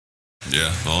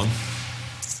Yeah, on.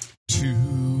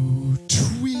 Two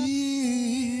twins.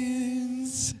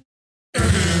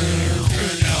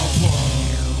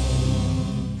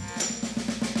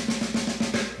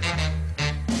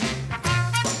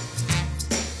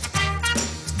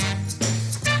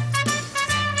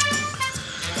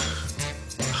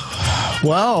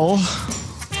 Well,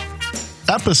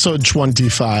 episode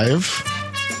 25.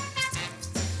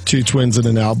 Two twins in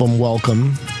an album.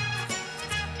 Welcome.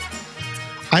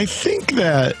 I think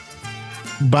that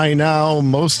by now,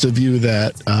 most of you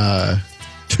that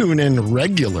tune in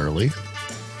regularly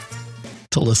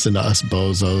to listen to us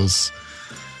bozos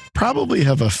probably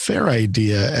have a fair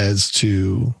idea as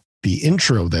to the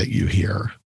intro that you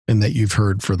hear and that you've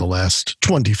heard for the last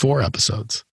 24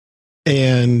 episodes.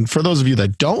 And for those of you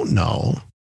that don't know,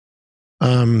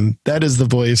 that is the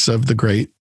voice of the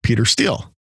great Peter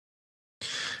Steele.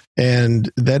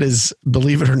 And that is,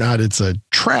 believe it or not, it's a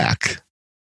track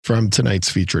from tonight's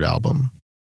featured album,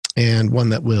 and one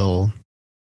that we'll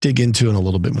dig into in a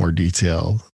little bit more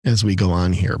detail as we go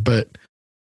on here. But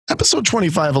episode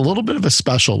 25, a little bit of a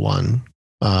special one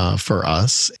for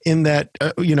us in that,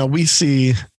 we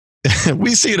see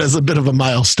it as a bit of a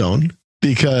milestone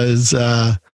because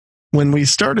when we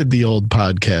started the old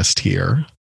podcast here,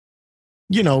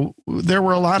 there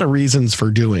were a lot of reasons for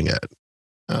doing it.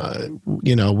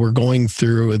 We're going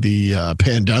through the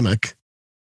pandemic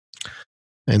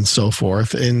and so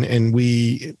forth. And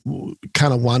we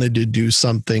kind of wanted to do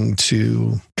something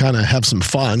to kind of have some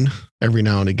fun every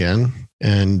now and again.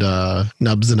 And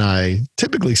Nubs and I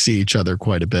typically see each other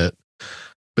quite a bit.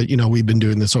 But, we've been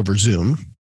doing this over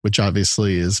Zoom, which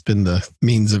obviously has been the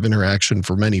means of interaction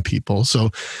for many people.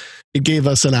 So it gave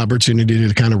us an opportunity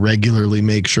to kind of regularly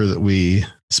make sure that we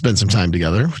spend some time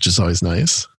together, which is always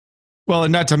nice. Well,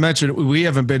 and not to mention, we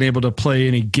haven't been able to play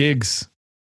any gigs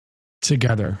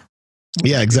together.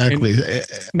 Yeah, exactly. And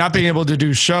not being able to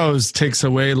do shows takes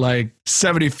away like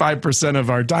 75% of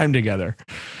our time together.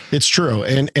 It's true.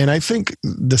 And I think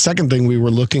the second thing, we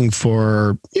were looking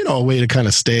for, a way to kind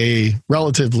of stay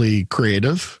relatively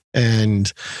creative. And,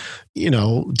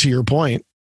 to your point,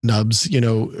 Nubs,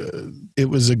 it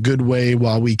was a good way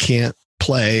while we can't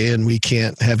play and we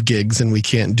can't have gigs and we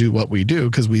can't do what we do,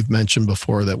 because we've mentioned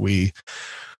before that we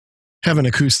have an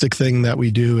acoustic thing that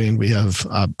we do and we have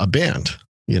a band,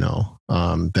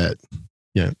 that,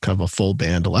 kind of a full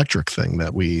band electric thing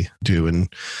that we do. And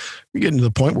we get into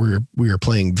the point where we are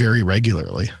playing very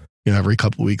regularly. Every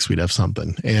couple of weeks we'd have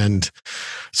something. And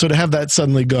so to have that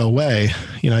suddenly go away,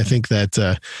 I think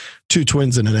that two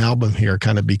twins in an album here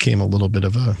kind of became a little bit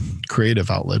of a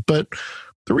creative outlet. But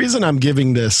the reason I'm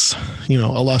giving this,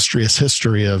 illustrious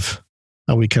history of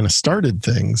how we kind of started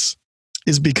things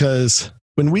is because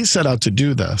when we set out to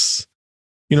do this,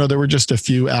 there were just a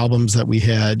few albums that we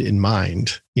had in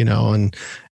mind, and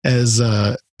as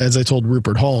I told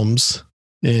Rupert Holmes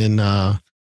in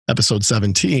episode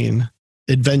 17,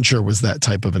 Adventure was that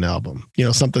type of an album,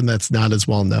 something that's not as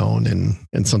well known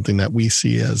and something that we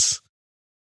see as,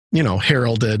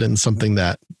 heralded and something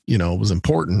that, was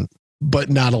important, but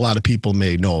not a lot of people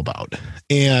may know about.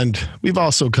 And we've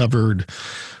also covered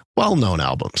well-known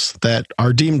albums that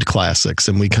are deemed classics,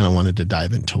 and we kind of wanted to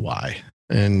dive into why.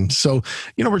 And so,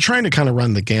 we're trying to kind of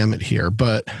run the gamut here,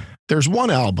 but there's one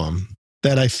album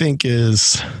that I think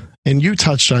is, and you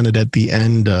touched on it at the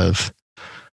end of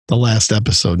the last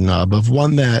episode, Nub, of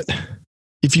one that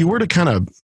if you were to kind of,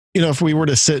 if we were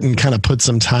to sit and kind of put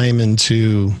some time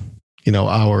into,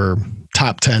 our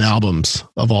top 10 albums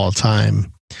of all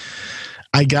time,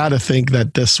 I got to think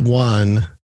that this one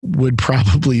would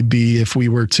probably be, if we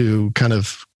were to kind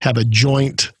of have a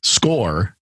joint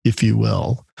score, if you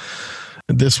will,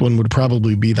 this one would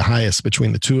probably be the highest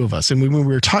between the two of us. And when we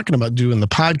were talking about doing the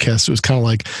podcast, it was kind of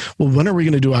like, well, when are we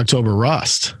going to do October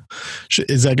Rust?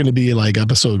 Is that going to be like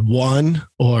episode 1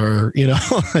 or,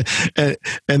 and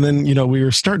then, we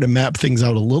were starting to map things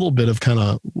out a little bit of kind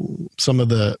of some of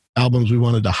the albums we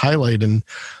wanted to highlight. And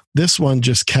this one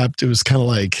just kept, it was kind of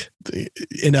like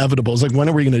inevitable. It's like, when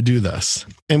are we going to do this?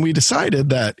 And we decided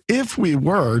that if we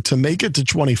were to make it to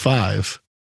 25,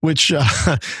 which,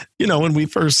 when we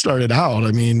first started out,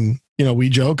 I mean, we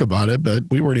joke about it, but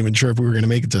we weren't even sure if we were going to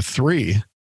make it to 3,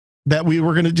 that we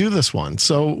were going to do this one.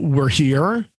 So we're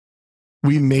here.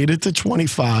 We made it to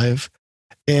 25.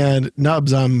 And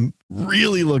Nubs, I'm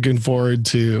really looking forward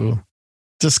to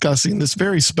discussing this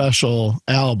very special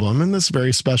album and this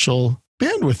very special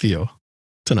band with you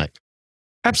tonight.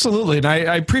 Absolutely. And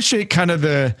I appreciate kind of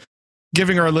the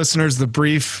giving our listeners the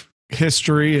brief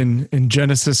history and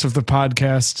genesis of the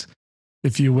podcast,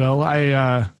 if you will.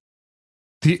 The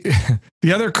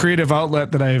other creative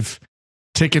outlet that I've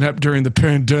taken up during the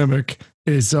pandemic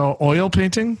is oil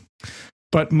painting.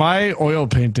 But my oil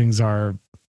paintings are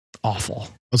awful.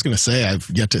 I was going to say I've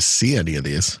yet to see any of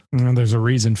these. And there's a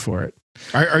reason for it.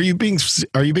 Are you being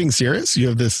serious? You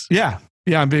have this? Yeah,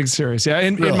 I'm being serious. Yeah,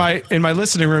 Really? in my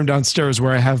listening room downstairs,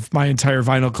 where I have my entire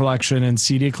vinyl collection and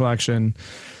CD collection,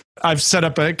 I've set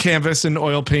up a canvas and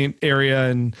oil paint area,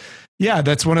 and yeah,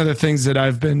 that's one of the things that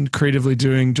I've been creatively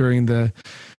doing during the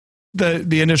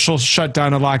initial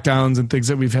shutdown and lockdowns and things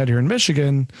that we've had here in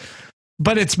Michigan.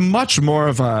 But it's much more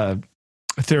of a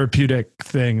therapeutic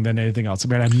thing than anything else. I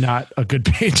mean, I'm not a good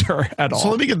painter at all. So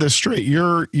let me get this straight.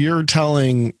 You're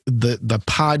telling the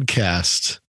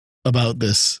podcast about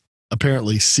this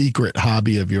apparently secret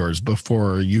hobby of yours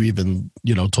before you even,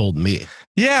 told me.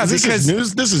 Yeah, this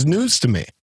is news to me.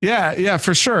 Yeah,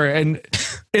 for sure. And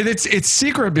it's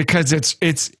secret because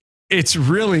it's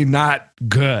really not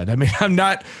good. I mean,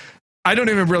 I don't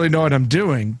even really know what I'm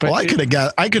doing. But I could have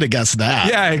guessed that.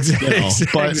 Yeah, exactly.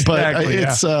 But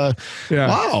it's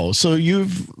wow. So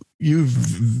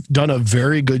you've done a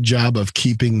very good job of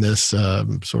keeping this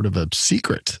sort of a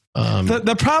secret.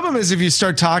 The problem is if you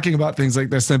start talking about things like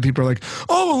this, then people are like,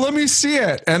 "Oh, well, let me see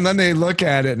it," and then they look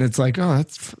at it and it's like, "Oh,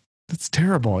 that's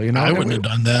terrible." I wouldn't have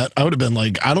done that. I would have been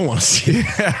like, "I don't want to see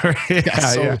it."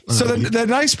 Yeah. So the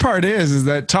nice part is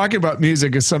that talking about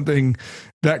music is something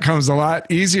that comes a lot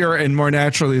easier and more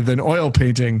naturally than oil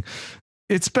painting.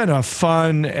 It's been a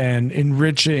fun and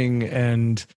enriching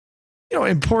and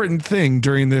important thing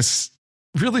during this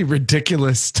really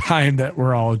ridiculous time that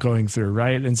we're all going through,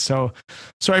 right? And so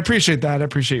I appreciate that. I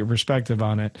appreciate your perspective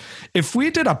on it. If we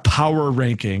did a power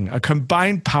ranking, a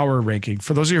combined power ranking,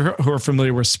 for those of you who are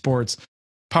familiar with sports,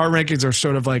 power rankings are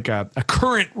sort of like a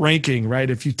current ranking, right?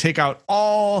 If you take out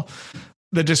all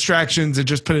the distractions and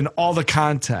just put in all the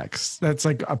context, that's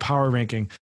like a power ranking.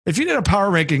 If you did a power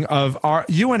ranking of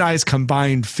you and I's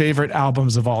combined favorite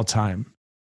albums of all time,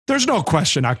 there's no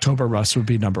question October Rust would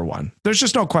be number one. There's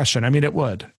just no question. I mean, it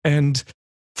would. And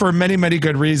for many, many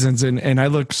good reasons. And I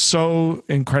look so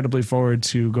incredibly forward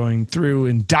to going through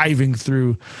and diving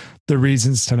through the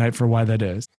reasons tonight for why that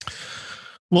is.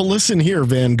 Well, listen here,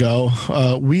 Van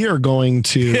Gogh. We are going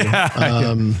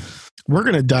to... We're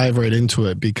going to dive right into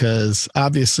it because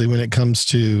obviously when it comes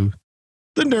to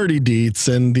the nerdy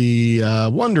deets and the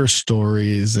wonder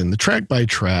stories and the track by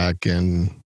track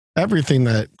and everything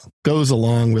that goes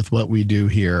along with what we do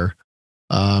here,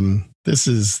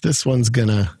 this one's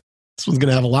gonna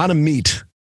have a lot of meat,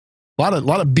 a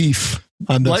lot of beef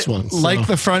on this one. So. Like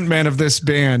the front man of this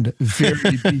band, very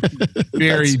beefy,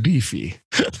 very beefy.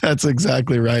 That's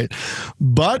exactly right.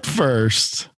 But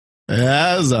first,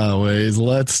 as always,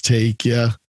 let's take you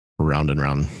round and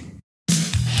round.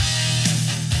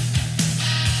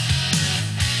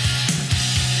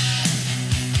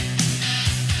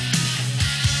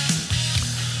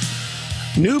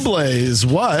 New Blaze,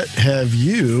 what have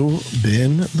you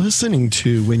been listening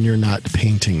to when you're not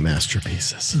painting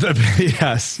masterpieces?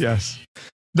 Yes.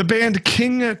 The band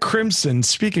King Crimson,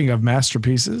 speaking of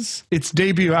masterpieces, its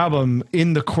debut album,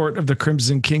 In the Court of the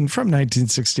Crimson King from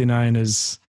 1969,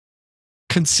 is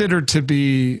considered to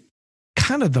be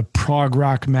kind of the prog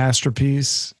rock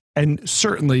masterpiece. And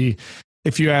certainly,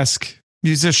 if you ask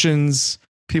musicians,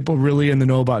 people really in the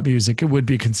know about music, it would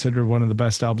be considered one of the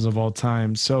best albums of all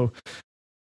time. So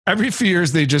every few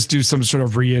years, they just do some sort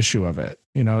of reissue of it.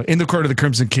 In the Court of the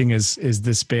Crimson King is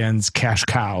this band's cash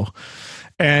cow.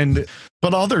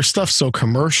 But all their stuff's so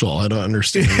commercial. I don't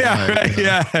understand. Yeah, right,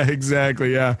 yeah,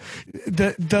 exactly. Yeah.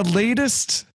 The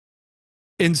latest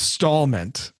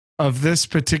installment of this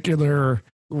particular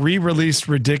re-released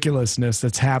ridiculousness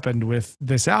that's happened with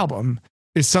this album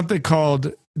is something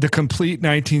called The Complete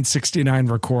 1969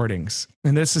 Recordings.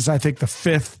 And this is, I think, the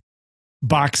fifth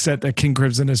box set that King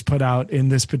Crimson has put out in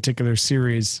this particular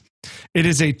series. It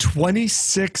is a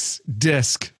 26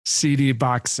 disc CD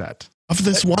box set. Of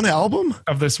this one album?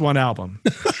 Of this one album.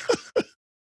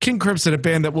 King Crimson, a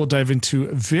band that we'll dive into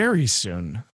very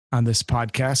soon on this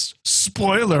podcast.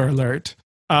 Spoiler alert.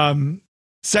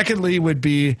 Secondly would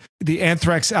be the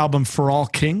Anthrax album For All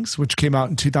Kings, which came out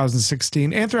in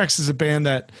 2016. Anthrax is a band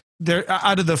that they're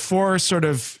out of the four sort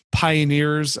of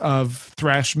pioneers of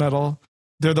thrash metal,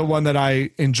 they're the one that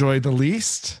I enjoy the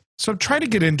least. So I'm trying to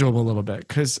get into them a little bit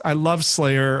because I love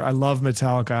Slayer, I love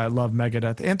Metallica, I love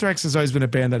Megadeth. Anthrax has always been a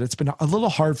band that it's been a little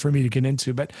hard for me to get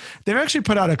into, but they've actually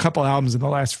put out a couple albums in the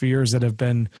last few years that have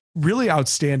been really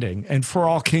outstanding. And For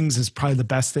All Kings is probably the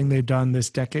best thing they've done this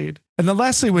decade. And then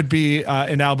lastly would be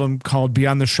an album called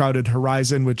Beyond the Shrouded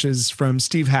Horizon, which is from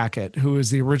Steve Hackett, who is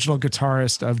the original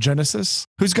guitarist of Genesis,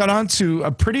 who's got on to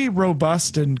a pretty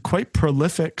robust and quite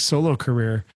prolific solo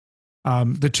career.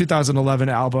 The 2011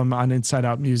 album on Inside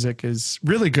Out Music is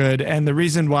really good. And the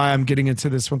reason why I'm getting into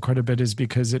this one quite a bit is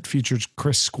because it features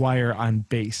Chris Squire on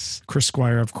bass. Chris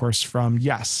Squire, of course, from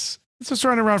Yes. So it's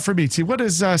running around for me. T, what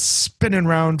is spinning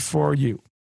round for you?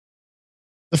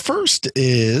 The first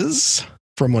is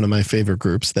from one of my favorite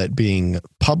groups, that being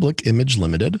Public Image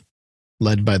Limited,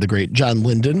 led by the great John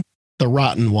Linden, the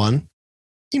Rotten One.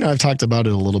 You know, I've talked about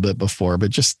it a little bit before, but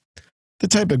just the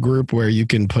type of group where you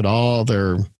can put all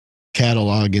their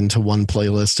catalog into one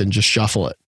playlist and just shuffle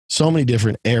it. So many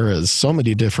different eras, so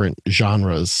many different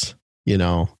genres. You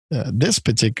know, this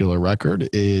particular record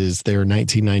is their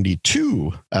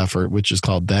 1992 effort, which is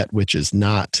called That Which Is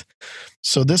Not.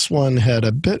 So this one had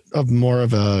a bit of more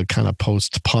of a kind of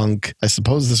post-punk. I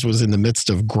suppose this was in the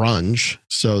midst of grunge.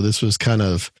 So this was kind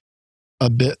of a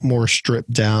bit more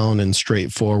stripped down and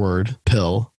straightforward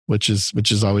pill, which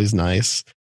is always nice.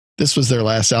 This was their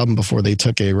last album before they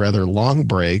took a rather long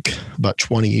break, about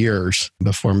 20 years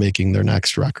before making their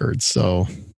next record. So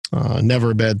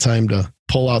never a bad time to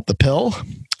pull out the pill.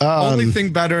 Only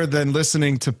thing better than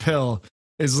listening to Pill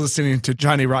is listening to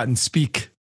Johnny Rotten speak.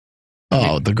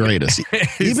 Oh, the greatest.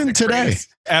 Even today.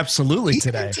 Greatest. Absolutely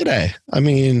today. I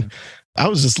mean, I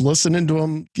was just listening to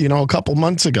him, you know, a couple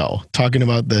months ago, talking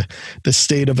about the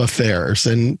state of affairs,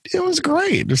 and it was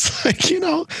great. It's like, you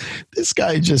know, this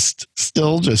guy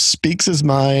still speaks his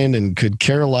mind and could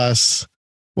care less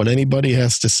what anybody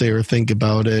has to say or think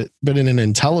about it, but in an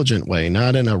intelligent way,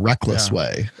 not in a reckless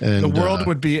way. And the world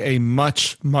would be a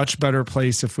much, much better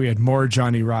place if we had more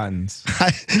Johnny Rottens.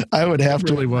 I would have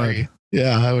to really agree.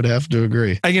 Yeah, I would have to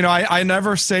agree. And, you know, I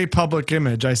never say Public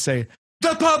Image. I say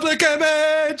the Public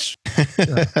Image.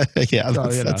 Yeah,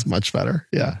 that's much better.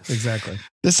 Yeah, exactly.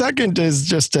 The second is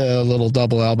just a little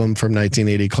double album from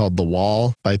 1980 called The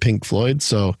Wall by Pink Floyd.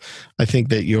 So I think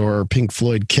that your Pink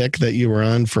Floyd kick that you were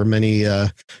on for many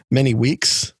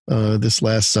weeks this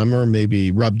last summer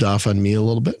maybe rubbed off on me a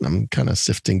little bit. And I'm kind of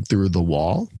sifting through The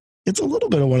Wall. It's a little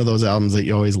bit of one of those albums that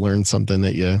you always learn something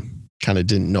that you kind of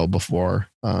didn't know before,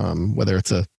 whether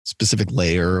it's a specific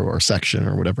layer or section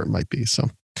or whatever it might be. So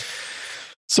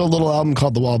a little album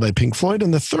called The Wall by Pink Floyd.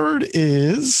 And the third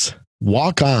is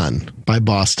Walk On by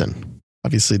Boston.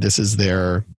 Obviously, this is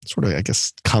their sort of, I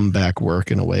guess, comeback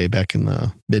work in a way back in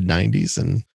the mid 90s,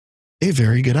 and a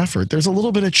very good effort. There's a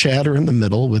little bit of chatter in the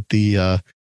middle with the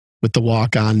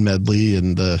Walk On medley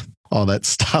and all that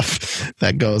stuff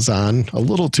that goes on a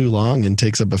little too long and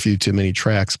takes up a few too many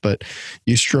tracks. But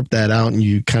you strip that out and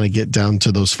you kind of get down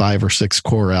to those 5 or 6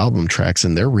 core album tracks,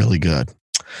 and they're really good.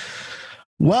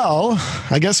 Well,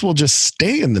 I guess we'll just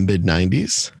stay in the mid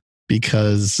 90s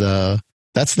because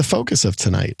that's the focus of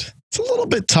tonight. It's a little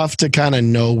bit tough to kind of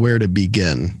know where to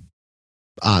begin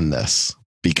on this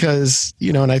because,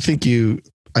 you know, and I think you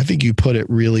put it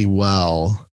really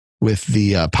well with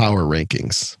the power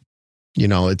rankings. You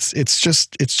know, it's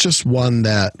just one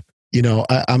that, you know,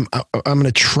 I'm going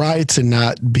to try to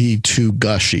not be too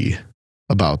gushy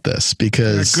about this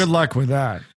because good luck with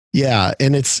that. Yeah.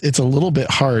 And it's a little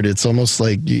bit hard. It's almost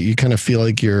like you kind of feel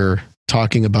like you're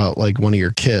talking about like one of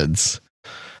your kids.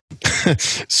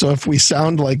 So if we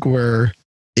sound like we're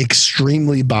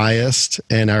extremely biased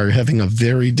and are having a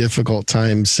very difficult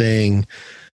time saying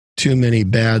too many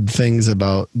bad things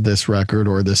about this record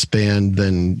or this band,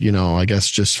 then, you know, I guess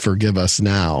just forgive us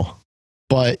now.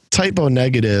 But Typo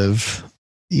Negative,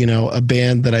 you know, a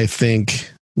band that I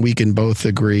think we can both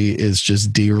agree is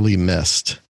just dearly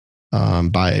missed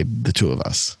by the two of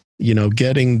us. You know,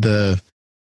 getting the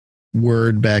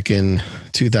word back in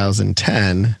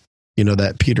 2010, you know,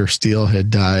 that Peter Steele had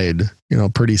died, you know,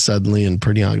 pretty suddenly and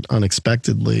pretty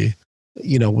unexpectedly,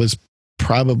 you know, was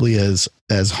probably as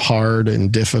hard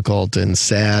and difficult and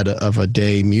sad of a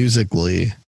day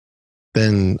musically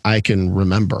than I can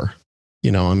remember.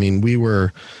 You know, I mean, we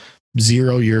were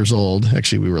 0 years old.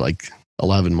 Actually, we were like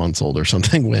 11 months old or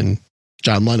something when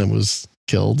John Lennon was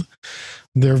killed.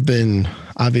 There have been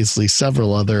obviously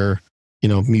several other, you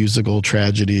know, musical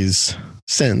tragedies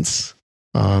since,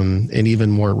 and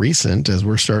even more recent as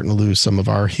we're starting to lose some of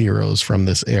our heroes from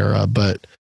this era. But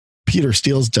Peter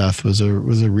Steele's death was a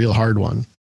real hard one.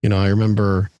 You know, I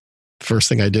remember the first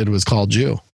thing I did was called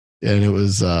you, and it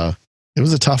was a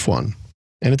tough one,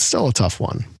 and it's still a tough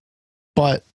one.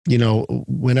 But, you know,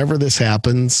 whenever this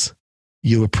happens,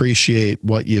 you appreciate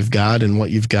what you've got, and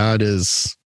what you've got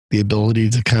is the ability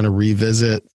to kind of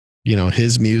revisit, you know,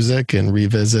 his music and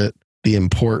revisit the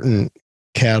important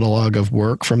catalog of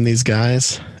work from these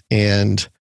guys. And,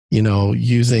 you know,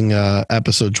 using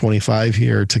episode 25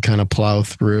 here to kind of plow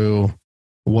through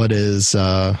what is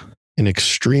an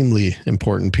extremely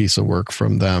important piece of work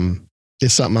from them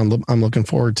is something I'm looking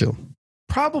forward to.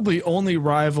 probably only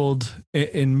rivaled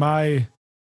in my,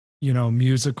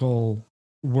 musical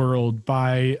world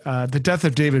by the death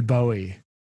of David Bowie.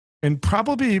 And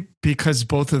probably because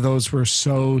both of those were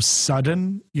so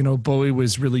sudden. Bowie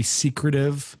was really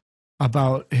secretive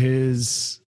about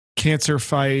his cancer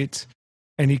fight,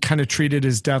 and he kind of treated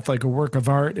his death like a work of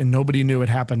art, and nobody knew it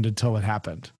happened until it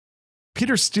happened.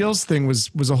 Peter Steele's thing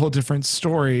was a whole different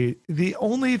story. The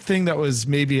only thing that was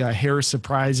maybe a hair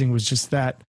surprising was just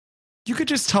that you could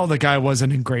just tell the guy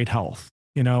wasn't in great health,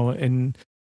 and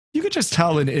you could just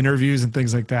tell in interviews and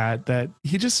things like that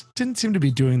he just didn't seem to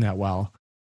be doing that well.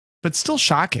 But still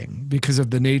shocking because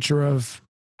of the nature of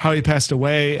how he passed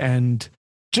away, and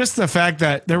just the fact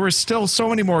that there were still so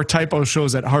many more Typo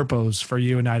shows at Harpo's for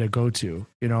you and I to go to.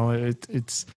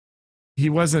 He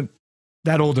wasn't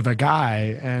that old of a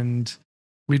guy, and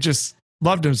we just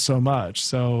loved him so much.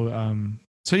 So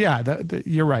yeah,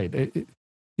 you're right.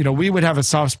 We would have a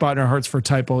soft spot in our hearts for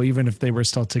Typo even if they were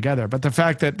still together. But the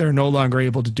fact that they're no longer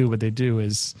able to do what they do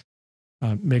is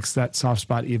makes that soft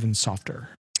spot even softer.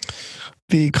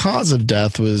 The cause of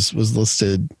death was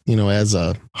listed, as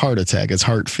a heart attack, as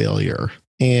heart failure.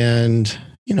 And,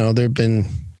 there have been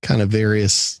kind of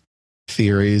various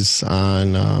theories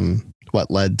on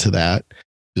what led to that.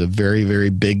 He was a very,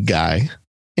 very big guy.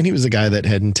 And he was a guy that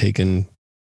hadn't taken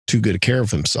too good care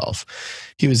of himself.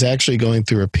 He was actually going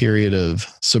through a period of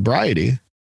sobriety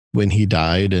when he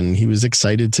died, and he was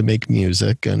excited to make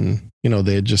music. And,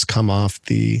 they had just come off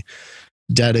the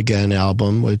Dead Again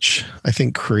album, which I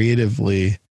think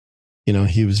creatively,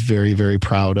 he was very, very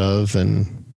proud of.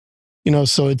 And,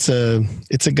 so it's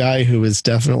a guy who is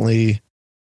definitely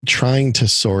trying to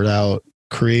sort out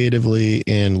creatively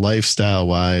and lifestyle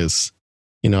wise,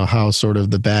 how sort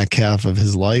of the back half of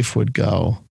his life would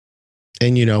go.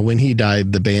 And, when he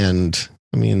died, the band,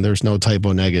 there's no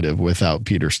Typo Negative without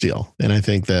Peter Steele. And I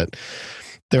think that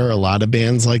there are a lot of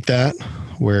bands like that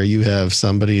where you have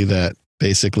somebody that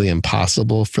basically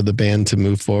impossible for the band to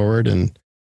move forward. And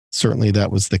certainly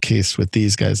that was the case with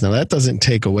these guys. Now that doesn't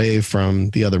take away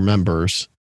from the other members,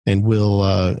 and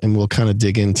we'll kind of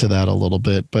dig into that a little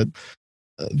bit, but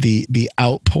the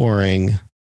outpouring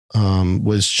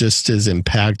was just as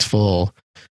impactful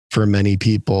for many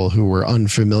people who were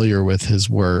unfamiliar with his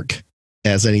work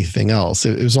as anything else.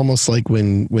 It was almost like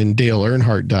when Dale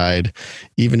Earnhardt died,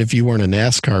 even if you weren't a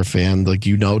NASCAR fan, like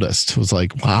you noticed, it was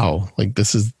like, wow, like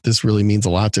this really means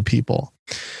a lot to people.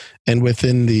 And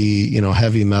within the,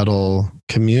 heavy metal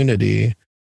community,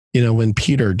 when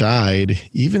Peter died,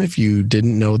 even if you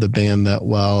didn't know the band that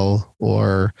well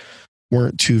or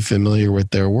weren't too familiar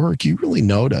with their work, you really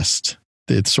noticed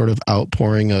the sort of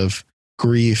outpouring of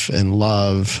grief and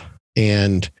love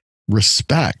and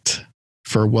respect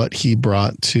for what he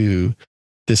brought to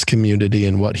this community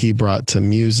and what he brought to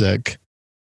music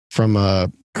from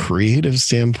a creative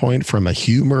standpoint, from a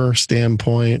humor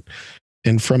standpoint,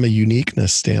 and from a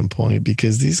uniqueness standpoint,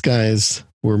 because these guys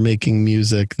were making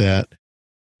music that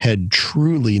had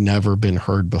truly never been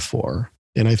heard before.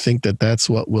 And I think that that's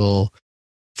what we'll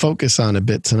focus on a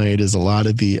bit tonight, is a lot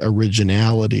of the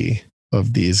originality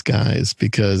of these guys,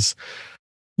 because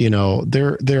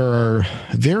there are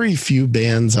very few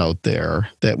bands out there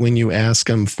that when you ask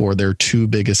them for their two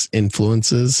biggest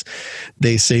influences,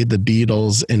 they say the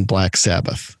Beatles and Black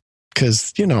Sabbath.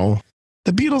 Because,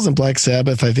 the Beatles and Black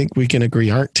Sabbath, I think we can agree,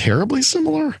 aren't terribly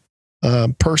similar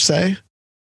per se.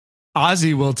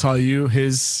 Ozzy will tell you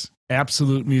his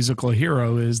absolute musical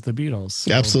hero is the Beatles.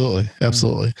 So.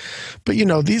 Absolutely.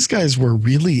 But, these guys were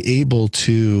really able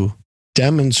to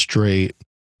demonstrate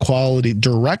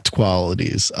direct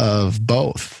qualities of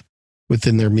both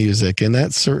within their music. And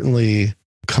that certainly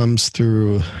comes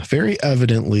through very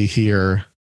evidently here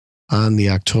on the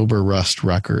October Rust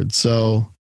record.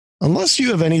 So unless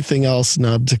you have anything else,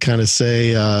 Nub, to kind of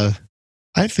say,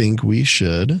 I think we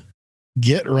should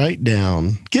get right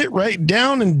down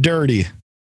and dirty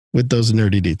with those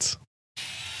nerdy deets.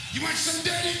 You want some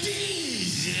dirty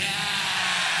deeds? Yeah.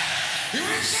 You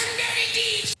want some dirty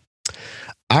deeds?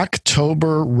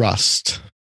 October Rust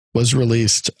was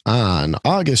released on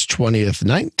August 20th,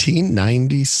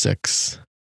 1996.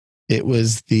 It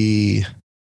was it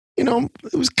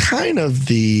was kind of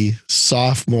the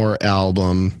sophomore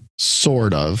album,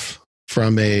 sort of,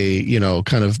 from a,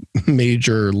 kind of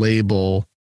major label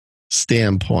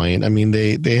standpoint.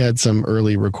 They had some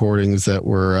early recordings that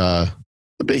were a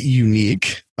bit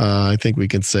unique, I think we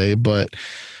could say, but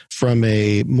from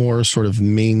a more sort of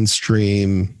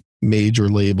mainstream major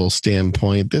label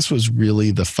standpoint, this was really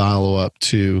the follow-up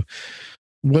to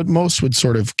what most would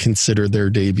sort of consider their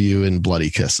debut in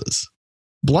Bloody Kisses.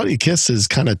 Bloody Kisses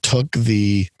kind of took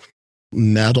the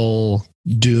metal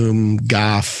doom,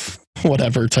 goth,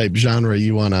 whatever type genre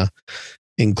you want to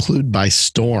include by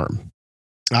storm.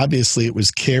 Obviously, it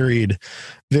was carried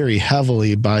very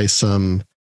heavily by some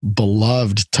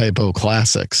beloved typo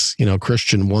classics.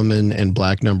 Christian Woman and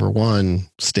Black Number One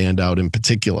stand out in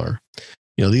particular.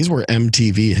 These were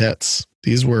MTV hits.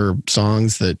 These were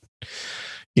songs that,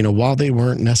 while they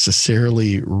weren't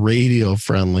necessarily radio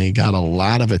friendly, got a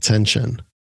lot of attention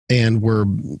and were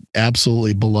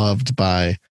absolutely beloved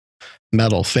by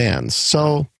metal fans.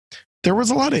 So there was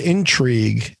a lot of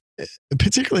intrigue,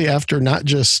 particularly after not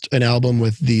just an album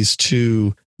with these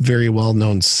two very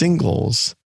well-known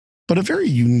singles, but a very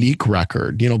unique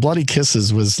record. Bloody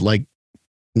Kisses was like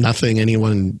nothing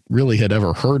anyone really had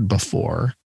ever heard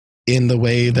before, in the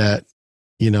way that,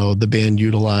 the band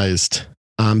utilized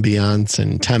ambiance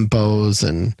and tempos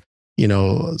and,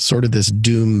 sort of this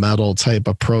doom metal type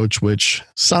approach, which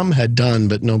some had done,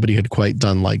 but nobody had quite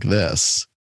done like this.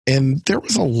 And there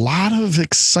was a lot of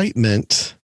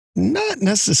excitement, not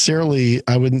necessarily,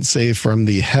 I wouldn't say from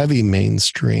the heavy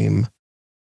mainstream,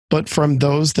 but from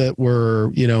those that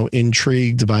were,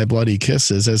 intrigued by Bloody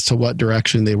Kisses as to what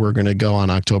direction they were going to go on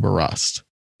October Rust.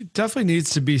 It definitely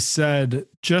needs to be said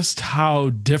just how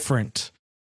different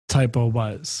Typo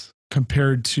was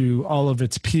compared to all of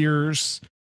its peers.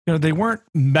 They weren't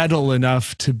metal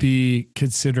enough to be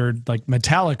considered like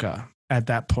Metallica at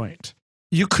that point.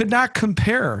 You could not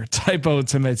compare Typo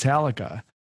to Metallica.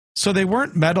 So they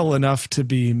weren't metal enough to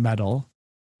be metal.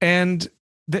 And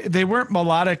they weren't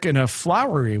melodic in a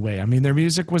flowery way. I mean, their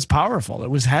music was powerful. It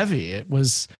was heavy. It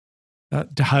was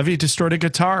heavy distorted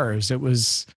guitars. It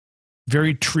was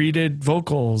very treated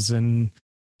vocals and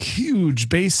huge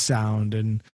bass sound.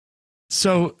 And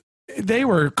so they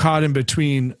were caught in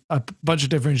between a bunch of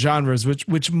different genres,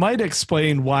 which might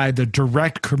explain why the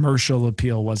direct commercial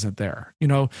appeal wasn't there. You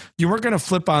weren't going to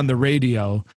flip on the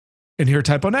radio and hear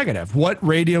Typo Negative. What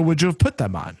radio would you have put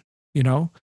them on?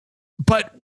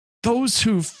 But those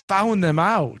who found them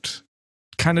out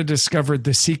kind of discovered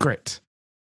the secret.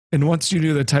 And once you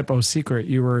knew the Typo secret,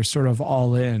 you were sort of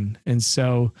all in. And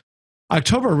so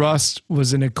October Rust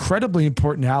was an incredibly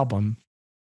important album.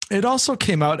 It also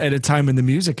came out at a time in the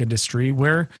music industry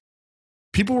where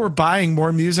people were buying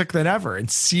more music than ever,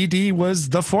 and CD was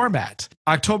the format.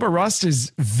 October Rust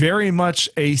is very much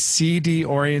a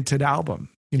CD-oriented album.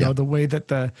 The way that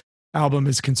the album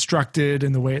is constructed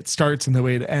and the way it starts and the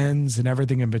way it ends and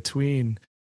everything in between.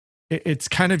 It's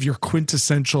kind of your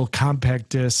quintessential compact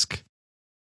disc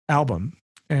album.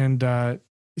 And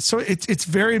so it's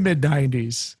very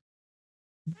mid-90s.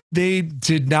 They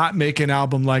did not make an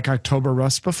album like October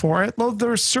Rust before it, though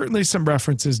there are certainly some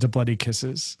references to Bloody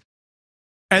Kisses.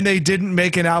 And they didn't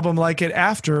make an album like it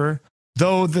after,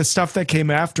 though the stuff that came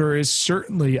after is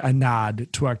certainly a nod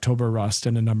to October Rust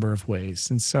in a number of ways.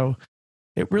 And so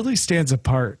it really stands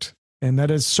apart. And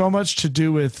that has so much to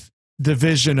do with the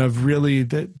vision of really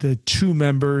the two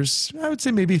members, I would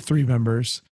say maybe three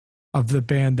members of the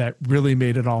band that really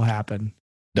made it all happen.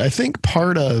 I think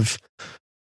part of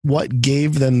what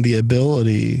gave them the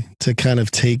ability to kind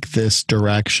of take this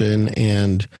direction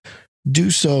and do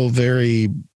so very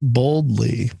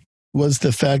boldly was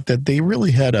the fact that they really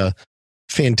had a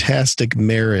fantastic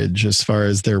marriage as far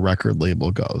as their record label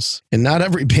goes. And not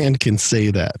every band can say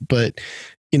that, but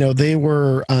they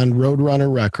were on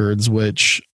Roadrunner Records,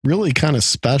 which really kind of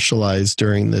specialized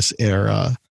during this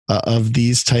era of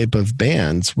these type of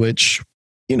bands, which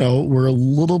were a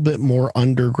little bit more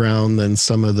underground than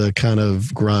some of the kind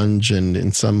of grunge and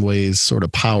in some ways sort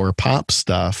of power pop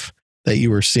stuff that you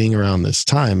were seeing around this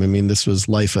time. I mean, this was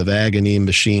Life of Agony,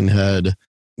 Machine Head.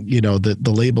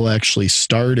 The label actually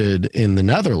started in the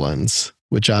Netherlands,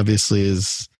 which obviously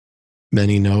is,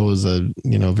 many know, is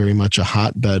very much a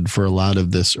hotbed for a lot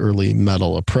of this early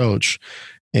metal approach.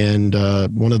 And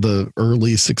one of the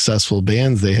early successful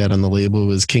bands they had on the label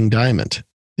was King Diamond.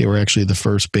 They were actually the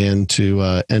first band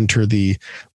to enter the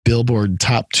Billboard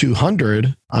Top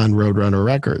 200 on Roadrunner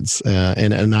Records,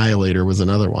 and Annihilator was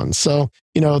another one. So,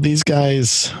 these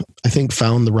guys, I think,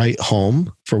 found the right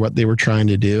home for what they were trying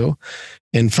to do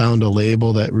and found a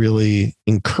label that really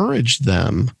encouraged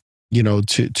them,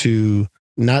 to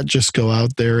not just go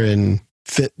out there and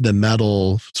fit the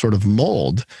metal sort of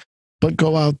mold, but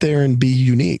go out there and be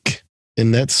unique.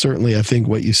 And that's certainly, I think,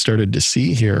 what you started to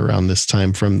see here around this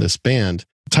time from this band.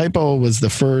 Typo was the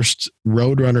first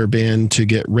Roadrunner band to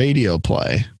get radio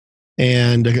play.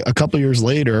 And a couple of years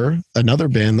later, another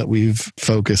band that we've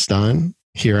focused on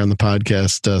here on the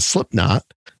podcast, Slipknot,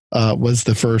 was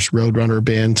the first Roadrunner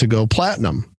band to go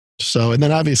platinum. So, and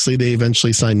then obviously they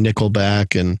eventually signed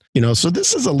Nickelback. And, so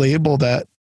this is a label that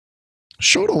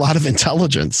showed a lot of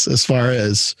intelligence as far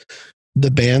as,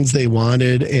 the bands they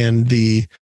wanted and the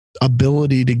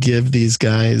ability to give these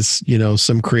guys,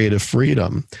 some creative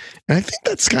freedom. And I think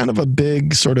that's kind of a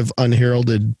big sort of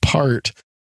unheralded part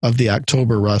of the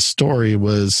October Rust story,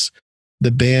 was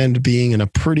the band being in a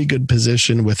pretty good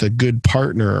position with a good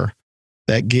partner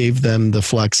that gave them the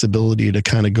flexibility to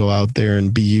kind of go out there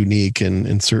and be unique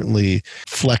and certainly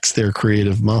flex their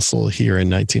creative muscle here in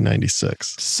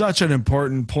 1996. Such an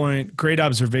important point. Great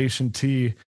observation,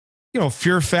 T.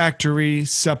 Fear Factory,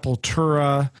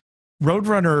 Sepultura,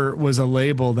 Roadrunner was a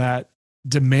label that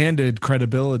demanded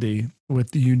credibility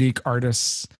with the unique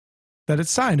artists that it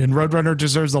signed. And Roadrunner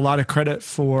deserves a lot of credit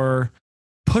for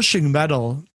pushing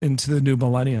metal into the new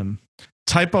millennium.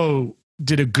 Typo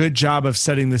did a good job of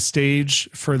setting the stage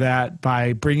for that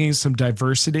by bringing some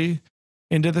diversity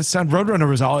into the sound. Roadrunner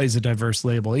was always a diverse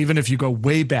label, even if you go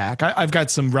way back. I've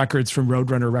got some records from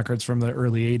Roadrunner records from the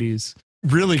early 80s.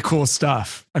 Really cool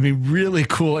stuff. I mean, really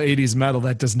cool 80s metal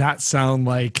that does not sound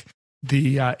like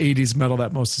the 80s metal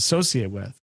that most associate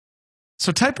with.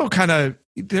 So Typo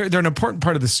they're an important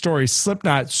part of the story.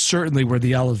 Slipknot certainly were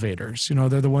the elevators.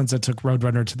 They're the ones that took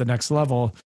Roadrunner to the next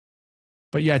level.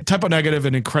 But yeah, Typo Negative,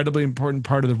 an incredibly important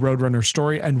part of the Roadrunner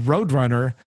story, and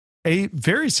Roadrunner, a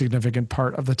very significant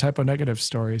part of the Typo Negative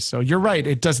story. So you're right.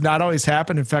 It does not always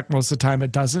happen. In fact, most of the time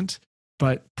it doesn't,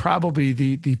 but probably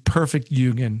the perfect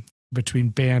union between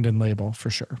band and label for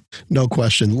sure. No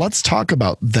question. Let's talk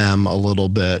about them a little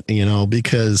bit,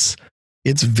 because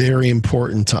it's very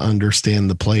important to understand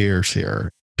the players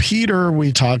here. Peter,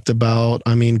 we talked about,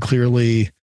 clearly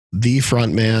the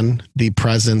frontman, the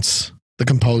presence, the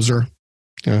composer.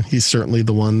 He's certainly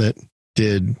the one that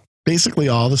did basically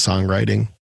all the songwriting.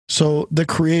 So the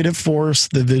creative force,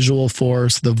 the visual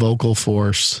force, the vocal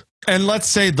force. And let's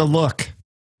say the look.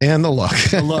 And the look.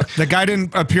 The guy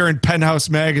didn't appear in Penthouse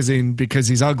magazine because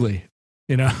he's ugly.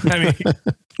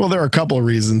 Well, there are a couple of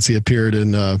reasons he appeared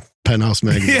in Penthouse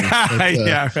magazine.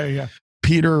 Yeah.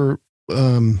 Peter,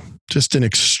 just an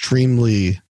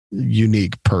extremely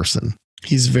unique person.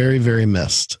 He's very, very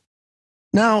missed.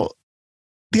 Now,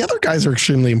 the other guys are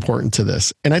extremely important to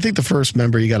this. And I think the first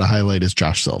member you got to highlight is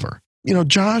Josh Silver.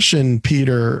 Josh and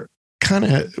Peter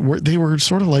they were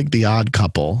sort of like the odd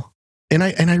couple. And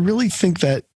I really think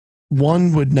that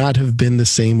one would not have been the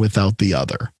same without the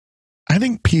other. I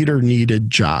think Peter needed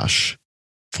Josh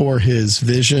for his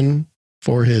vision,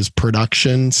 for his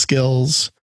production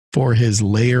skills, for his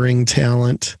layering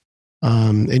talent.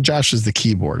 And Josh is the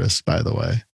keyboardist, by the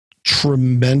way.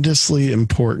 Tremendously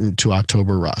important to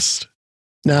October Rust.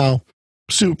 Now,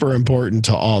 super important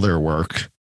to all their work.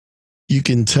 You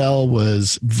can tell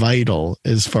was vital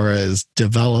as far as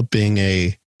developing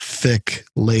a thick,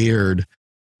 layered,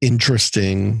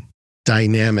 interesting,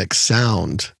 dynamic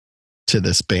sound to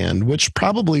this band, which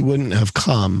probably wouldn't have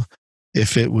come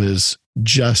if it was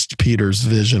just Peter's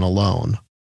vision alone.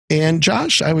 And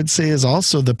Josh, I would say, is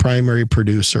also the primary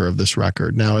producer of this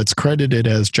record. Now, it's credited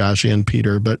as Josh and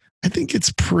Peter, but I think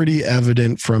it's pretty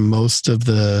evident from most of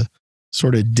the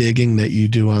sort of digging that you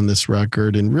do on this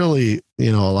record, and really,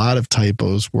 a lot of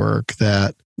Typo's work,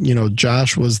 that,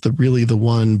 Josh was really the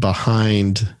one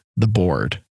behind the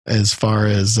board as far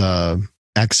as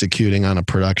executing on a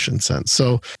production sense.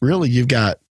 So really, you've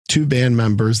got two band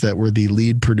members that were the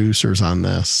lead producers on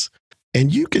this.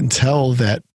 And you can tell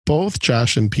that both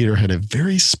Josh and Peter had a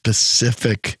very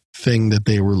specific thing that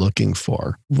they were looking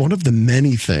for. One of the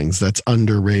many things that's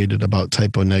underrated about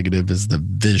Typo Negative is the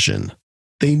vision.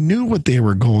 They knew what they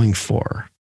were going for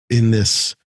in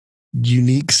this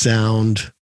unique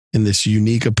sound, in this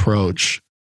unique approach.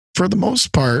 For the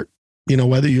most part,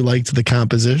 whether you liked the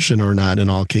composition or not, in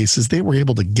all cases, they were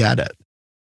able to get it.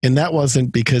 And that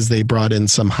wasn't because they brought in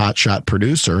some hotshot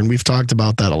producer. And we've talked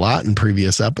about that a lot in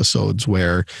previous episodes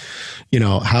where,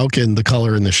 how can the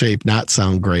color and the shape not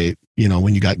sound great,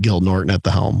 when you got Gil Norton at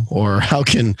the helm? Or how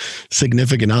can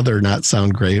Significant Other not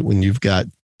sound great when you've got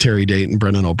Terry Date and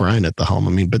Brendan O'Brien at the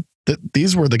helm? But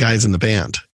these were the guys in the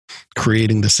band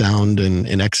creating the sound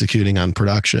and executing on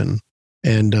production.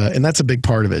 And that's a big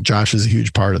part of it. Josh is a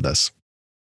huge part of this.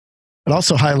 I'd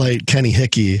also highlight Kenny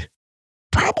Hickey,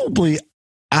 probably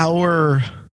am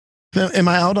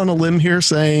I out on a limb here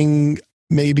saying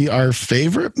maybe our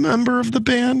favorite member of the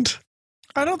band?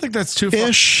 I don't think that's too far.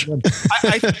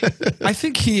 I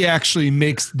think he actually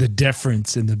makes the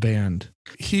difference in the band.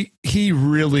 He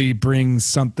really brings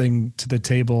something to the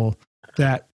table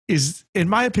that is, in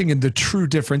my opinion, the true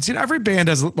difference. Every band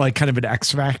has like kind of an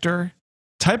X factor.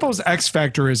 Typo's X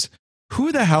factor is,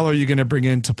 who the hell are you going to bring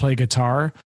in to play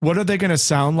guitar? What are they going to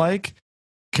sound like?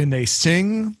 Can they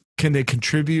sing? Can they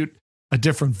contribute a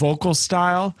different vocal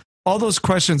style? All those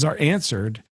questions are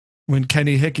answered. when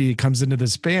Kenny Hickey comes into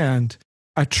this band,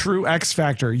 a true X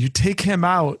factor. You take him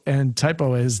out and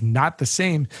Typo is not the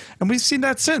same. And we've seen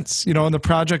that since, in the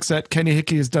projects that Kenny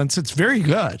Hickey has done since. Very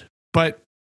good, but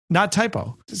not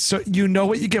Typo. So you know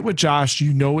what you get with Josh,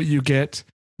 you know what you get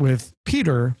with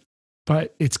Peter,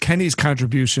 but it's Kenny's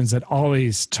contributions that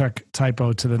always took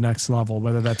Typo to the next level,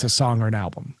 whether that's a song or an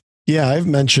album. Yeah, I've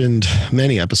mentioned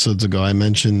many episodes ago, I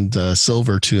mentioned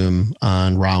Silver Tomb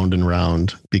on Round and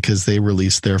Round because they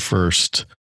released their first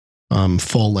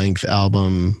full-length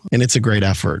album, and it's a great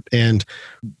effort. And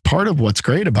part of what's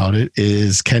great about it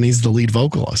is Kenny's the lead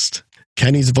vocalist.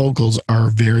 Kenny's vocals are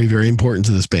very, very important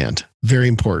to this band. Very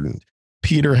important.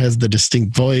 Peter has the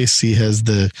distinct voice. He has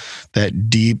that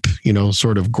deep,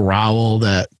 sort of growl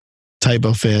that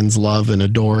Typo fans love and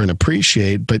adore and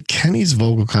appreciate. But Kenny's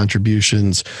vocal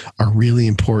contributions are really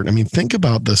important. I mean, think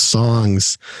about the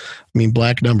songs. I mean,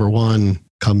 Black Number One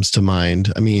comes to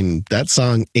mind. I mean, that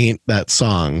song ain't that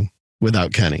song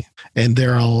without Kenny. And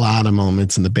there are a lot of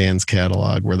moments in the band's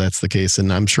catalog where that's the case.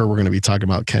 And I'm sure we're going to be talking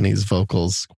about Kenny's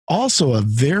vocals. Also a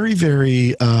very,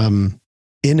 very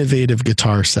innovative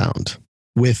guitar sound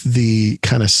with the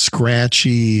kind of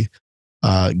scratchy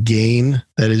gain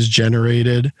that is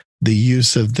generated, the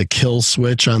use of the kill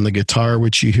switch on the guitar,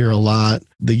 which you hear a lot,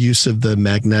 the use of the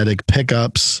magnetic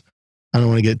pickups. I don't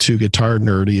want to get too guitar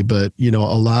nerdy, but, a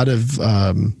lot of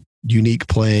unique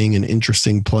playing and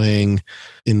interesting playing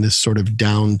in this sort of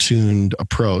down-tuned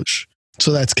approach.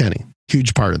 So that's Kenny,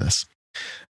 huge part of this.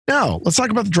 Now, let's talk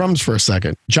about the drums for a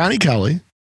second. Johnny Kelly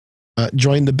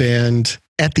joined the band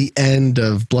at the end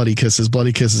of Bloody Kisses.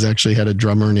 Bloody Kisses actually had a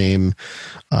drummer named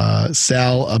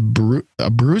Sal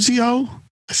Abruzio. Am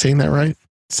I saying that right?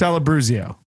 Sal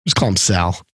Abruzio. Just call him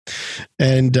Sal.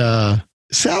 And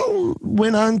Sal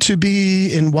went on to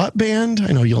be in what band?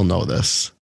 I know you'll know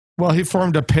this. Well, he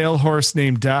formed a Pale Horse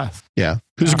Named Death. Yeah,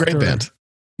 who's a great band.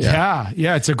 Yeah.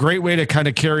 It's a great way to kind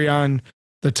of carry on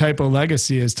the Typo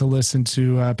legacy is to listen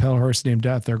to Pale Horse Named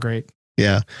Death. They're great.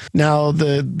 Yeah. Now,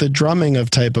 the drumming of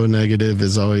Typo Negative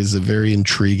is always a very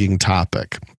intriguing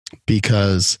topic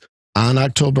because on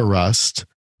October Rust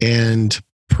and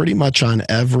pretty much on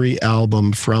every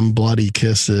album from Bloody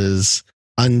Kisses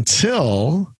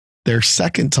until their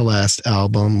second to last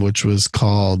album, which was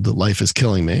called Life is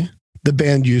Killing Me, the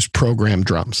band used programmed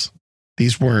drums.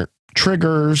 These weren't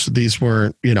triggers. These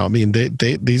weren't,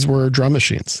 these were drum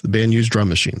machines. The band used drum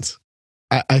machines.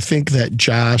 I think that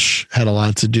Josh had a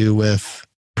lot to do with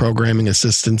programming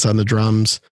assistance on the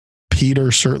drums.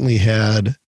 Peter certainly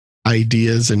had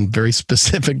ideas and very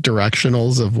specific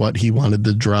directionals of what he wanted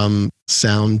the drum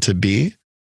sound to be.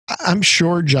 I'm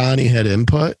sure Johnny had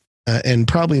input and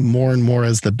probably more and more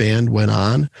as the band went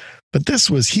on. But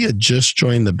he had just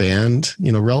joined the band,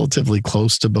 relatively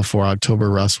close to before October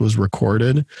Rust was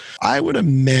recorded. I would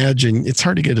imagine it's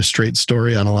hard to get a straight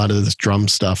story on a lot of this drum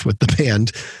stuff with the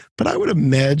band, but I would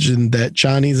imagine that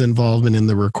Johnny's involvement in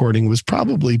the recording was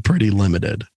probably pretty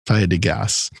limited, if I had to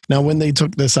guess. Now, when they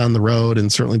took this on the road,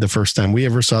 and certainly the first time we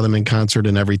ever saw them in concert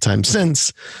and every time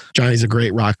since, Johnny's a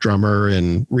great rock drummer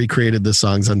and recreated the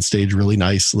songs on stage really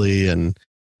nicely and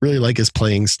really like his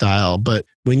playing style. But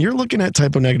when you're looking at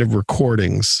Typo Negative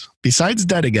recordings, besides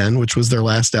Dead Again, which was their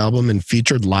last album and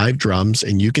featured live drums,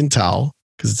 and you can tell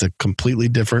because it's a completely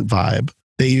different vibe,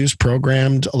 they used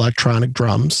programmed electronic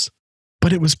drums,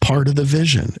 but it was part of the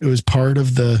vision. It was part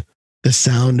of the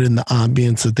sound and the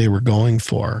ambience that they were going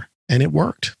for, and it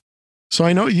worked. So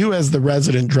I know you as the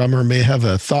resident drummer may have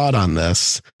a thought on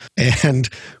this, and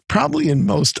probably in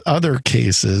most other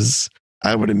cases,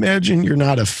 I would imagine you're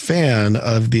not a fan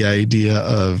of the idea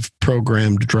of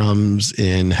programmed drums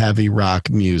in heavy rock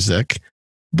music.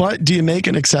 But do you make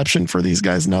an exception for these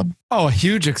guys, Nub? Oh, a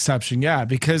huge exception, yeah.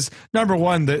 Because number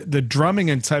one, the drumming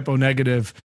in Typo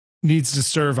Negative needs to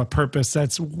serve a purpose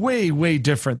that's way, way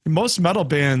different. In most metal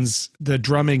bands, the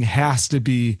drumming has to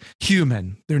be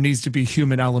human. There needs to be a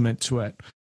human element to it.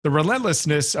 The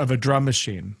relentlessness of a drum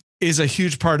machine is a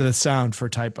huge part of the sound for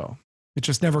Typo. It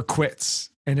just never quits.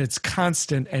 And it's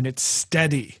constant and it's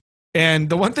steady. And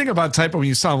the one thing about Typo when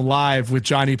you saw him live with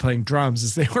Johnny playing drums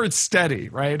is they weren't steady,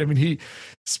 right? I mean, he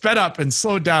sped up and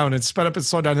slowed down and sped up and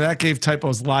slowed down. And that gave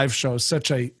Typo's live show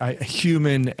such a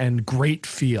human and great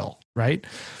feel, right?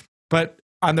 But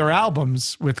on their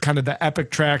albums with kind of the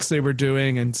epic tracks they were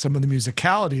doing and some of the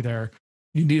musicality there,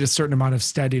 you need a certain amount of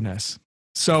steadiness.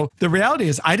 So the reality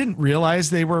is I didn't realize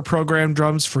they were programmed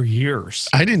drums for years.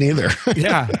 I didn't either.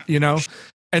 Yeah,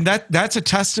 And that's a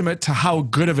testament to how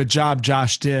good of a job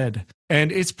Josh did.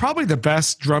 And it's probably the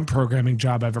best drum programming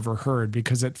job I've ever heard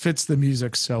because it fits the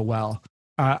music so well.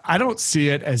 I don't see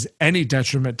it as any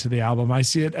detriment to the album. I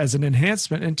see it as an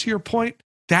enhancement. And to your point,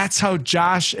 That's how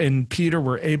Josh and Peter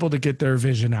were able to get their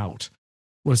vision out,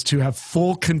 was to have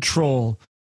full control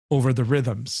over the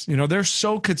rhythms. You know, they're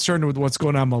so concerned with what's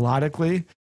going on melodically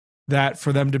that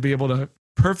for them to be able to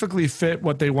perfectly fit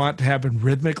what they want to happen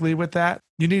rhythmically with that,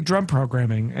 you need drum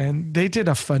programming. And they did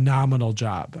a phenomenal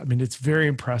job. I mean, it's very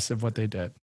impressive what they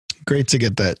did. Great to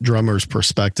get that drummer's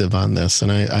perspective on this.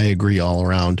 And I agree all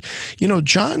around. You know,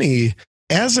 Johnny,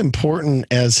 as important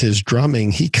as his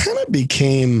drumming, he kind of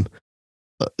became,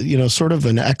 you know, sort of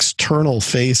an external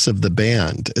face of the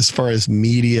band as far as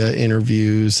media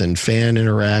interviews and fan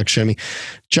interaction. I mean,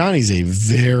 Johnny's a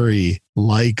very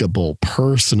likable,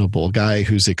 personable guy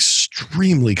who's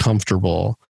extremely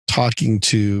comfortable talking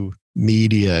to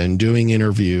media and doing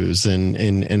interviews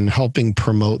and helping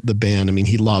promote the band. I mean,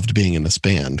 he loved being in this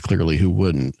band. Clearly, who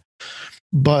wouldn't?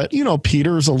 But, you know,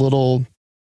 Peter's a little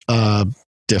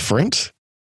different,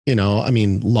 you know, I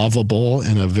mean, lovable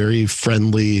and a very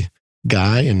friendly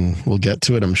guy, and we'll get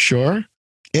to it, I'm sure.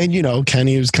 And, you know,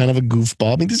 Kenny was kind of a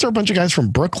goofball. I mean, these are a bunch of guys from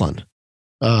Brooklyn,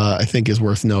 I think is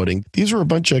worth noting. These were a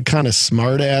bunch of kind of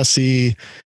smart-assy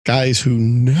guys who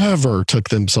never took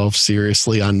themselves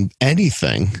seriously on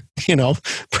anything. You know,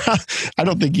 I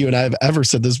don't think you and I have ever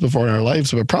said this before in our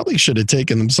lives, but probably should have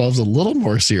taken themselves a little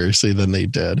more seriously than they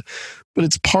did. But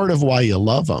it's part of why you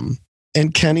love them.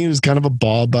 And Kenny was kind of a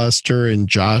ball buster, and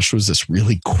Josh was this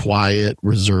really quiet,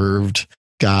 reserved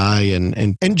guy,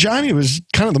 and Johnny was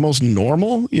kind of the most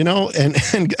normal, you know,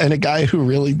 and a guy who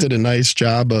really did a nice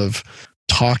job of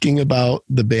talking about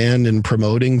the band and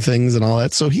promoting things and all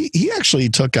that. So he actually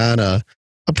took on a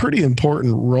pretty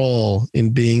important role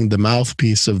in being the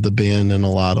mouthpiece of the band in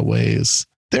a lot of ways.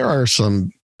 There are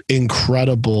some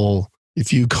incredible,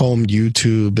 if you combed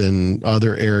YouTube and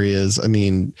other areas, I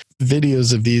mean,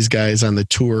 videos of these guys on the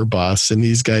tour bus and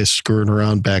these guys screwing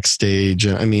around backstage.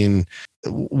 I mean,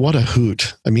 what a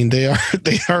hoot. I mean, they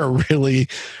are really,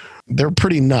 they're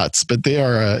pretty nuts, but they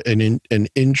are an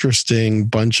interesting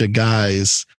bunch of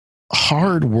guys,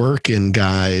 hard-working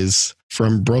guys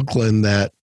from Brooklyn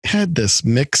that had this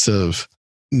mix of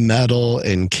metal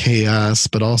and chaos,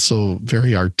 but also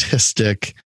very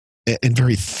artistic and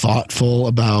very thoughtful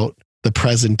about the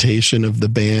presentation of the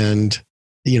band,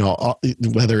 you know,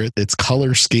 whether it's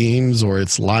color schemes or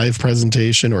it's live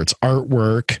presentation or it's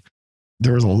artwork.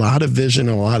 There was a lot of vision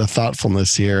and a lot of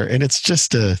thoughtfulness here. And it's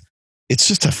just a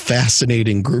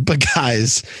fascinating group of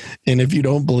guys. And if you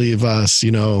don't believe us, you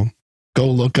know, go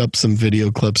look up some video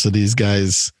clips of these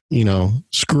guys, you know,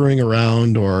 screwing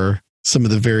around or some of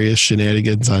the various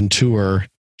shenanigans on tour,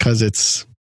 because it's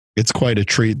quite a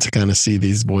treat to kind of see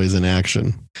these boys in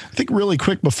action. I think really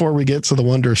quick before we get to the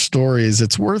Wonder Stories,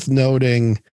 it's worth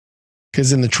noting,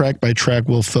 because in the track by track,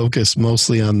 we'll focus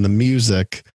mostly on the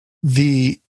music,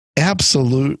 the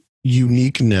absolute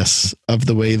uniqueness of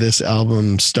the way this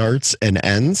album starts and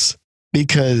ends,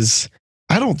 because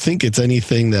I don't think it's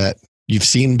anything that you've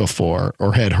seen before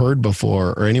or had heard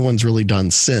before or anyone's really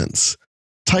done since.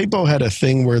 Typo had a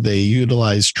thing where they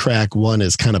utilized track one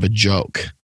as kind of a joke.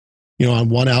 You know, on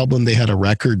one album, they had a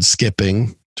record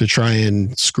skipping to try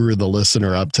and screw the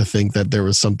listener up to think that there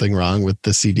was something wrong with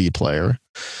the CD player.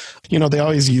 You know, they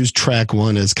always use track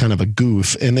one as kind of a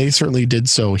goof, and they certainly did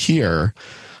so here,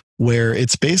 where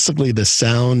it's basically the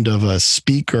sound of a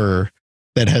speaker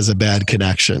that has a bad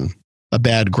connection, a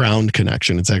bad ground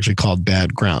connection. It's actually called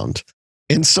bad ground.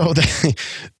 And so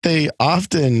they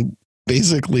often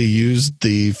basically used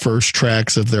the first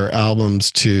tracks of their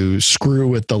albums to screw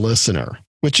with the listener,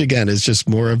 which again is just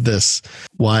more of this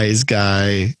wise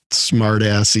guy,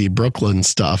 smart-assy Brooklyn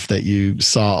stuff that you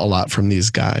saw a lot from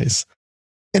these guys.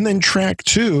 And then track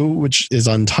two, which is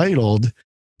untitled,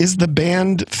 is the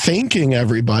band thanking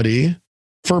everybody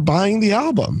for buying the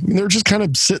album. I mean, they're just kind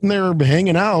of sitting there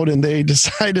hanging out, and they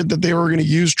decided that they were going to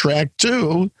use track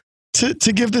two to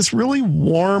give this really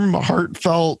warm,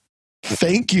 heartfelt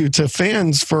thank you to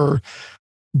fans for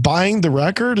buying the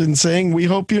record and saying, we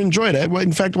hope you enjoyed it.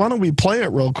 In fact, why don't we play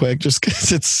it real quick, just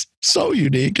because it's so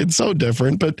unique and so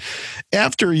different. But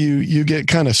after you get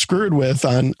kind of screwed with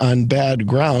on bad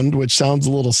ground, which sounds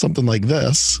a little something like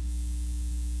this.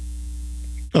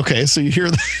 Okay, so you hear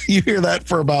that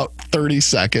for about 30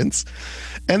 seconds.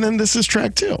 And then this is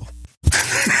track two.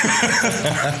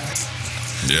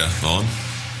 Yeah, on.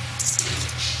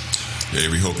 Hey,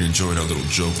 we hope you enjoyed our little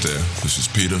joke there. This is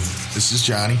Peter. This is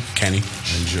Johnny. Kenny.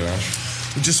 And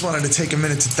Josh. We just wanted to take a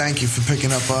minute to thank you for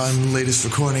picking up our latest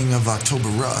recording of October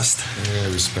Rust. Yeah,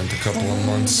 we spent a couple of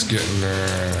months getting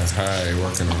high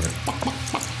working on it.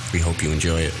 We hope you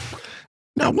enjoy it.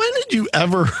 Now, when did you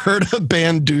ever heard a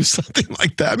band do something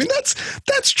like that? I mean,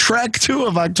 that's track two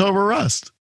of October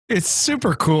Rust. It's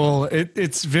super cool.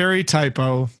 It's very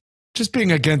Typo, just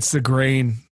being against the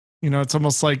grain. You know, it's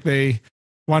almost like they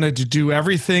wanted to do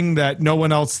everything that no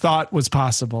one else thought was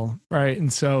possible, right?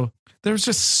 And so there was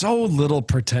just so little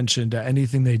pretension to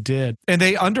anything they did. And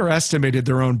they underestimated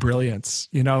their own brilliance.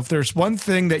 You know, if there's one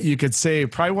thing that you could say,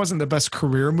 it probably wasn't the best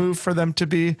career move for them to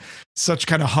be such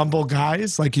kind of humble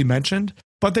guys, like you mentioned.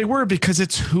 But they were, because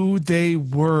it's who they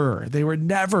were. They were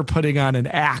never putting on an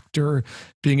act or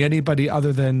being anybody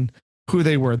other than who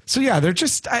they were. So yeah, they're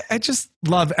just, I just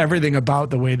love everything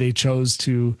about the way they chose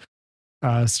to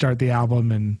start the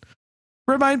album and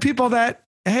remind people that,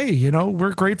 hey, you know,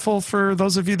 we're grateful for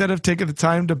those of you that have taken the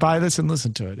time to buy this and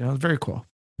listen to it. You know, it's very cool.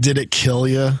 Did it kill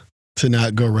you to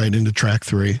not go right into track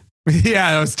 3?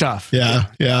 Yeah, that was tough. Yeah,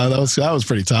 that was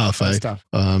pretty tough. That was tough.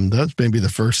 That's maybe the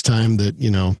first time that, you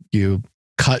know, you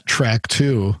cut track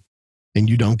 2 and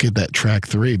you don't get that track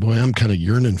 3. Boy, I'm kind of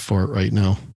yearning for it right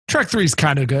now. Track 3 is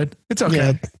kind of good. It's okay.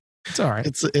 Yeah, it's all right.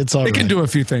 It's all right. It can do a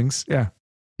few things. Yeah.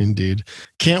 Indeed.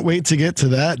 Can't wait to get to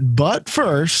that. But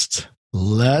first,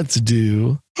 let's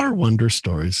do our Wonder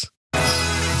Stories.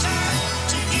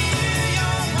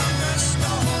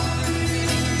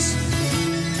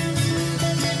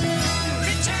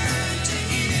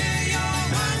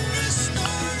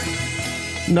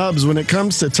 Nubs, when it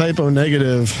comes to Typo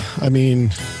Negative, I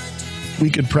mean, we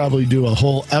could probably do a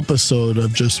whole episode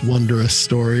of just wondrous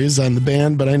stories on the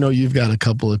band, but I know you've got a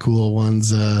couple of cool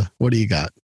ones. What do you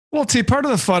got? Well, T, part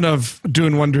of the fun of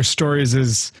doing Wonder Stories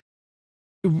is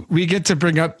we get to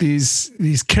bring up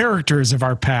these characters of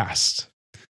our past.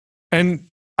 And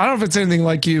I don't know if it's anything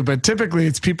like you, but typically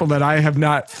it's people that I have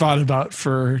not thought about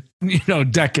for,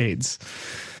 decades.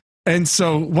 And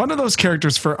so one of those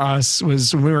characters for us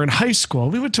was when we were in high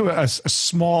school. We went to a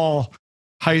small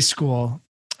high school.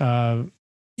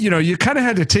 You kind of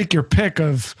had to take your pick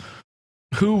of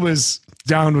who was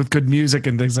down with good music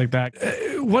and things like that.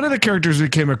 One of the characters we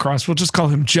came across, we'll just call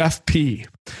him Jeff P.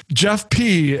 Jeff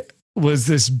P was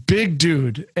this big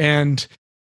dude, and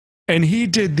he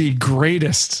did the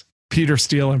greatest Peter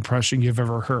Steele impression you've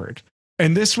ever heard.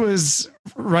 And this was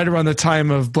right around the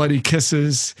time of Bloody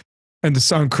Kisses and the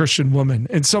song Christian Woman.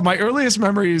 And so my earliest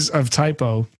memories of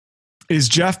Typo is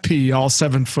Jeff P., all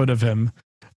 7 foot of him,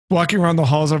 walking around the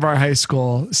halls of our high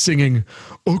school singing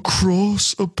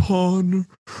 "Across Upon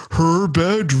Her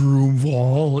Bedroom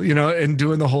Wall," and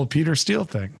doing the whole Peter Steele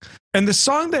thing. And the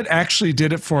song that actually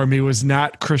did it for me was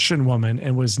not Christian Woman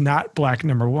and was not Black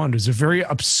Number One. It was a very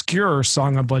obscure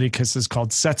song on Bloody Kisses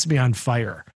called "Sets Me on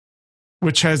Fire,"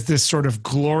 which has this sort of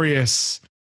glorious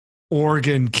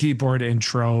organ keyboard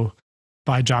intro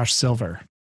by Josh Silver.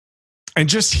 And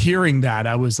just hearing that,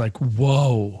 I was like,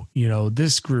 whoa,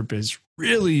 this group is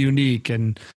really unique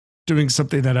and doing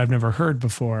something that I've never heard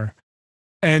before.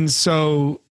 And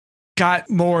so got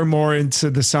more and more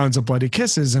into the sounds of Bloody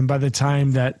Kisses. And by the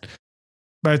time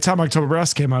October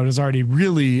Rust came out, I was already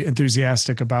really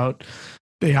enthusiastic about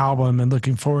the album and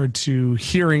looking forward to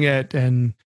hearing it.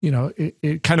 And,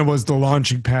 it kind of was the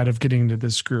launching pad of getting into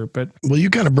this group. But well, you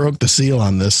kind of broke the seal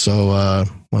on this. So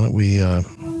why don't we...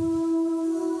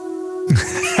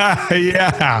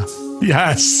 Yeah.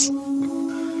 Yes.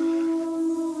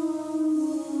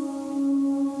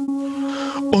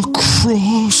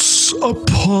 Across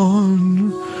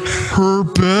upon her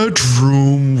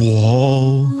bedroom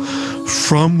wall,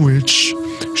 from which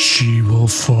she will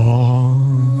fall,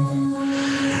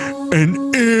 an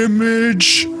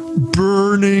image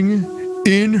burning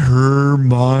in her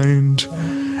mind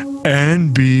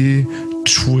and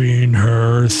between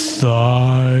her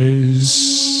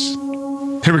thighs.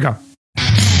 Here we go.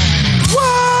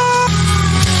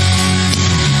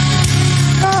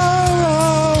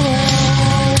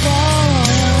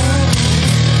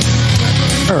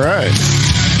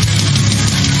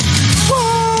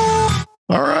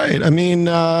 All right. I mean,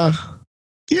 yeah,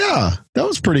 that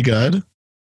was pretty good.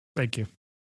 Thank you.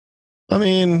 I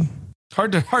mean,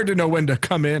 hard to know when to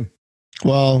come in.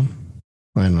 Well,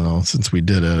 I don't know. Since we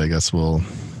did it, I guess we'll.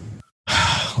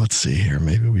 Let's see here.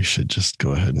 Maybe we should just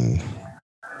go ahead and.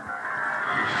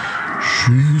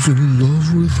 She's in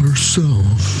love with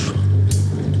herself.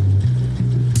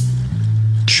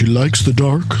 She likes the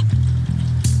dark.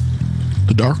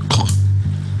 The dark.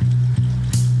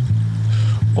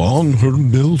 On her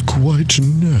milk-white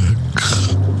neck,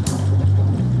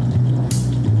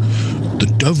 the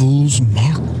devil's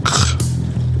mark.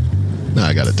 Nah,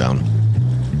 I got it down.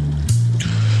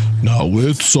 Now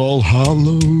it's All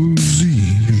Hallows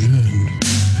Eve,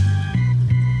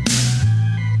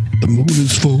 and the moon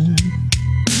is full.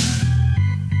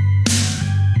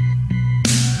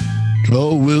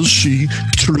 Oh, will she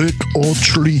trick or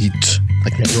treat I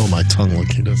can't roll my tongue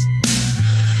like he does.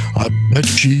 I bet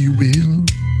she will.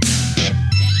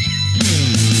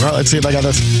 All right, let's see if I got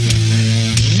this.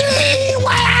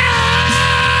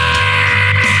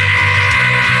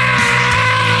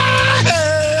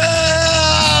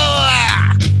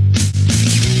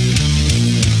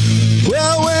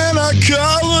 Well, when I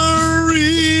call her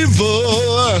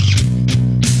evil,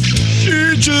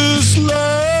 she just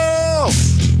laughs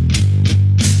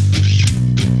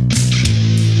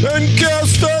and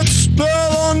cast that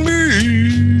spell on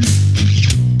me.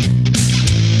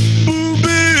 Boo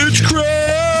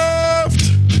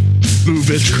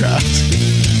bitchcraft.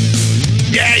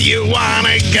 Yeah, you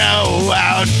wanna go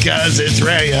out cause it's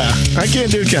rare. I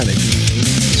can't do Kenny.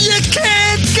 You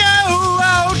can't go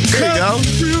out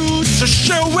cause roots are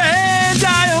showing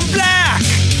I am black.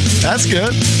 That's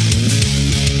good.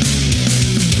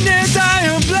 Yes, I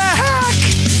am black.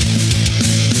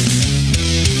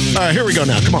 All right, here we go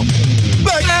now. Come on.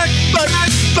 Black,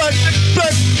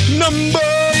 number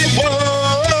one.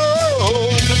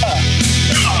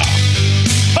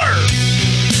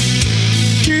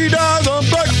 She does a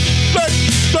black,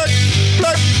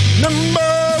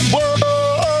 number one.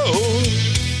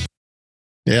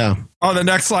 Yeah. Oh, the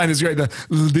next line is great. The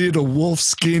little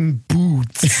wolfskin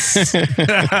boots.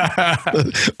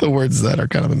 the words that are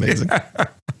kind of amazing.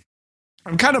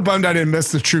 I'm kind of bummed I didn't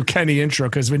miss the True Kenny intro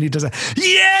because when he does that,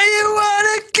 yeah, you want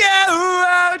to go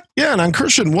out. Yeah, and on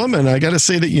Christian Woman, I got to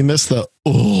say that you missed the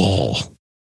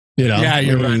you know. Yeah,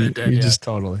 you're right. It did. You yeah, just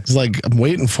totally. It's like I'm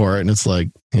waiting for it, and it's like,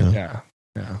 you know.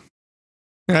 Yeah.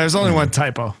 There's only one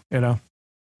typo, you know.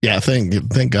 Yeah,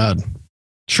 thank God.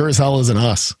 Sure as hell isn't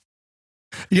us.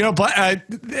 You know,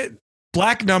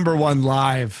 Black Number One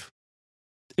live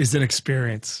is an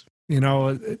experience, you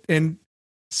know, in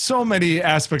so many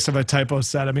aspects of a typo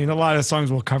set. I mean, a lot of songs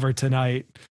we'll cover tonight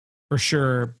for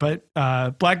sure, but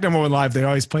Black Number One live, they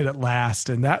always played it last,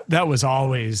 and that was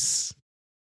always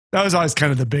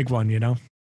kind of the big one, you know.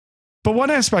 But one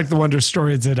aspect of the Wonder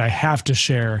Story that I have to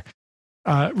share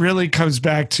really comes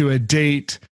back to a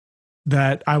date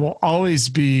that I will always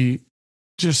be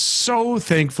just so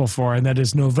thankful for, and that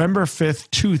is November 5th,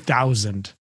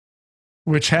 2000,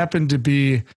 which happened to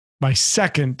be my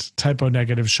second Typo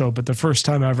Negative show, but the first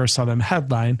time I ever saw them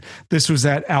headline. This was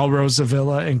at Al Rosa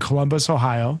Villa in Columbus,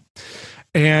 Ohio,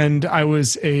 and I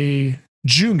was a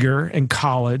junior in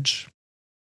college.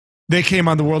 They came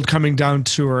on the World Coming Down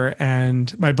tour,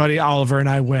 and my buddy Oliver and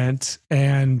I went,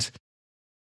 and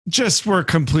just were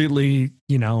completely,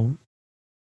 you know,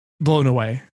 blown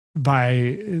away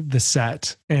by the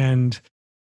set. And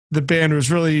the band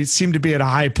was really seemed to be at a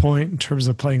high point in terms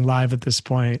of playing live at this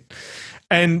point.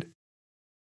 And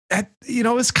you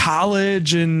know, it was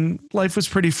college and life was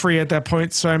pretty free at that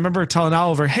point. So I remember telling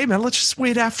Oliver, hey man, let's just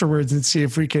wait afterwards and see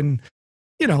if we can,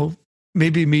 you know,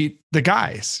 maybe meet the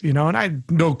guys, you know, and I had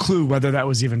no clue whether that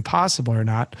was even possible or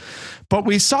not. But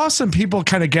we saw some people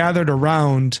kind of gathered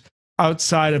around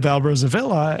outside of Al Rosa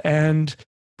Villa, and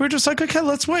we're just like, okay,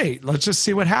 let's wait. Let's just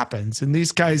see what happens. And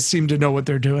these guys seem to know what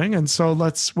they're doing. And so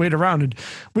let's wait around. And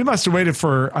we must have waited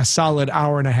for a solid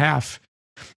hour and a half.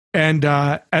 And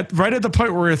right at the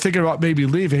point where we were thinking about maybe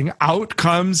leaving, out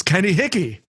comes Kenny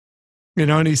Hickey, you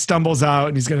know, and he stumbles out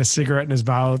and he's got a cigarette in his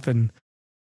mouth, and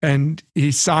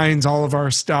he signs all of our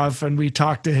stuff, and we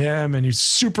talk to him, and he's a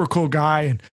super cool guy.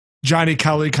 And Johnny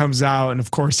Kelly comes out, and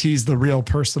of course he's the real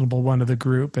personable one of the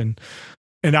group. And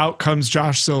out comes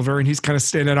Josh Silver, and he's kind of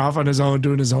standing off on his own,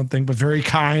 doing his own thing, but very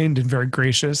kind and very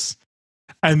gracious.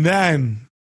 And then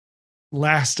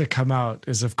last to come out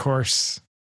is, of course,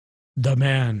 the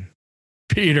man,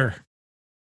 Peter.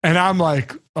 And I'm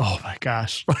like, oh my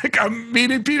gosh, like I'm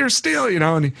meeting Peter Steele, you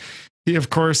know, and he of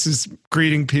course is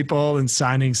greeting people and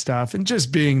signing stuff and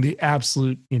just being the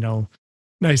absolute, you know,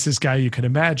 nicest guy you could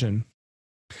imagine.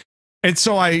 And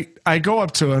so I go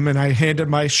up to him and I hand him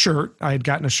my shirt. I had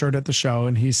gotten a shirt at the show,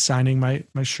 and he's signing my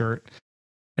shirt.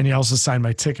 And he also signed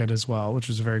my ticket as well, which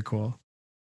was very cool.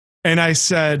 And I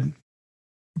said,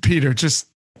 Peter, just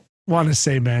want to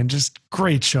say, man, just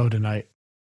great show tonight.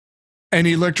 And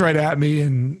he looked right at me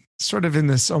and sort of in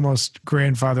this almost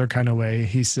grandfather kind of way,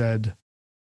 he said,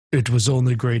 it was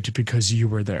only great because you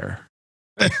were there.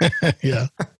 Yeah.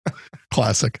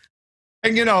 Classic.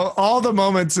 And, you know, all the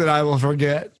moments that I will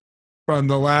forget from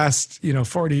the last,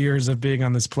 40 years of being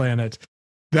on this planet,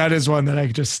 that is one that I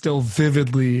just still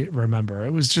vividly remember.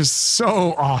 It was just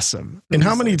so awesome. And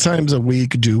how many times a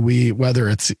week do we, whether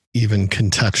it's even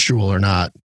contextual or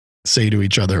not, say to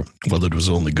each other, well, it was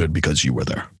only good because you were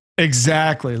there?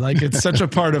 Exactly. Like it's such a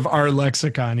part of our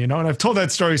lexicon, and I've told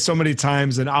that story so many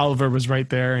times, and Oliver was right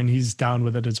there and he's down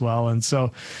with it as well. And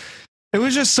so It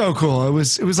was just so cool. It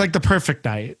was like the perfect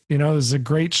night. You know, it was a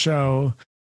great show.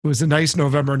 It was a nice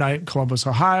November night in Columbus,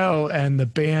 Ohio, and the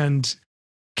band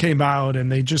came out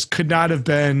and they just could not have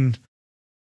been,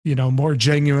 you know, more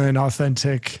genuine,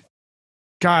 authentic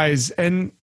guys.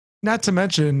 And not to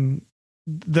mention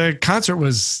the concert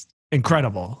was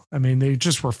incredible. I mean, they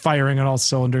just were firing on all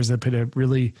cylinders. They played a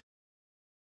really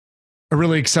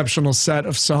exceptional set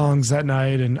of songs that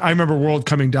night. And I remember World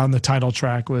Coming Down, the title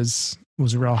track was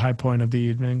a real high point of the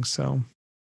evening. So,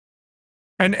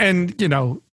 and, you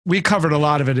know, we covered a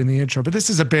lot of it in the intro, but this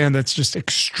is a band that's just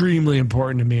extremely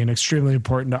important to me and extremely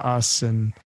important to us.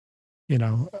 And, you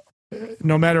know,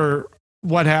 no matter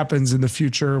what happens in the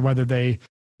future, whether they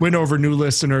win over new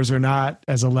listeners or not,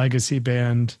 as a legacy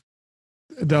band,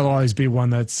 they'll always be one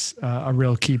that's a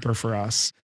real keeper for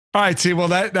us. All right, T. Well,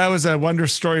 that was a wonder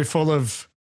story full of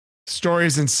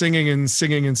stories and singing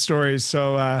and stories.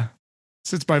 So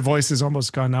since my voice is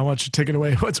almost gone now, why don't you take it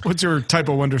away? What's your type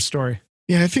of wonder story?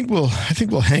 Yeah, I think we'll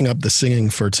hang up the singing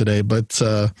for today, but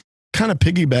kind of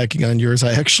piggybacking on yours,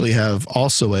 I actually have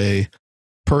also a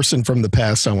person from the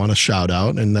past I want to shout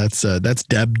out, and that's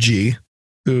Deb G,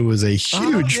 who was a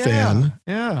huge fan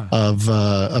of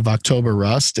October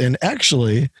Rust. And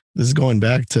actually, this is going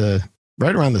back to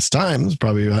right around this time, it was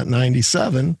probably about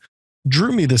 97,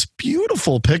 drew me this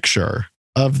beautiful picture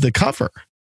of the cover.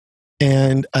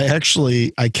 And I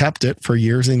kept it for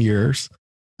years and years.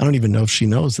 I don't even know if she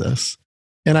knows this.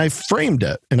 And I framed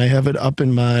it and I have it up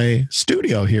in my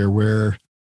studio here where I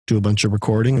do a bunch of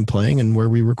recording and playing and where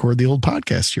we record the old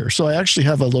podcast here. So I actually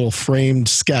have a little framed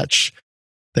sketch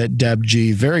that Deb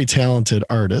G, very talented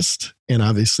artist and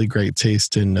obviously great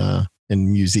taste in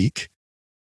music.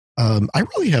 I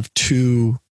really have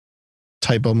two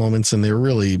typo moments and they're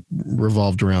really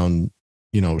revolved around,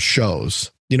 you know,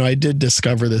 shows. You know, I did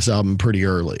discover this album pretty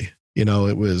early. You know,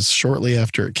 it was shortly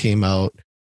after it came out.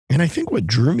 And I think what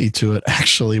drew me to it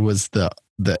actually was the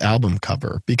album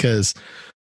cover, because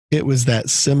it was that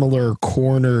similar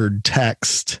cornered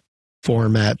text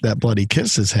format that Bloody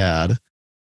Kisses had.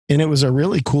 And it was a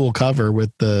really cool cover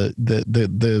with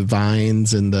the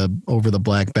vines and the over the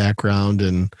black background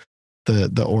and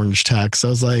the orange text. I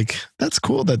was like, that's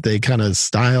cool that they kind of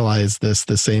stylized this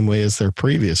the same way as their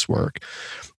previous work.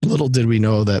 Little did we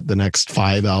know that the next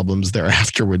 5 albums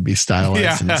thereafter would be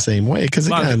stylized in the same way. Because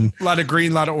again, a lot of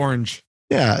green, a lot of orange.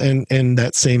 Yeah, and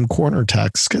that same corner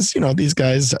text. Because, you know, these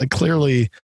guys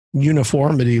clearly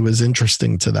uniformity was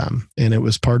interesting to them, and it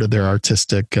was part of their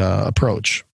artistic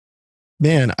approach.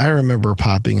 Man, I remember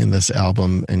popping in this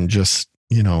album and just,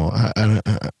 you know,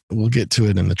 we'll get to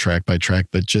it in the track by track,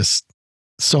 but just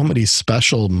so many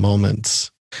special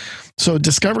moments. So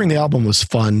discovering the album was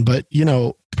fun, but, you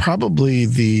know, probably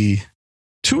the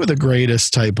two of the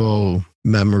greatest typo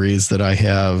memories that I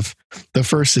have, the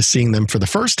first is seeing them for the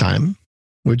first time,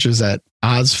 which is at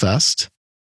Ozfest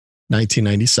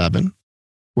 1997,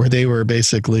 where they were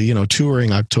basically, you know,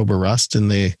 touring October Rust,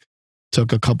 and they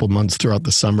took a couple months throughout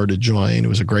the summer to join. It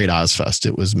was a great Ozfest.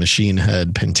 It was Machine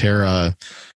Head, Pantera,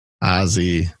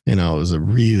 Ozzy. You know, it was a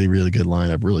really, really good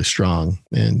lineup, really strong.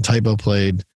 And Typo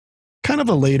played kind of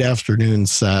a late afternoon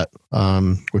set,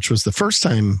 which was the first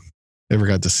time I ever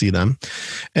got to see them.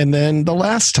 And then the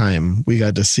last time we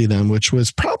got to see them, which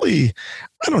was probably,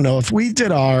 I don't know, if we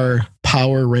did our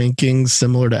power rankings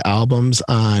similar to albums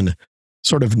on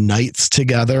sort of nights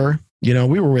together, you know,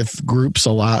 we were with groups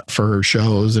a lot for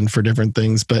shows and for different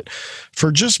things, but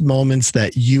for just moments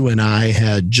that you and I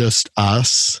had just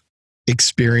us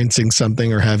experiencing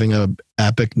something or having a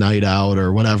epic night out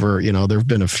or whatever, you know, there've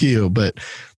been a few, but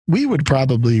we would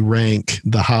probably rank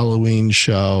the Halloween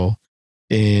show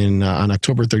on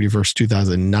October 31st,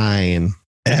 2009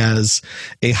 as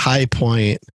a high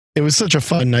point. It was such a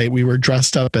fun night. We were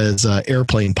dressed up as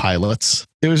airplane pilots.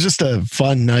 It was just a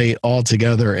fun night all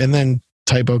together. And then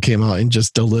Typo came out and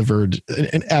just delivered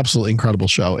an absolutely incredible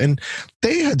show. And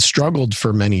they had struggled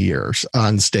for many years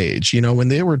on stage. You know, when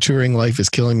they were touring Life is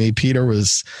Killing Me, Peter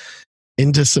was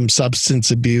into some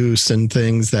substance abuse and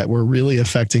things that were really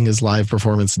affecting his live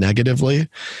performance negatively.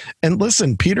 And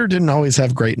listen, Peter didn't always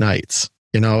have great nights.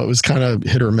 You know, it was kind of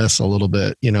hit or miss a little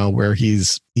bit, you know, where he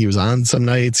was on some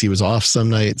nights, he was off some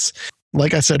nights.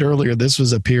 Like I said earlier, this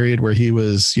was a period where he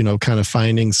was, you know, kind of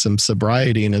finding some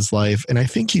sobriety in his life. And I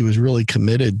think he was really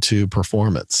committed to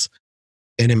performance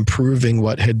and improving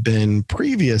what had been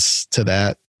previous to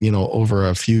that, you know, over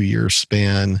a few years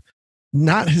span.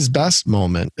 Not his best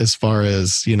moment as far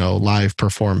as, you know, live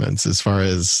performance, as far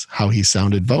as how he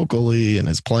sounded vocally and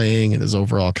his playing and his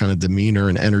overall kind of demeanor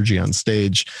and energy on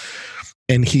stage.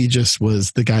 And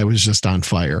the guy was just on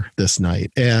fire this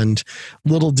night. And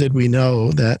little did we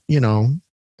know that, you know,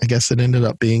 I guess it ended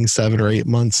up being 7 or 8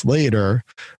 months later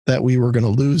that we were going to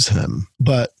lose him.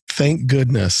 But thank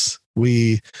goodness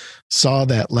we saw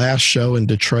that last show in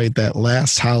Detroit, that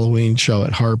last Halloween show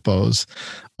at Harpo's,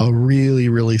 a really,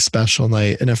 really special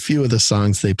night. And a few of the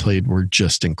songs they played were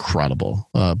just incredible,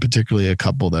 particularly a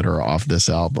couple that are off this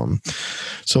album.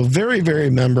 So very, very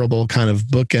memorable kind of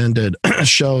bookended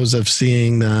shows of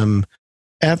seeing them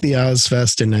at the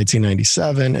Ozfest in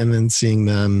 1997 and then seeing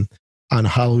them on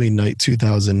Halloween night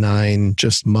 2009,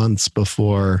 just months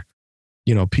before,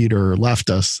 Peter left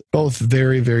us. Both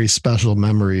very, very special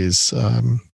memories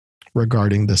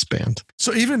regarding this band.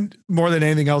 So even more than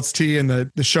anything else, T, and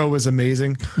the show was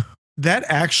amazing. That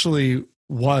actually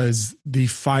was the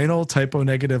final Type O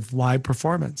Negative live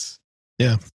performance.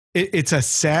 Yeah. It's a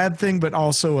sad thing, but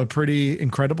also a pretty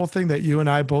incredible thing that you and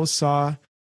I both saw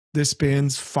this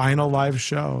band's final live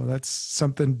show. That's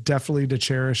something definitely to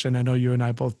cherish. And I know you and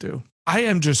I both do. I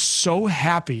am just so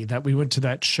happy that we went to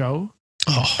that show.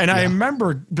 Oh, and I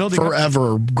remember building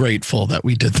forever grateful that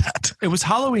we did that. It was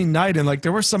Halloween night, and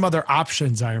there were some other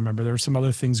options. I remember there were some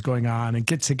other things going on and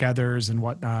get-togethers and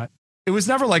whatnot. It was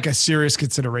never like a serious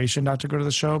consideration not to go to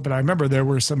the show, but I remember there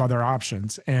were some other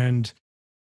options. And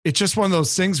it's just one of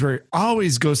those things where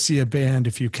always go see a band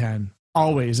if you can.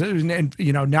 Always. And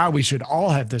now we should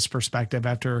all have this perspective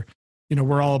after,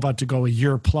 we're all about to go a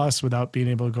year plus without being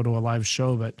able to go to a live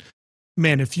show. But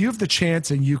man, if you have the chance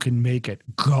and you can make it,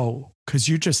 go. Because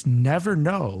you just never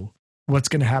know what's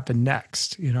going to happen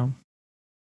next,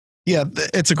 Yeah,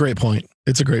 it's a great point.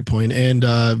 And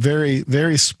very,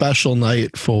 very special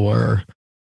night for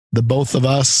the both of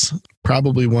us.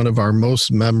 Probably one of our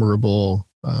most memorable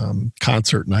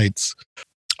concert nights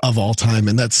of all time.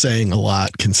 And that's saying a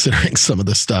lot considering some of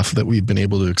the stuff that we've been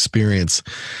able to experience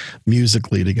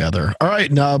musically together. All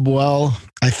right, Nub. Well,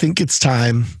 I think it's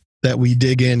time that we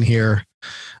dig in here.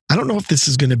 I don't know if this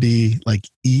is going to be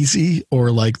easy or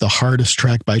the hardest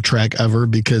track by track ever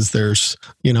because there's,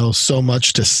 so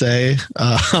much to say.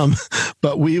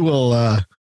 But we will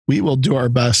do our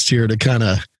best here to kind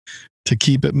of to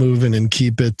keep it moving and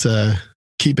keep it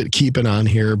keeping on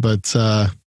here. But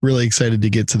really excited to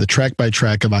get to the track by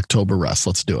track of October Rust.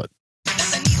 Let's do it.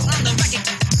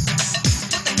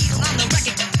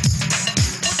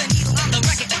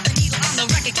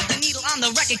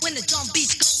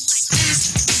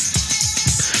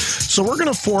 So we're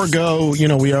going to forego,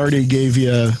 we already gave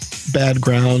you Bad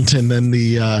Ground and then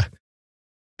the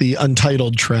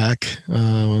untitled track,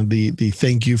 the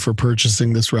thank you for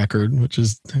purchasing this record, which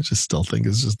is, I just still think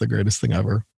is just the greatest thing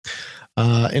ever.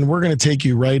 And we're going to take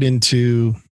you right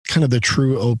into kind of the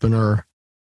true opener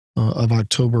of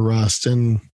October Rust.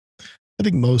 And I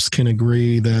think most can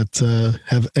agree that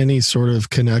have any sort of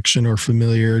connection or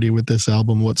familiarity with this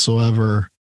album whatsoever,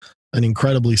 an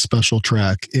incredibly special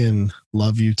track in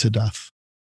Love You to Death.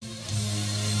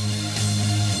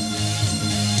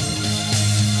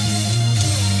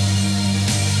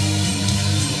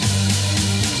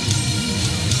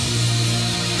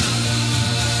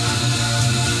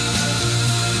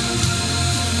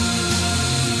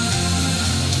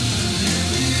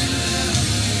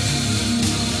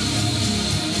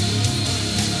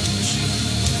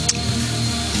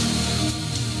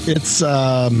 It's,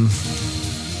 I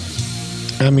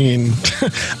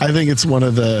think it's one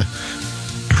of the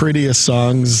prettiest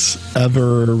songs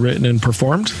ever written and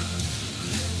performed.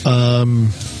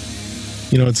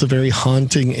 It's a very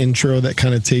haunting intro that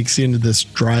kind of takes you into this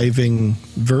driving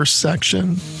verse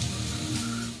section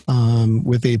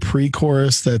with a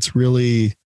pre-chorus that's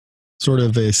really sort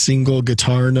of a single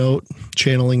guitar note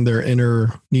channeling their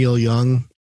inner Neil Young,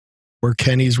 where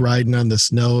Kenny's riding on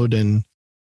this note and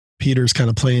Peter's kind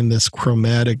of playing this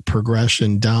chromatic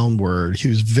progression downward. He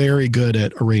was very good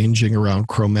at arranging around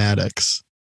chromatics.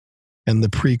 And the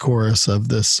pre-chorus of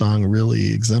this song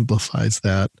really exemplifies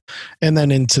that. And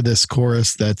then into this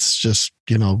chorus that's just,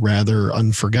 rather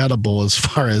unforgettable as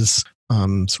far as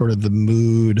sort of the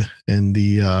mood and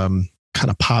the kind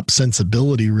of pop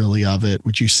sensibility really of it,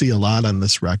 which you see a lot on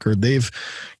this record. They've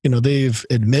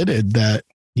admitted that,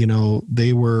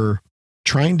 they were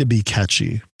trying to be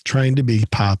catchy, trying to be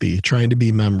poppy, trying to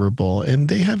be memorable. And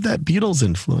they have that Beatles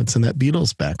influence and that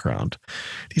Beatles background.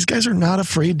 These guys are not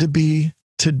afraid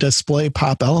to display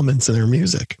pop elements in their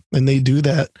music. And they do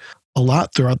that a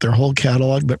lot throughout their whole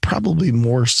catalog, but probably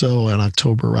more so in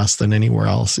October Rust than anywhere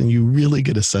else. And you really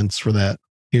get a sense for that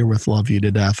here with Love You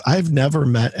to Death. I've never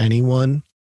met anyone,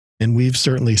 and we've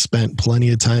certainly spent plenty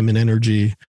of time and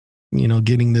energy,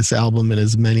 getting this album in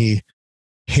as many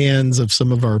hands of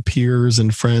some of our peers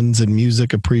and friends and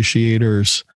music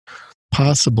appreciators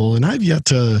possible. And I've yet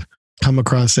to come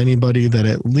across anybody that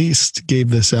at least gave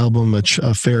this album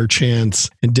a fair chance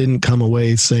and didn't come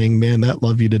away saying, man, that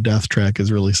Love You to Death track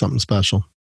is really something special.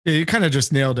 Yeah, you kind of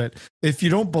just nailed it. If you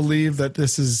don't believe that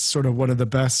this is sort of one of the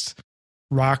best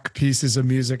rock pieces of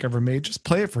music ever made, just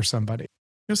play it for somebody.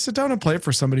 Just sit down and play it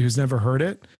for somebody who's never heard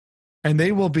it, and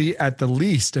they will be at the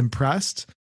least impressed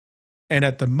and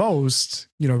at the most,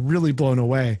 really blown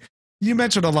away. You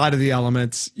mentioned a lot of the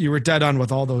elements. You were dead on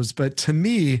with all those, but to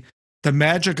me, the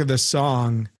magic of the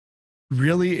song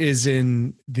really is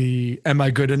in the Am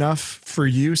I Good Enough for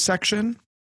You section,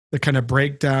 the kind of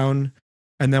breakdown.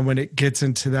 And then when it gets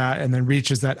into that and then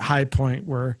reaches that high point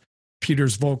where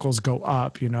Peter's vocals go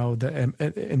up, in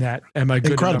that Am I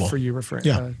Good Enough for You refrain.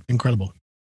 Yeah, incredible.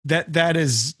 That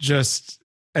is just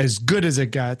as good as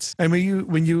it gets. And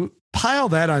when you pile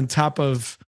that on top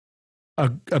of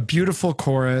a beautiful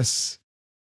chorus,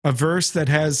 a verse that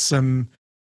has some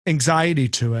anxiety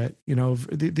to it,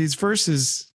 these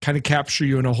verses kind of capture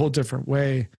you in a whole different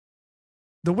way.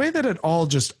 The way that it all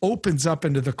just opens up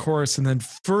into the chorus and then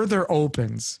further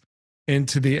opens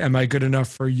into the Am I Good Enough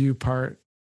for You part,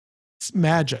 it's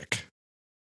magic.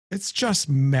 It's just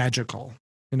magical,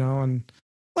 and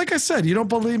like I said, you don't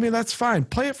believe me, that's fine.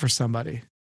 Play it for somebody.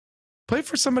 Play it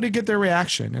for somebody, get their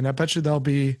reaction. And I bet you they'll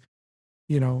be,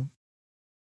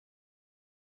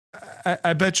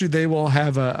 I bet you they will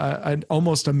have an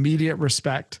almost immediate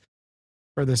respect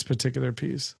for this particular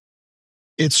piece.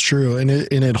 It's true. And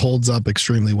it holds up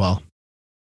extremely well,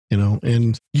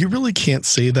 and you really can't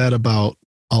say that about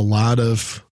a lot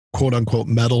of quote unquote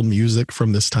metal music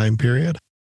from this time period.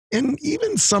 And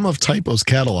even some of Typo's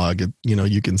catalog,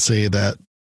 you can say that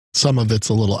some of it's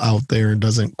a little out there and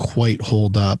doesn't quite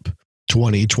hold up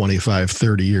 20, 25,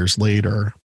 30 years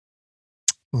later.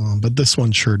 But this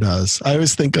one sure does. I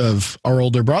always think of our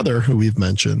older brother who we've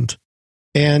mentioned,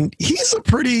 and he's a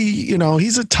pretty,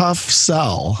 he's a tough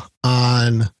sell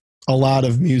on a lot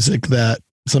of music that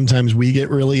sometimes we get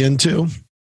really into.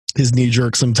 His knee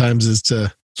jerk sometimes is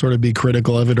to sort of be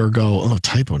critical of it or go, oh,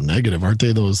 Typo Negative, aren't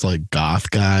they those like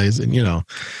goth guys? And,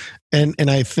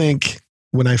 and I think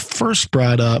when I first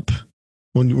brought up,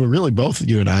 when we really both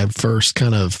you and I first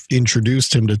kind of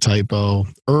introduced him to Typo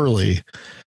early,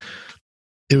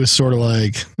 it was sort of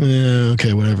like,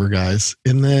 okay, whatever, guys.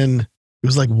 And then it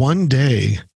was like one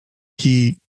day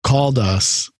he called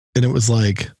us and it was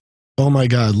like, oh my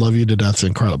God, Love You to Death's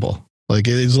incredible. Like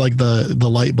it was like the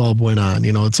light bulb went on,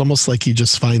 it's almost like he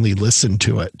just finally listened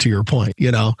to it, to your point,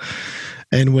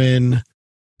 and when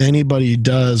anybody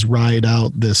does ride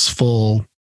out this full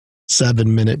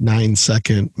 7-minute,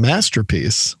 9-second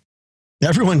masterpiece,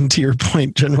 everyone, to your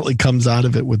point, generally comes out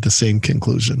of it with the same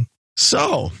conclusion.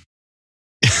 So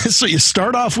you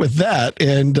start off with that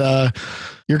and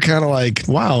you're kind of like,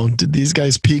 wow, did these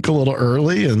guys peak a little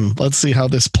early? And let's see how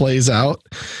this plays out.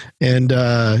 And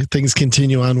things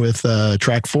continue on with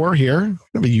track 4 here,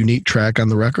 a unique track on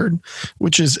the record,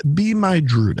 which is Be My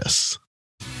Druidess.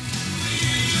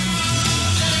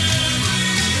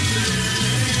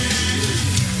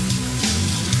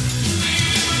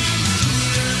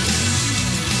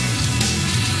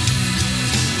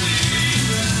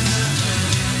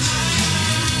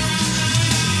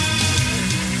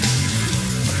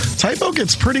 Typo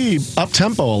gets pretty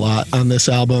up-tempo a lot on this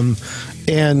album.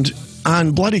 And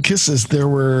on Bloody Kisses,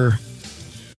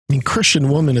 Christian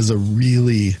Woman is a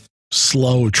really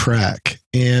slow track.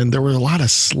 And there were a lot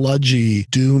of sludgy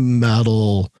doom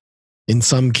metal, in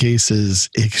some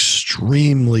cases,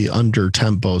 extremely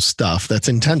under-tempo stuff that's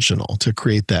intentional to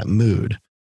create that mood.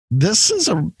 This is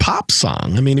a pop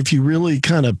song. I mean, if you really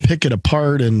kind of pick it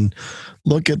apart and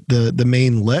look at the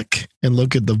main lick and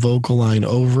look at the vocal line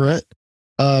over it,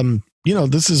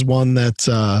 this is one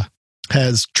that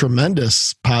has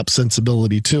tremendous pop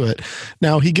sensibility to it.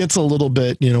 Now he gets a little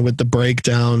bit, with the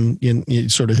breakdown in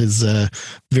sort of his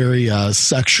very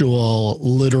sexual,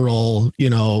 literal,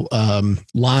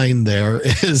 line there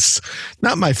is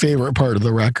not my favorite part of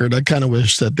the record. I kind of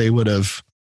wish that they would have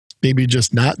maybe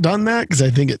just not done that, because I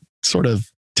think it sort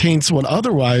of taints what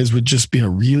otherwise would just be a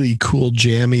really cool,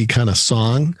 jammy kind of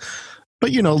song.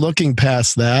 But, looking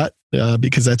past that,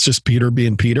 because that's just Peter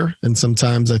being Peter. And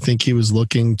sometimes I think he was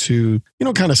looking to,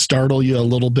 kind of startle you a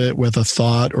little bit with a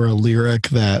thought or a lyric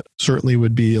that certainly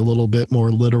would be a little bit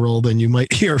more literal than you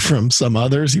might hear from some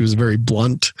others. He was a very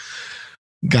blunt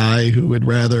guy who would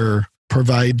rather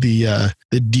provide the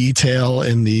detail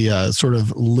and the sort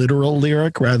of literal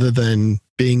lyric rather than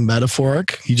being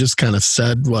metaphoric. He just kind of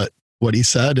said what he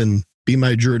said and Be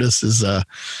My Druidess is a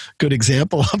good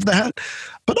example of that.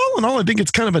 But all in all, I think it's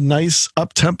kind of a nice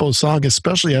up-tempo song,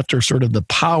 especially after sort of the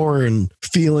power and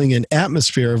feeling and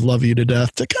atmosphere of Love You to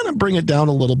Death, to kind of bring it down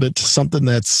a little bit to something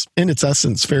that's in its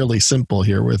essence fairly simple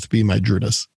here with Be My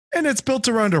Druidess. And it's built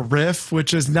around a riff,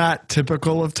 which is not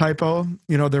typical of Typo.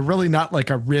 You know, they're really not like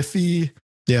a riffy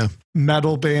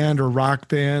metal band or rock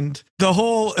band. The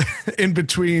whole in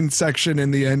between section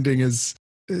in the ending is,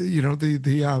 you know,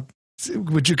 the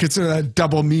would you consider that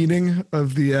double meaning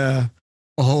of the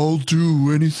I'll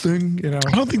do anything? You know,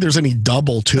 I don't think there's any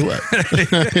double to it.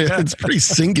 It's pretty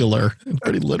singular and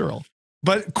pretty literal.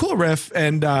 But cool riff,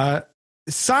 and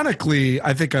sonically,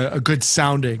 I think a good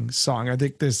sounding song. I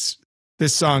think this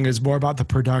song is more about the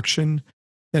production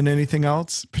than anything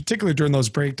else. Particularly during those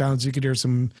breakdowns, you could hear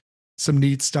some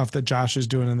neat stuff that Josh is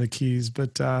doing on the keys.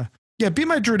 But yeah, Be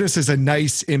My Druidess is a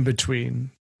nice in between.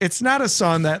 It's not a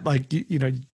song that like you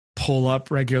know pull up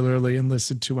regularly and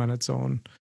listen to on its own,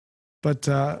 but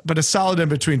a solid in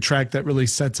between track that really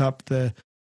sets up the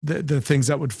things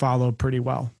that would follow pretty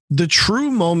well. The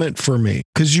true moment for me,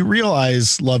 because you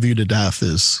realize Love You to Death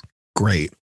is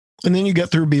great, and then you get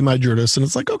through Be My Druidess, and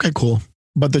it's like, okay, cool.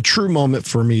 But the true moment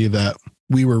for me that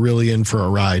we were really in for a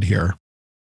ride here,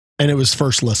 and it was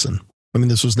first listen. I mean,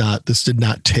 this did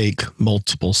not take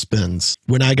multiple spins.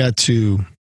 When I got to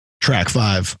track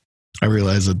 5, I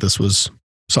realized that this was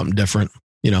something different.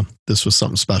 You know, this was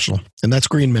something special. And that's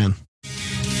Green Man.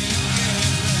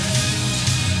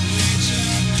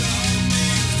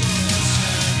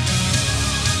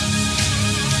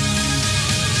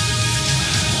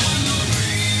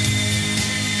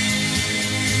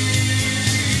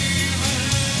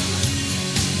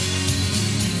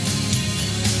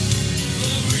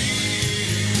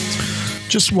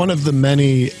 Just one of the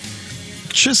many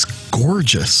just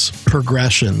gorgeous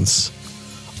progressions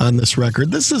on this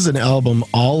record. This is an album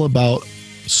all about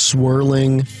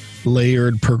swirling,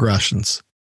 layered progressions.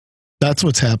 That's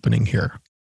what's happening here.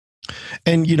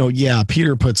 And, you know, yeah,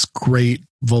 Peter puts great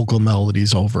vocal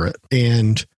melodies over it.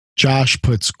 And Josh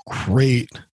puts great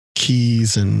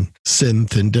keys and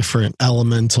synth and different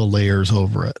elemental layers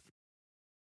over it.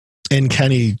 And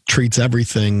Kenny treats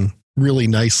everything really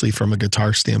nicely from a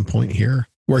guitar standpoint here,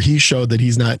 where he showed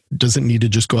that doesn't need to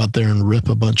just go out there and rip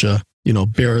a bunch of, you know,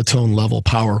 baritone level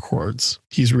power chords.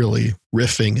 He's really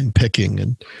riffing and picking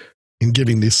and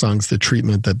giving these songs the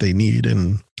treatment that they need.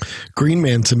 And Green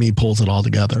Man to me pulls it all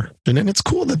together. And it's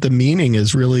cool that the meaning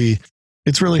is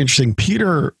it's really interesting.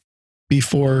 Peter,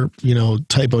 before, you know,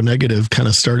 Typo Negative kind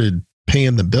of started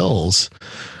paying the bills,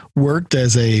 worked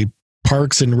as a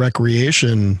parks and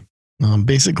recreation,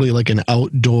 basically like an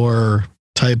outdoor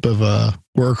type of a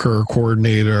worker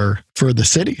coordinator for the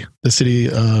city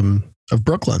of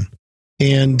Brooklyn.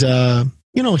 And,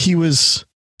 you know, he was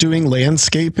doing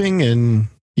landscaping and,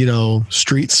 you know,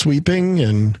 street sweeping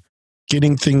and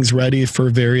getting things ready for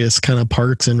various kind of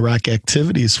parks and rec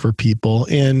activities for people.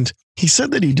 And he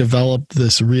said that he developed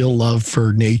this real love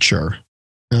for nature,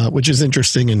 which is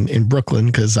interesting in Brooklyn,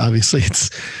 because obviously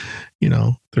it's, you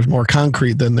know, there's more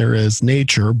concrete than there is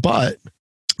nature. But,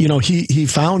 you know, he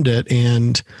found it,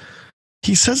 and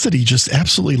he says that he just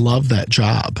absolutely loved that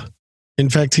job. In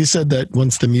fact, he said that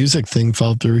once the music thing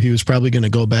fell through, he was probably going to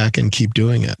go back and keep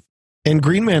doing it. And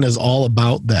Green Man is all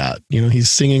about that. You know,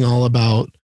 he's singing all about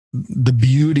the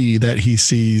beauty that he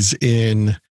sees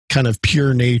in kind of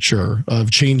pure nature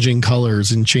of changing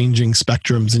colors and changing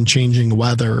spectrums and changing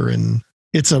weather. And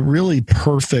it's a really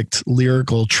perfect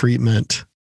lyrical treatment.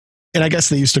 And I guess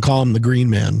they used to call him the Green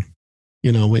Man,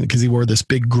 you know, because he wore this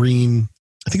big green,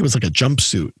 I think it was like a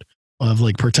jumpsuit of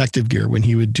like protective gear when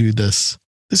he would do this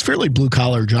fairly blue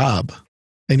collar job.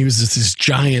 And he was just this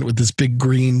giant with this big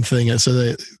green thing.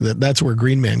 So that's where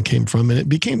Green Man came from. And it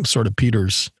became sort of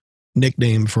Peter's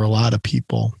nickname for a lot of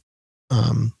people.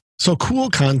 So cool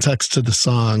context to the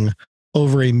song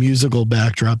over a musical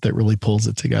backdrop that really pulls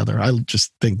it together. I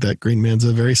just think that Green Man's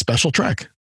a very special track.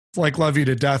 It's like Love You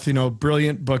to Death, you know,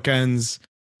 brilliant bookends.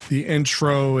 The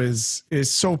intro is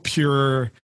so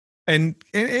pure, and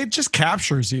it just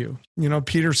captures you. You know,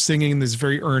 Peter singing this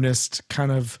very earnest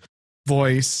kind of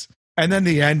voice. And then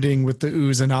the ending with the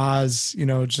oohs and ahs, you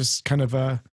know, just kind of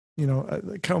a, you know,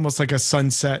 almost like a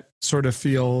sunset sort of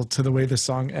feel to the way the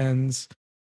song ends.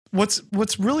 What's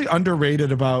really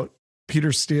underrated about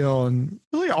Peter Steele, and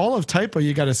really all of Typo,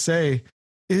 you got to say,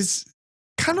 is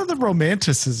kind of the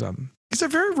romanticism. He's a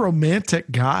very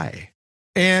romantic guy.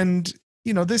 And,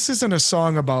 you know, this isn't a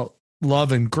song about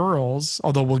love and girls,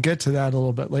 although we'll get to that a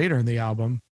little bit later in the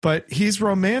album, but he's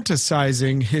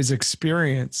romanticizing his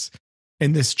experience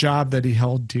in this job that he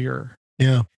held dear.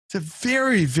 Yeah. It's a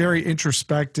very, very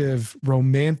introspective,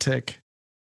 romantic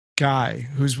guy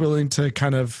who's willing to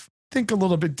kind of think a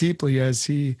little bit deeply as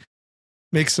he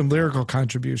makes some lyrical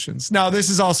contributions. Now, this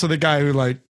is also the guy who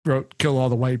like wrote "Kill All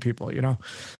the White People," you know?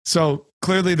 So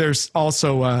clearly there's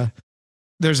also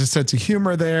there's a sense of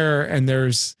humor there, and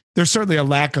there's certainly a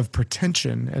lack of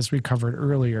pretension, as we covered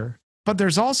earlier. But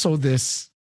there's also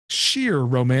this sheer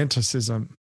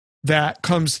romanticism that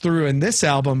comes through in this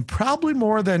album, probably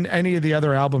more than any of the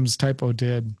other albums Typo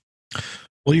did.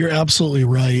 Well, you're absolutely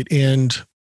right. And,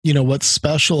 you know, what's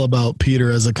special about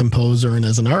Peter as a composer and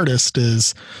as an artist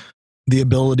is the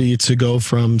ability to go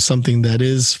from something that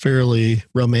is fairly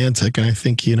romantic, and I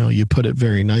think, you know, you put it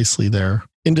very nicely there,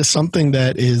 into something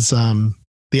that is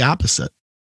the opposite.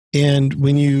 And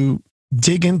when you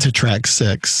dig into track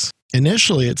 6,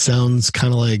 initially it sounds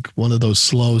kind of like one of those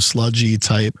slow, sludgy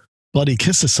type Bloody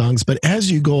Kisses songs. But as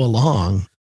you go along,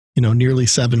 you know, nearly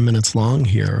 7 minutes long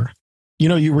here, you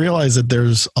know, you realize that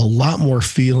there's a lot more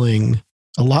feeling,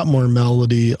 a lot more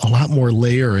melody, a lot more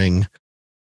layering,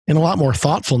 and a lot more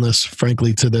thoughtfulness,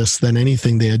 frankly, to this than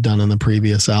anything they had done on the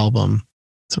previous album.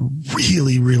 It's a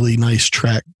really, really nice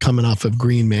track coming off of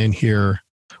Green Man here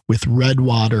with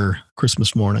Redwater,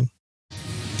 Christmas Morning.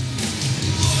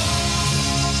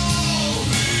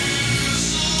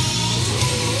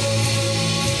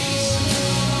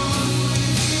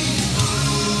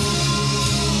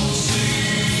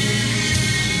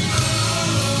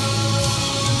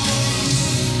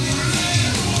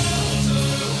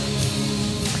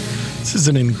 This is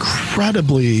an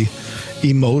incredibly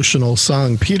emotional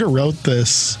song. Peter wrote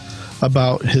this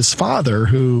about his father,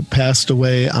 who passed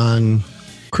away on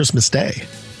Christmas Day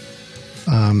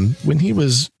when he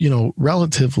was, you know,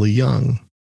 relatively young.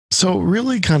 So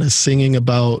really kind of singing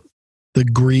about the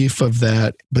grief of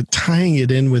that, but tying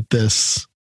it in with this,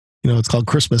 you know, it's called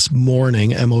Christmas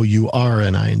Morning,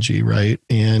 Mourning, right?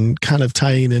 And kind of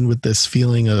tying in with this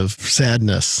feeling of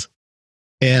sadness.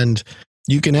 And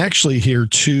you can actually hear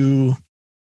 2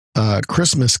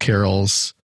 Christmas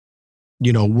carols,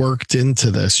 you know, worked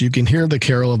into this. You can hear the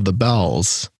Carol of the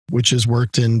Bells, which is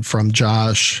worked in from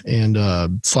Josh and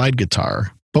slide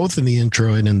guitar, both in the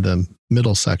intro and in the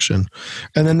middle section.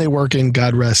 And then they work in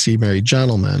God Rest Ye Merry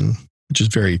Gentlemen, which is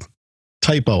very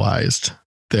typoized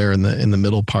there in the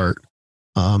middle part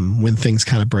when things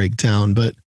kind of break down.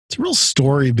 But it's a real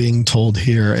story being told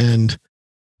here. And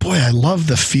boy, I love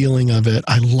the feeling of it.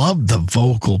 I love the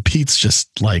vocal. Pete's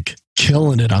just like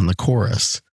killing it on the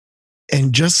chorus.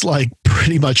 And just like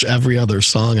pretty much every other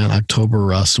song on October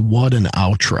Rust, what an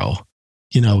outro.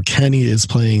 You know, Kenny is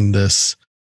playing this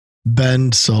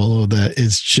bend solo that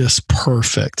is just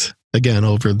perfect. Again,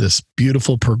 over this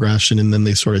beautiful progression. And then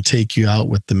they sort of take you out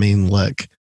with the main lick.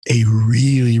 A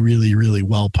really, really, really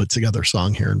well put together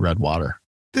song here in Redwater.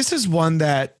 This is one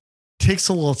that takes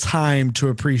a little time to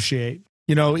appreciate.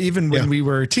 You know, even when we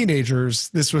were teenagers,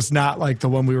 this was not like the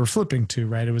one we were flipping to,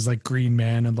 right? It was like Green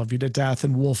Man and Love You to Death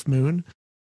and Wolf Moon.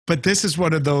 But this is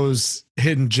one of those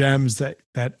hidden gems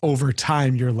that over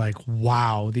time you're like,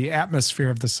 wow, the atmosphere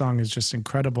of the song is just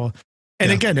incredible.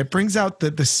 And again, it brings out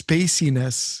the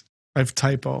spaciness of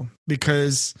Typo,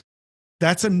 because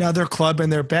that's another club in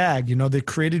their bag. You know, they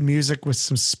created music with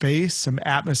some space, some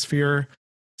atmosphere,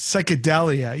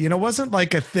 psychedelia. You know, it wasn't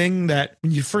like a thing that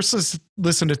when you first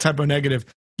listen to Typo Negative,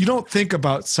 you don't think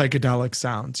about psychedelic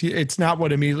sounds. It's not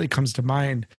what immediately comes to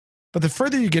mind. But the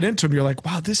further you get into them, you're like,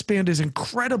 wow, this band is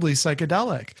incredibly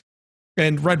psychedelic.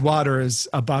 And Redwater is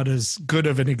about as good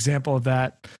of an example of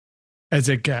that as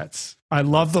it gets. I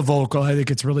love the vocal. I think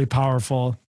it's really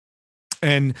powerful.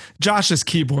 And Josh's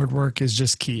keyboard work is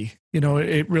just key. You know,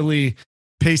 it really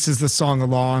paces the song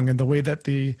along, and the way that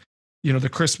the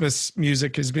Christmas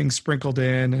music is being sprinkled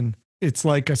in, and it's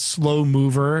like a slow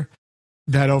mover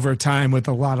that over time with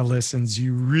a lot of listens,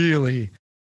 you really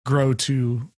grow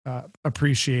to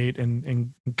appreciate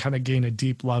and kind of gain a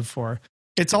deep love for.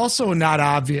 It's also not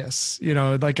obvious, you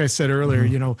know, like I said earlier,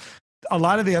 you know, a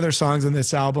lot of the other songs in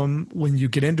this album, when you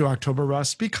get into October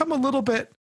Rust, become a little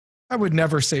bit, I would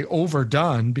never say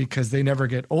overdone, because they never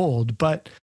get old, but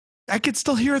I could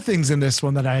still hear things in this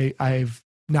one that I've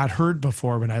not heard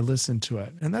before when I listen to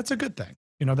it. And that's a good thing.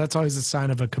 You know, that's always a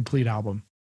sign of a complete album.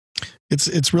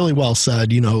 It's really well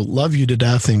said. You know, Love You to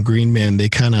Death and Green Man, they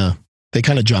kind of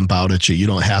jump out at you. You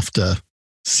don't have to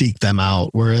seek them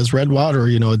out. Whereas Redwater,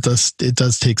 you know, it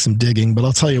does take some digging, but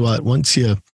I'll tell you what, once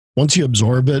you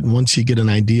absorb it, and once you get an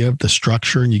idea of the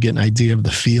structure and you get an idea of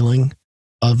the feeling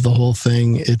of the whole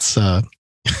thing, it's a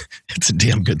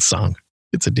damn good song.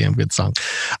 It's a damn good song.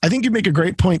 I think you make a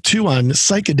great point too on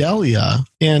psychedelia.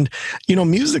 And, you know,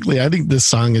 musically, I think this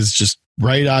song is just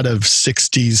right out of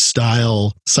 60s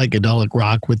style psychedelic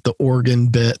rock with the organ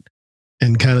bit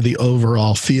and kind of the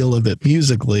overall feel of it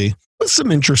musically, with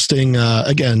some interesting,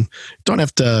 again, don't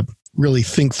have to really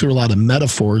think through a lot of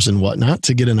metaphors and whatnot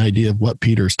to get an idea of what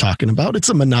Peter's talking about. It's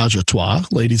a menage a trois,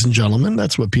 ladies and gentlemen.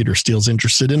 That's what Peter Steele's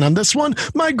interested in on this one.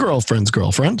 My girlfriend's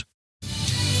girlfriend.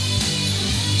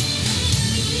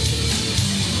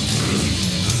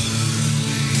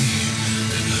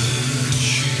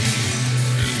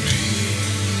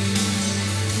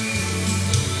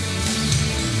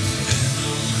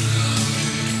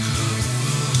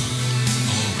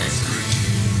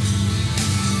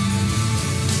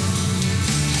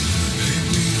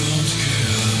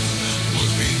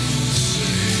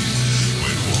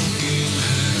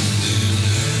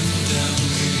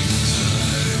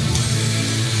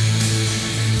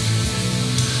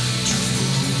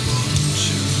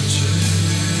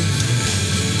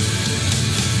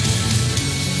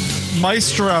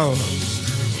 Maestro,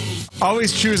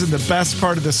 always choosing the best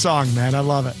part of the song, man. I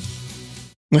love it.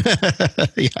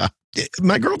 Yeah.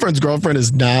 My girlfriend's girlfriend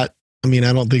is not, I mean,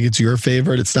 I don't think it's your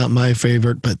favorite. It's not my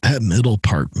favorite, but that middle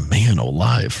part, man,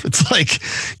 alive. It's like,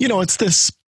 you know, it's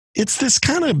this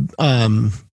kind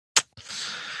of,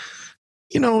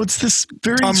 you know, it's this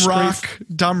very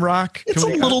dumb rock. It's a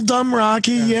little dumb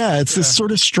rocky. Yeah. It's this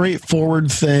sort of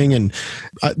straightforward thing. And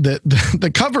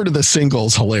the cover to the single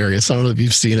is hilarious. I don't know if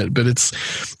you've seen it, but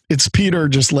it's Peter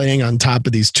just laying on top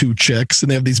of these two chicks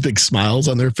and they have these big smiles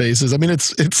on their faces. I mean,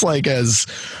 it's like as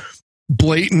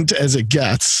blatant as it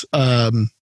gets.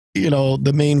 You know,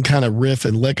 the main kind of riff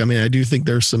and lick. I mean, I do think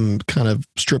there's some kind of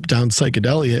stripped down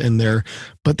psychedelia in there,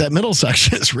 but that middle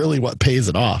section is really what pays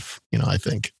it off. You know, I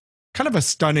think. Kind of a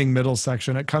stunning middle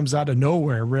section. It comes out of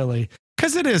nowhere, really,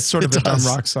 because it is sort of a dumb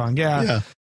rock song. Yeah.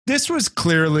 This was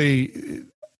clearly,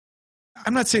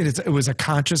 I'm not saying it was a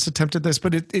conscious attempt at this,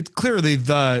 but it's clearly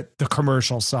the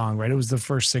commercial song, right? It was the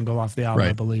first single off the album,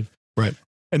 I believe. Right.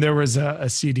 And there was a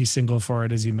CD single for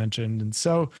it, as you mentioned. And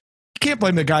so you can't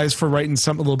blame the guys for writing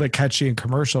something a little bit catchy and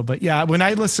commercial. But yeah, when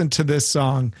I listen to this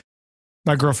song,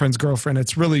 My Girlfriend's Girlfriend,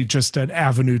 it's really just an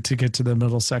avenue to get to the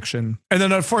middle section. And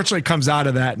then unfortunately comes out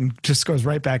of that and just goes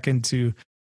right back into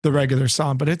the regular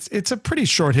song. But it's a pretty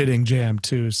short hitting jam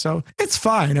too. So it's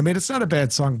fine. I mean, it's not a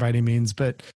bad song by any means,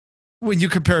 but when you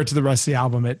compare it to the rest of the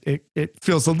album, it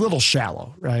feels a little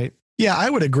shallow, right? Yeah, I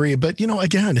would agree. But, you know,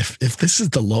 again, if this is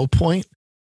the low point,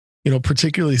 you know,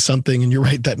 particularly something, and you're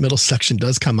right, that middle section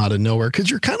does come out of nowhere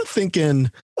because you're kind of thinking,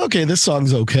 okay, this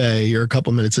song's okay. You're a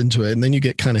couple minutes into it. And then you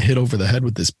get kind of hit over the head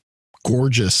with this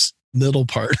gorgeous middle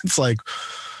part. It's like,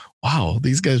 wow,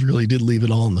 these guys really did leave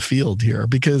it all in the field here.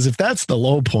 Because if that's the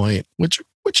low point, which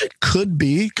it could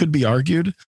be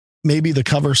argued, maybe the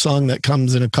cover song that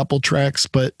comes in a couple tracks,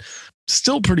 but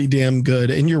still pretty damn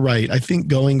good. And you're right. I think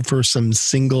going for some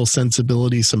single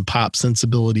sensibility, some pop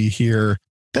sensibility here,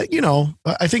 that, you know,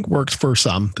 I think worked for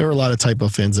some. There are a lot of Typo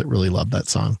fans that really love that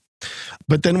song.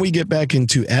 But then we get back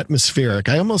into Atmospheric.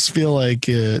 I almost feel like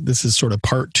this is sort of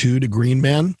part 2 to Green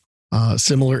Man.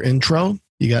 Similar intro.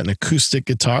 You got an acoustic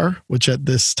guitar, which at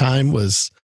this time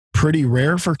was pretty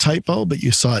rare for Typo, but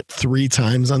you saw it 3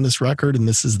 times on this record. And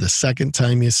this is the second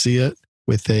time you see it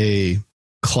with a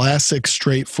classic,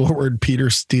 straightforward Peter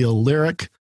Steele lyric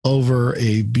over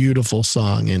a beautiful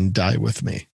song in Die With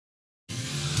Me.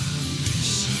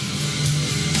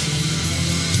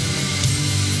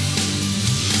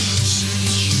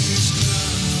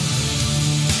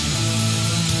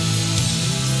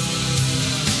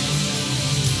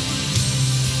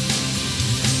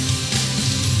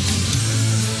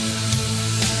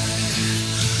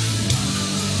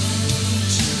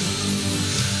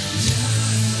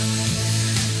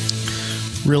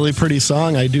 Really pretty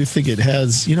song. I do think it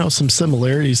has, you know, some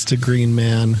similarities to Green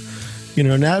Man. You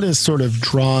know, that is sort of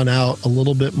drawn out a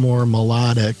little bit more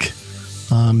melodic,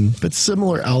 but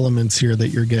similar elements here that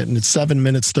you're getting. It's 7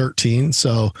 minutes 13,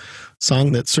 so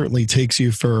song that certainly takes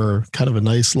you for kind of a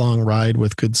nice long ride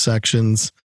with good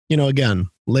sections. You know, again,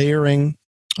 layering,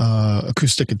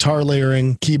 acoustic guitar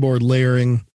layering, keyboard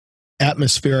layering,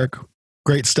 atmospheric,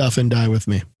 great stuff in Die With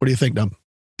Me. What do you think, Dub?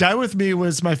 Die With Me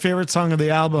was my favorite song of the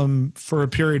album for a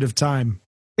period of time.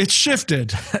 It's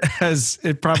shifted, as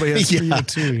it probably has for you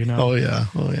too, you know? Oh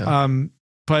yeah.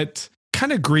 But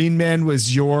kind of Green Man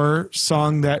was your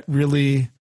song that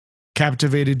really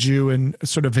captivated you and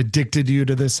sort of addicted you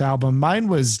to this album. Mine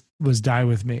was Die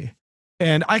With Me.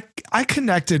 And I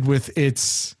connected with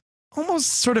its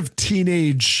almost sort of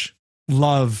teenage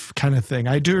love kind of thing.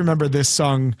 I do remember this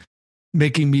song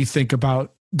making me think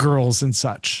about girls and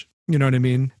such. You know what I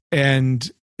mean? And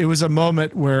it was a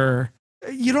moment where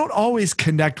you don't always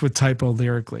connect with Typo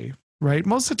lyrically. right?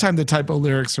 Most of the time, the typo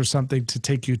lyrics are something to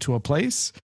take you to a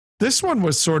place. This one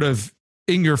was sort of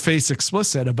in your face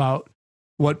explicit about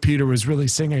what Peter was really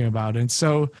singing about. And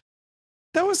so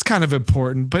that was kind of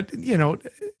important. But, you know,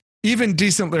 even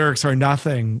decent lyrics are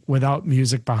nothing without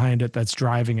music behind it that's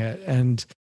driving it. And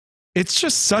it's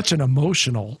just such an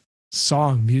emotional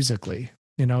song musically.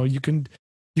 You know, you could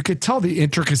tell the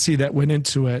intricacy that went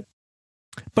into it,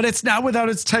 but it's not without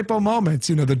its typo moments.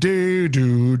 You know, the do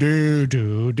do do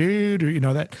do do do. You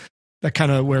know, that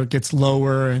kind of where it gets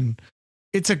lower, and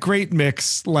it's a great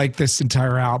mix, like this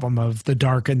entire album, of the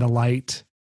dark and the light.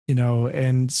 You know,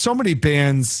 and so many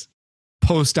bands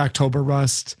post October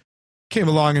Rust came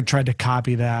along and tried to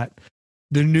copy that.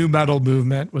 The new metal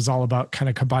movement was all about kind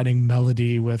of combining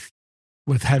melody with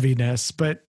heaviness,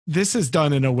 but this is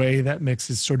done in a way that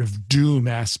mixes sort of doom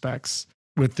aspects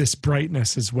with this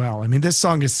brightness as well. I mean, this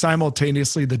song is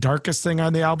simultaneously the darkest thing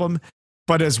on the album,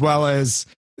 but as well as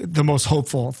the most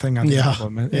hopeful thing on the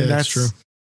album. And that's true.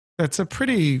 That's a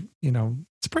pretty, you know,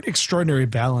 it's a pretty extraordinary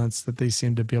balance that they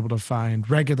seem to be able to find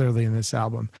regularly in this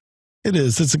album. It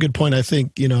is. It's a good point. I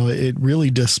think, you know, it really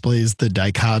displays the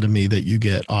dichotomy that you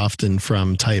get often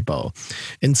from typo.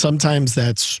 And sometimes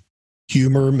that's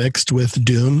humor mixed with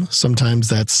doom. Sometimes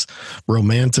that's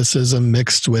romanticism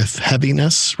mixed with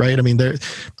heaviness, right? I mean,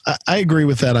 I agree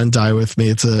with that on Die With Me.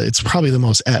 It's probably the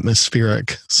most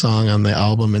atmospheric song on the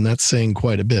album, and that's saying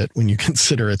quite a bit when you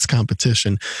consider its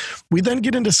competition. We then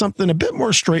get into something a bit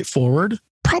more straightforward.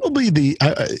 Probably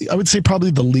I would say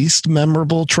probably the least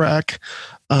memorable track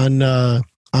on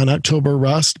October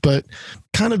Rust, but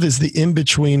kind of is the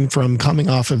in-between from coming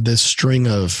off of this string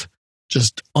of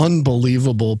just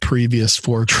unbelievable previous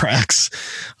 4 tracks,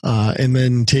 and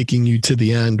then taking you to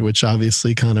the end, which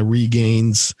obviously kind of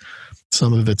regains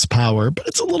some of its power. But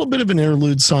it's a little bit of an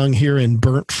interlude song here in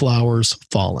Burnt Flowers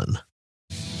Fallen.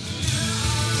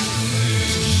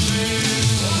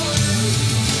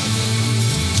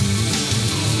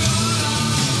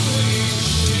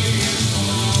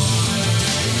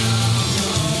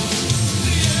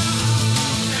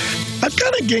 I've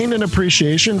kind of gained an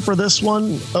appreciation for this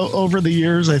one over the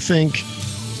years. I think,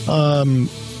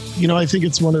 you know, I think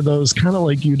it's one of those kind of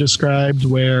like you described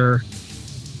where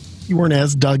you weren't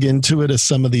as dug into it as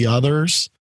some of the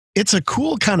others. It's a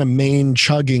cool kind of main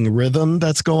chugging rhythm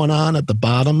that's going on at the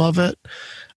bottom of it,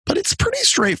 but it's pretty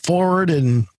straightforward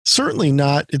and certainly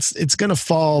not. It's going to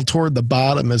fall toward the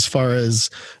bottom as far as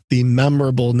the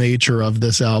memorable nature of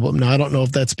this album. Now, I don't know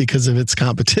if that's because of its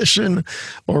competition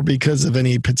or because of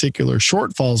any particular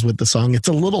shortfalls with the song. It's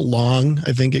a little long.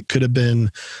 I think it could have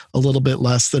been a little bit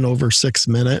less than over 6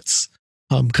 minutes,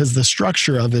 because the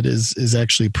structure of it is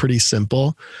actually pretty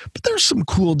simple. But there's some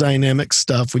cool dynamic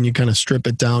stuff when you kind of strip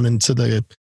it down into the,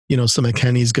 you know, some of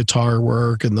Kenny's guitar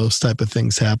work and those type of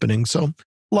things happening. So,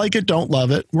 like it, don't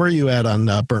love it. Where are you at on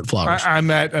Burnt Flowers?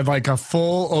 I'm at like a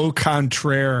full au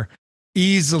contraire,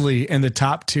 easily in the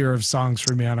top tier of songs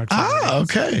for me on October.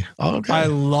 Okay. I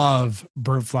love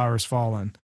Burnt Flowers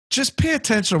Fallen. Just pay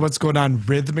attention to what's going on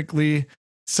rhythmically.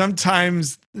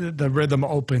 Sometimes the rhythm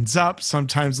opens up,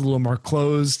 sometimes a little more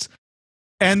closed.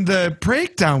 And the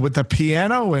breakdown with the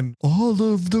piano and all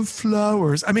of the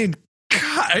flowers. I mean,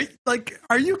 God, like,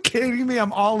 are you kidding me?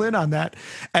 I'm all in on that.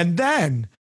 And then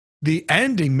the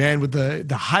ending, man, with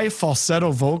the high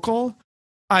falsetto vocal,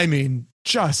 I mean,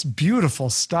 just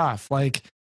beautiful stuff. Like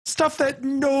stuff that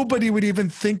nobody would even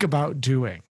think about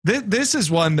doing. This is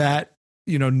one that,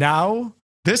 you know, now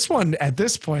this one at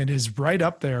this point is right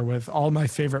up there with all my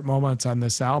favorite moments on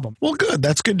this album. Well, good.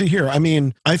 That's good to hear. I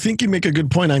mean, I think you make a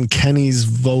good point on Kenny's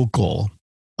vocal,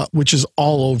 which is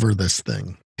all over this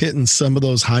thing, hitting some of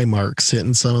those high marks,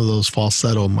 hitting some of those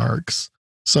falsetto marks,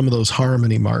 some of those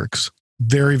harmony marks.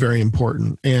 Very, very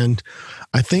important. And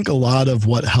I think a lot of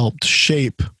what helped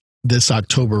shape this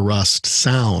October Rust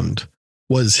sound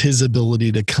was his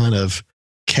ability to kind of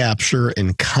capture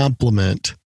and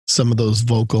complement some of those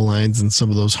vocal lines and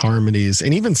some of those harmonies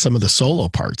and even some of the solo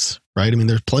parts, right? I mean,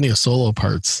 there's plenty of solo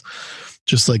parts,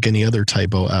 just like any other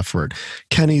typo effort.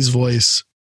 Kenny's voice,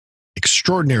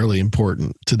 extraordinarily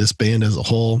important to this band as a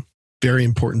whole, very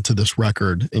important to this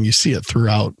record. And you see it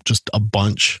throughout just a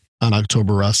bunch on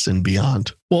October Rust and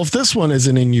beyond. Well, if this one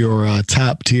isn't in your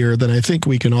top tier, then I think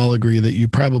we can all agree that you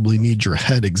probably need your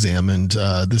head examined.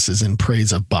 This is In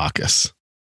Praise of Bacchus.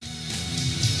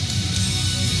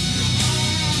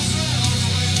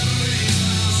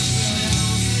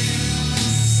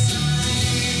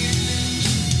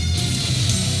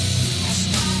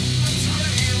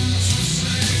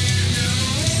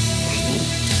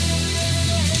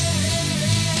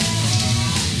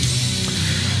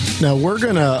 Now we're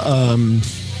gonna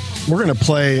we're going to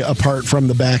play apart from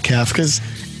the back half because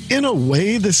in a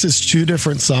way, this is two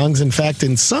different songs. In fact,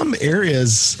 in some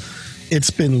areas, it's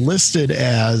been listed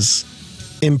as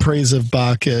In Praise of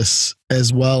Bacchus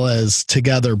as well as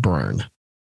Together Burn.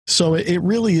 So it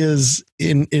really is,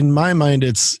 in my mind,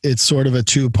 it's sort of a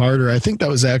two-parter. I think that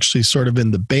was actually sort of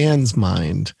in the band's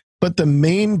mind. But the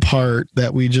main part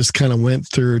that we just kind of went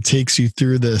through takes you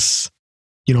through this,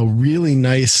 really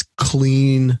nice,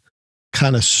 clean,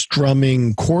 kind of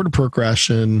strumming chord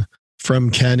progression from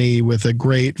Kenny with a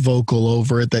great vocal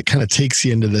over it that kind of takes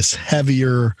you into this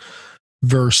heavier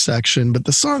verse section. But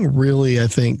the song really, I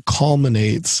think,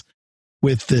 culminates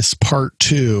with this part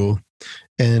two.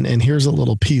 And here's a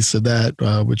little piece of that,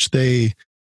 which they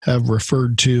have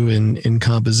referred to in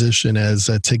composition as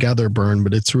a Together Burn,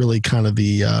 but it's really kind of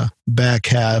the back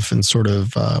half and sort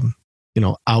of,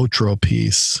 outro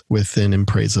piece within In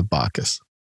Praise of Bacchus.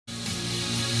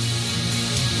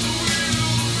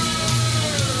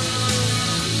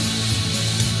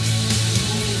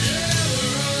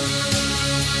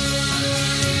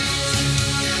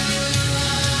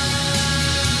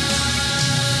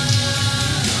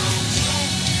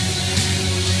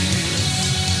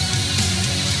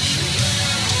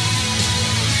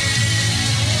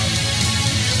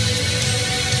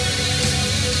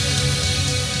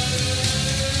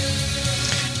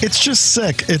 It's just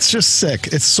sick.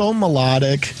 It's so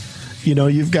melodic.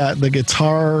 You've got the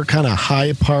guitar kind of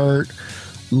high part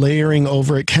layering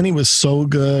over it. Kenny was so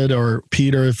good, or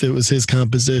Peter, if it was his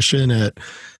composition, at,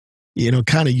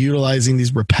 kind of utilizing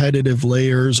these repetitive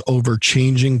layers over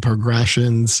changing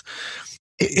progressions.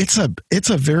 It's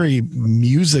a very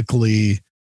musically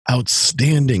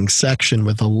outstanding section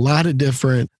with a lot of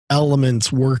different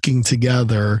elements working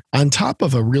together on top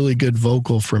of a really good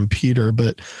vocal from Peter.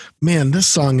 But man, this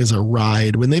song is a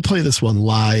ride. When they play this one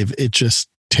live, it just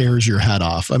tears your head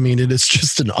off. I mean, it is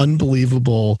just an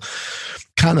unbelievable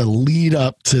kind of lead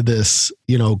up to this,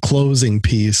 closing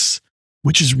piece,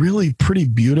 which is really pretty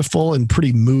beautiful and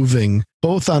pretty moving,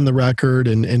 both on the record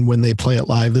and when they play it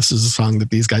live. This is a song that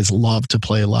these guys love to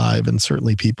play live, and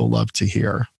certainly people love to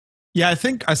hear. Yeah, I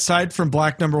think aside from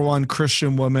Black Number One,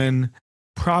 Christian Woman,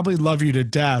 probably Love You to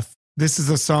Death, this is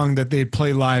a song that they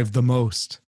play live the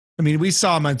most. I mean, we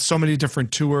saw them on so many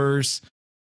different tours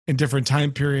in different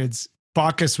time periods.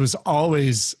 Bacchus was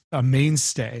always a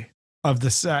mainstay of the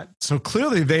set. So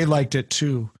clearly they liked it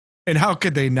too. And how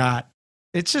could they not?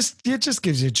 It just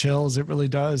gives you chills. It really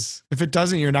does. If it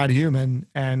doesn't, you're not human.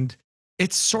 And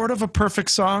it's sort of a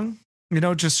perfect song,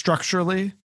 just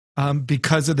structurally.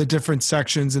 Because of the different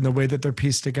sections and the way that they're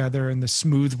pieced together and the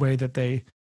smooth way that they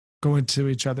go into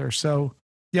each other. So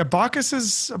yeah, Bacchus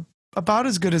is about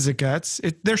as good as it gets.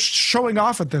 They're showing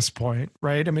off at this point,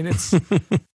 right? I mean, it's,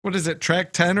 what is it,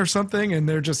 track 10 or something? And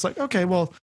they're just like, okay,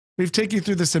 well, we've taken you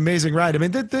through this amazing ride. I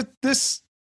mean, this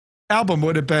album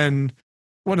would have been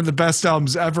one of the best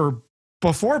albums ever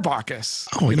before Bacchus.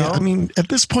 Oh, yeah. I mean, at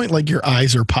this point, like your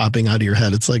eyes are popping out of your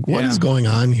head. It's like, what is going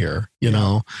on here?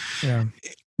 Yeah.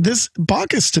 This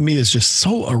Bacchus to me is just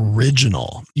so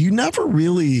original. You never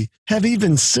really have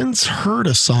even since heard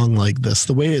a song like this.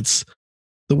 The way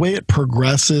it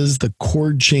progresses, the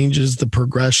chord changes, the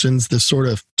progressions, the sort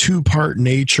of two-part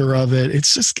nature of it.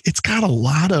 It's got a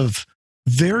lot of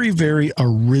very, very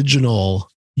original,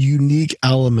 unique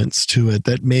elements to it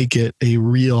that make it a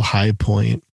real high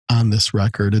point on this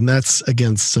record. And that's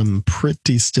against some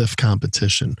pretty stiff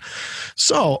competition.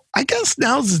 So I guess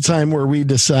now's the time where we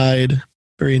decide.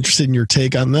 Very interested in your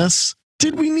take on this.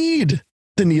 Did we need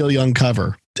the Neil Young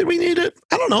cover? Did we need it?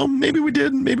 I don't know. Maybe we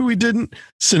did. Maybe we didn't.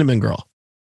 Cinnamon Girl.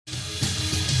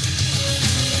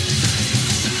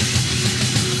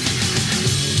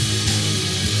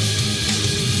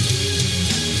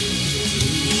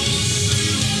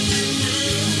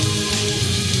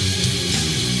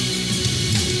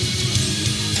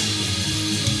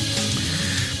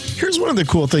 Here's one of the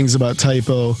cool things about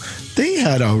Typo. They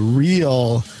had a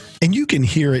real... And you can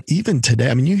hear it even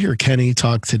today. I mean, you hear Kenny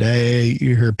talk today.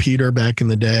 You hear Peter back in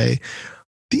the day.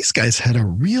 These guys had a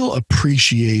real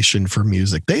appreciation for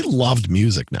music. They loved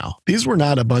music now. These were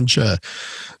not a bunch of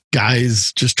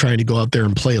guys just trying to go out there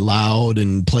and play loud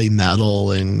and play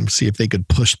metal and see if they could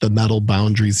push the metal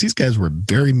boundaries. These guys were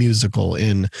very musical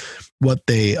in what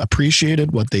they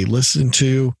appreciated, what they listened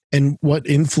to, and what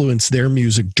influenced their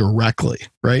music directly,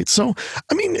 right? So,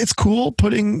 I mean, it's cool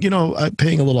putting,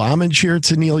 paying a little homage here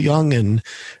to Neil Young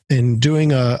and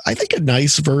doing I think a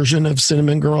nice version of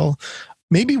Cinnamon Girl.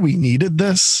 Maybe we needed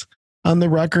this. on the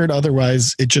record.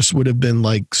 Otherwise, it just would have been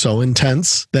like so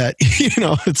intense that,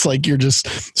 it's like you're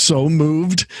just so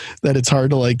moved that it's hard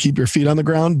to like keep your feet on the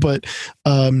ground. But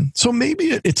so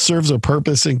maybe it serves a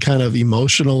purpose in kind of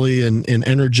emotionally and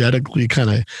energetically kind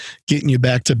of getting you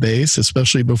back to base,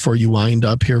 especially before you wind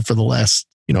up here for the last,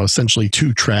 essentially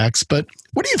 2 tracks. But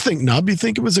what do you think, Nub? You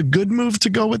think it was a good move to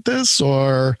go with this,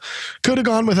 or could have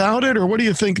gone without it? Or what do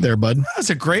you think there, bud? That's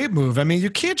a great move. I mean, you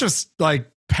can't just like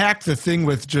pack the thing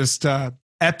with just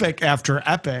epic after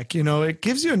epic. It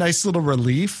gives you a nice little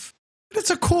relief. It's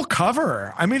a cool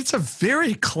cover. I mean, it's a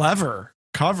very clever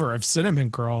cover of Cinnamon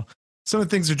Girl. Some of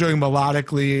the things they're doing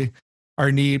melodically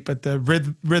are neat, but the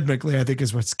rhythmically, I think,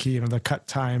 is what's key. The cut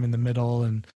time in the middle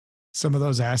and some of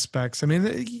those aspects. I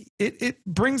mean, it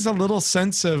brings a little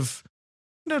sense of,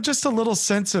 just a little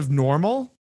sense of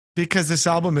normal, because this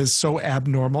album is so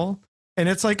abnormal. And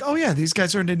it's like, oh yeah, these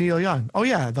guys are into Neil Young. Oh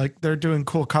yeah, like they're doing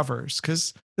cool covers,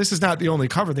 because this is not the only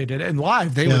cover they did. And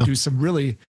live, they would do some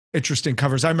really interesting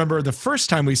covers. I remember the first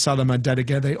time we saw them on Dead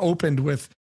Again, they opened with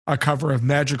a cover of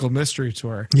Magical Mystery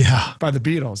Tour by the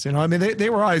Beatles. I mean, they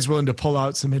were always willing to pull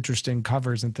out some interesting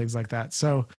covers and things like that.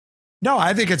 So no,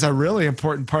 I think it's a really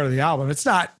important part of the album. It's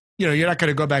not, you're not going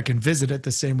to go back and visit it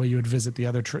the same way you would visit the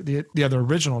other the other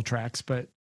original tracks, but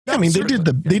no, I mean, they did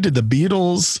the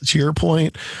Beatles, to your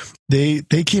point. They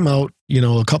came out,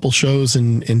 a couple shows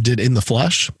and did In the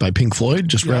Flesh by Pink Floyd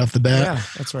just right off the bat. Yeah,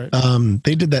 that's right.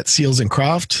 They did that Seals and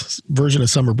Croft version of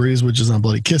Summer Breeze, which is on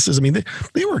Bloody Kisses. I mean,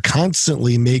 they were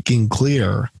constantly making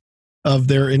clear of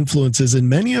their influences, and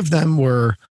many of them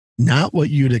were not what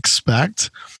you'd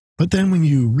expect. But then when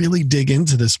you really dig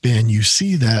into this band, you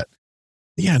see that,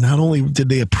 not only did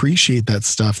they appreciate that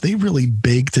stuff, they really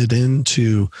baked it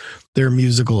into their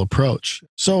musical approach.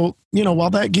 So, while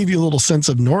that gave you a little sense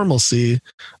of normalcy,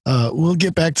 we'll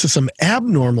get back to some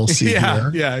abnormalcy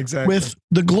here. Yeah, exactly. With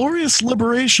the glorious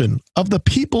liberation of the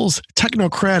People's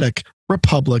Technocratic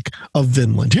Republic of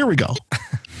Vinland. Here we go.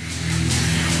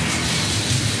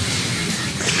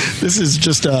 This is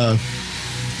just a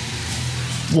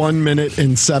 1 minute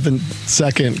and 7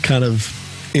 second kind of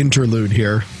interlude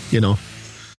here,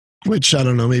 which I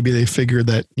don't know, maybe they figured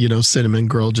that, Cinnamon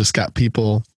Girl just got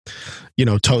people,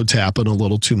 toe tapping a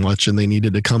little too much, and they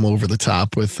needed to come over the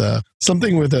top with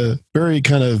something with a very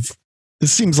kind of,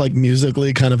 this seems like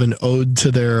musically kind of an ode to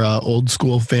their old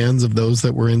school fans of those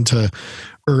that were into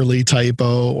early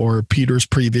Typo or Peter's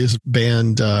previous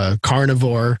band,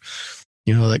 Carnivore,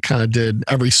 that kind of did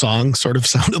every song sort of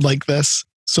sounded like this.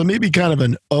 So maybe kind of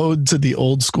an ode to the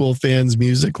old school fans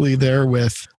musically there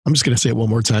with, I'm just going to say it one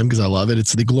more time because I love it.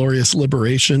 It's the glorious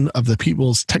liberation of the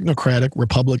People's Technocratic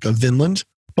Republic of Vinland.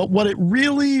 But what it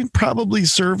really probably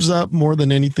serves up more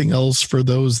than anything else for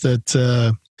those that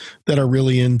are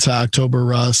really into October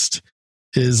Rust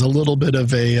is a little bit of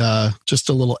just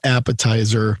a little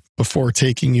appetizer before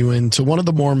taking you into one of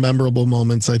the more memorable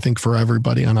moments, I think, for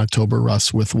everybody on October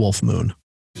Rust with Wolf Moon.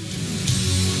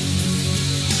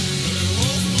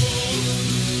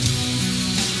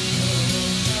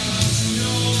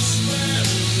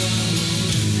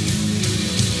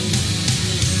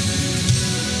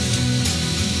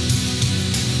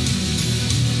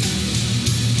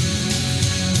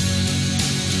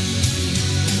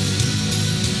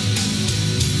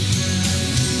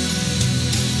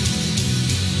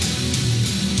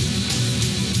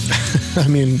 I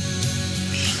mean,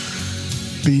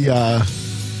 the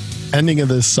ending of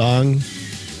this song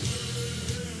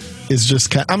is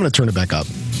just I'm going to turn it back up.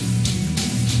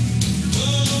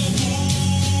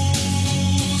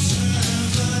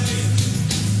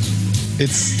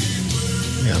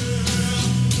 It's, yeah.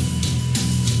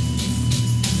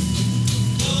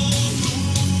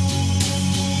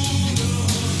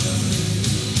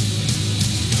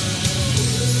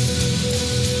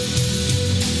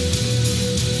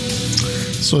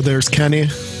 So there's Kenny.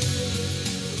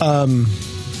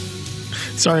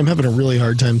 Sorry, I'm having a really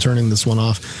hard time turning this one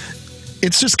off.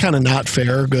 It's just kind of not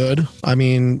fair good. I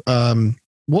mean,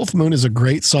 Wolf Moon is a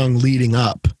great song leading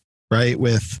up, right?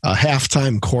 With a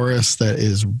halftime chorus that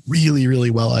is really,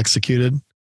 really well executed.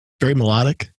 Very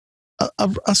melodic.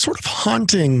 A sort of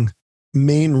haunting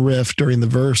main riff during the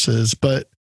verses, but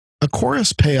a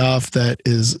chorus payoff that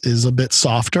is a bit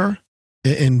softer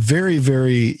and very,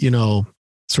 very,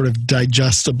 sort of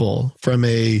digestible from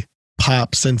a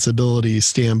pop sensibility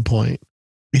standpoint.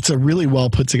 It's a really well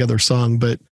put together song,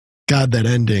 but God, that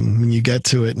ending, when you get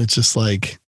to it and it's just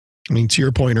like, I mean, to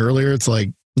your point earlier, it's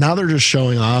like, now they're just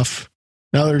showing off.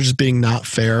 Now they're just being not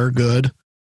fair good.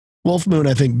 Wolf Moon,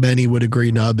 I think many would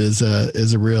agree, Nub, is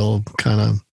a real kind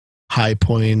of high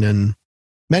point, and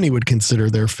many would consider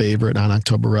their favorite on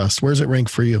October Rust. Where's it rank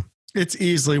for you? It's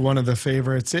easily one of the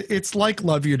favorites. It's like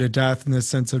Love You to Death in the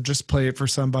sense of just play it for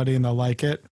somebody and they'll like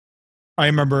it. I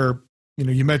remember,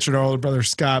 you mentioned our older brother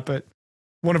Scott, but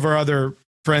one of our other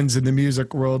friends in the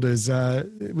music world is,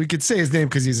 we could say his name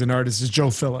because he's an artist, is Joe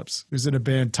Phillips, who's in a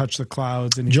band Touch the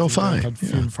Clouds. And Joe Fye.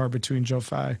 Few and far between Joe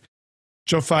Fye.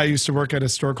 Joe Fye used to work at a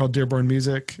store called Dearborn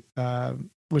Music,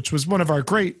 which was one of our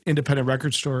great independent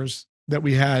record stores that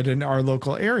we had in our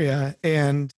local area.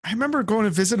 And I remember going to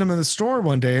visit him in the store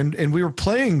one day and we were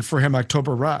playing for him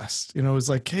October Rust. It was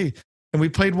like, hey, and we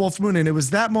played Wolf Moon. And it was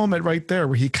that moment right there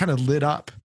where he kind of lit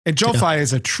up. And Joe Fye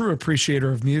is a true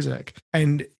appreciator of music.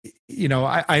 And,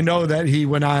 I know that he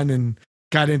went on and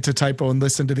got into Typo and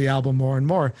listened to the album more and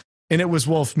more. And it was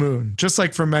Wolf Moon. Just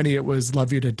like for many, it was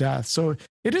Love You to Death. So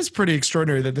it is pretty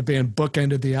extraordinary that the band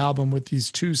bookended the album with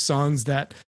these two songs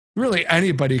that really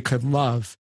anybody could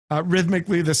love.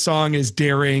 Rhythmically, the song is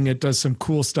daring. It does some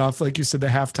cool stuff. Like you said, the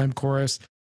halftime chorus.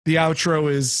 The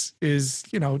outro is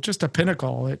just a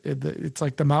pinnacle. It's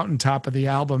like the mountaintop of the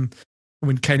album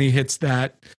when Kenny hits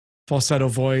that falsetto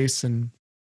voice. And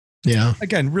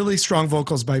again, really strong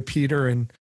vocals by Peter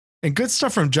and good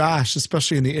stuff from Josh,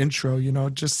 especially in the intro,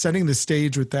 just setting the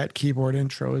stage with that keyboard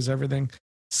intro is everything.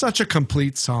 Such a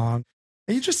complete song.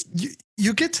 And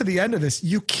you get to the end of this,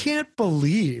 you can't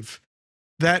believe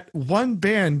that one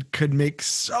band could make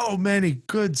so many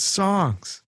good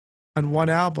songs on one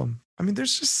album. I mean,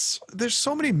 there's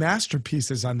so many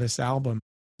masterpieces on this album.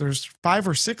 There's 5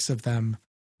 or 6 of them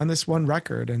on this one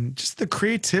record. And just the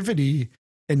creativity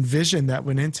and vision that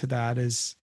went into that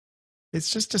it's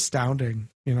just astounding,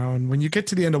 and when you get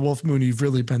to the end of Wolf Moon, you've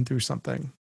really been through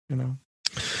something,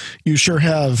 You sure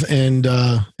have. And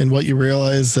what you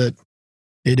realize that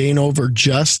it ain't over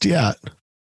just yet.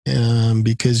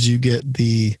 Because you get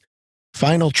the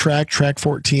final track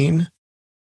 14,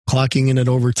 clocking in at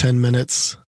over 10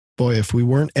 minutes. Boy, if we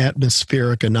weren't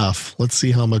atmospheric enough, let's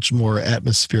see how much more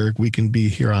atmospheric we can be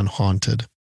here on Haunted.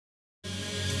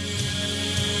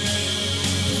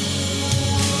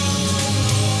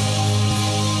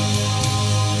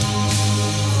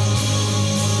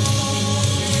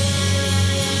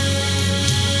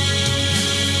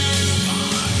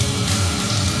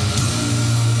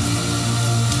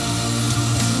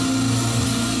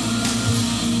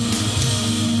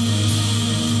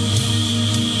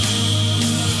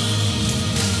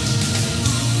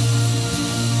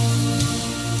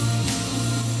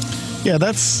 Yeah,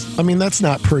 that's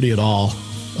not pretty at all.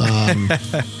 The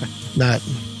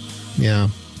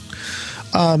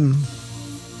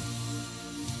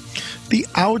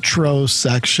outro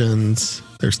sections,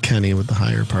 there's Kenny with the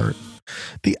higher part.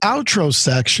 The outro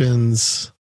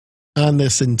sections on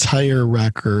this entire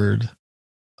record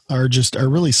are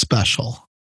really special.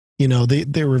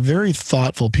 They were very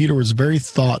thoughtful. Peter was very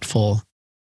thoughtful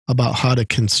about how to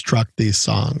construct these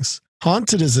songs.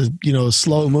 Haunted is a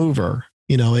slow mover.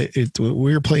 We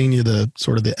were playing you the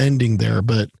sort of the ending there,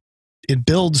 but it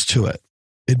builds to it.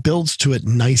 It builds to it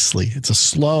nicely. It's a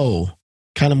slow,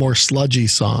 kind of more sludgy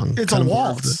song. It's a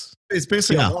waltz. It's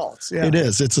basically a waltz. Yeah, it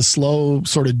is. It's a slow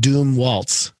sort of doom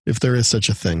waltz, if there is such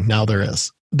a thing. Now there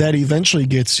is. That eventually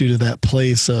gets you to that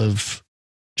place of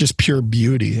just pure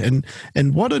beauty. And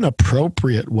what an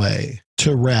appropriate way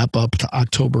to wrap up to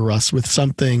October Rust with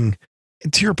something,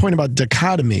 to your point about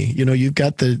dichotomy. You've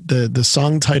got the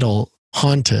song title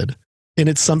Haunted, and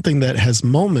it's something that has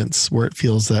moments where it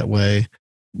feels that way,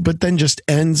 but then just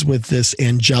ends with this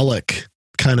angelic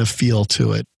kind of feel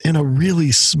to it in a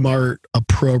really smart,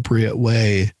 appropriate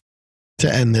way to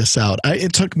end this out.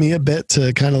 It took me a bit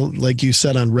to kind of, like you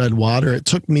said on Red Water, it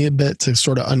took me a bit to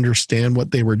sort of understand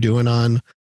what they were doing on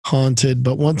Haunted,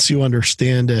 but once you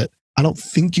understand it, I don't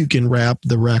think you can wrap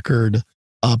the record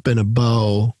up in a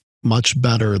bow much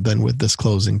better than with this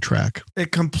closing track.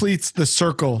 It completes the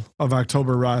circle of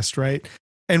October Rust, right?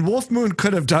 And Wolf Moon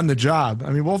could have done the job.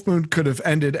 I mean, Wolf Moon could have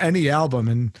ended any album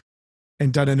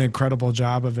and done an incredible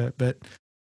job of it. But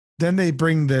then they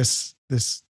bring this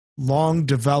long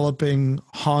developing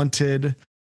Haunted.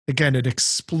 Again, it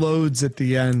explodes at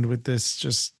the end with this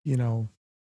just,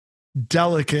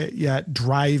 delicate yet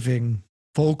driving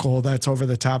vocal that's over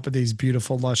the top of these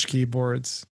beautiful lush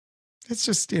keyboards. It's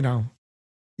just,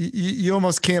 you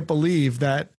almost can't believe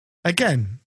that,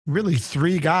 again, really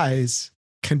 3 guys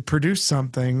can produce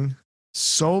something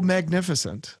so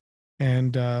magnificent.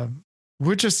 And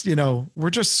we're just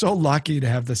so lucky to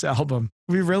have this album.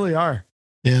 We really are.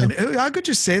 Yeah. And how could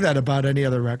you say that about any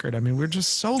other record? I mean, we're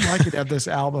just so lucky to have this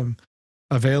album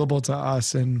available to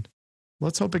us. And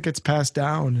let's hope it gets passed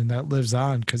down and that lives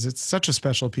on, because it's such a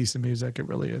special piece of music. It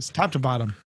really is, top to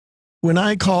bottom. when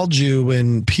I called you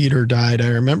when Peter died, I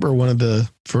remember one of the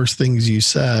first things you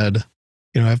said,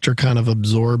 after kind of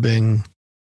absorbing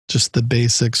just the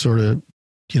basic sort of,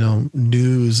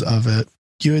 news of it,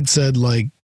 you had said, like,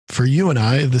 for you and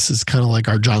I, this is kind of like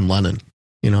our John Lennon,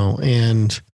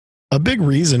 and a big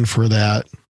reason for that,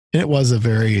 it was a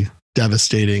very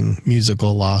devastating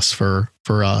musical loss for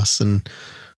us. And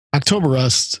October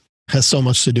Rust has so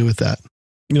much to do with that.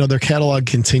 Their catalog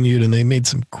continued and they made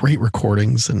some great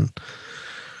recordings. And,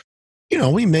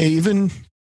 we may even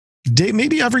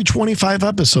maybe every 25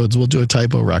 episodes, we'll do a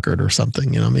Typo record or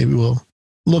something. Maybe we'll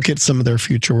look at some of their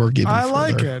future work. I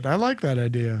like it. I like that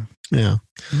idea. Yeah.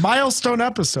 Milestone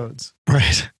episodes.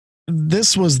 Right.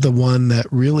 This was the one that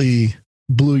really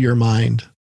blew your mind,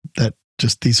 that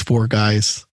just these four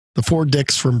guys, the four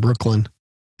dicks from Brooklyn,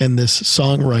 and this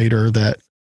songwriter that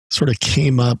sort of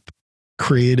came up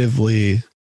creatively,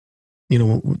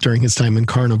 during his time in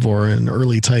Carnivore and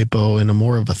early Typo and a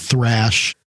more of a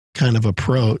thrash kind of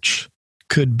approach,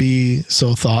 could be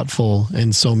so thoughtful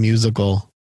and so musical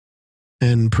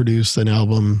and produce an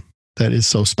album that is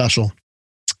so special.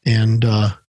 And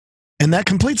that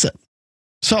completes it.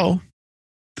 So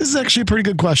this is actually a pretty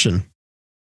good question.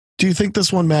 Do you think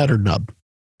this one mattered, Nub?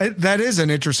 That is an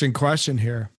interesting question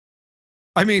here.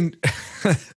 I mean,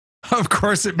 of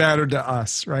course it mattered to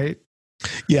us, right?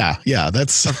 Yeah,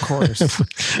 that's of course.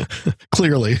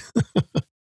 Clearly.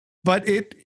 But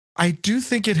I do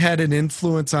think it had an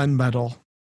influence on metal.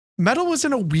 Metal was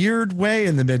in a weird way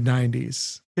in the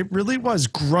mid-90s. It really was.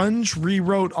 Grunge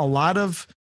rewrote a lot of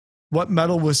what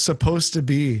metal was supposed to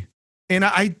be. And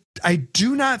I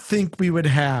do not think we would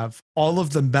have all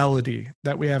of the melody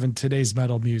that we have in today's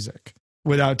metal music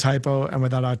without Typo and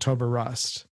without October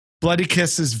Rust. Bloody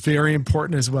Kiss is very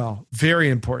important as well. Very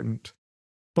important.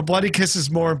 But Bloody Kiss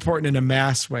is more important in a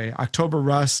mass way. October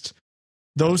Rust,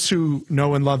 those who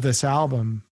know and love this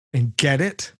album and get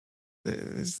it,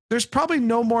 there's probably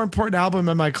no more important album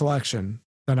in my collection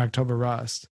than October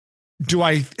Rust. Do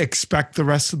I expect the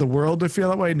rest of the world to feel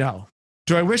that way? No.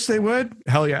 Do I wish they would?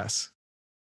 Hell yes.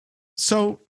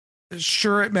 So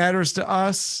sure, it matters to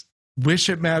us. Wish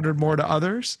it mattered more to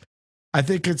others. I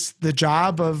think it's the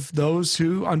job of those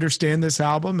who understand this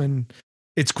album and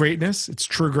its greatness, its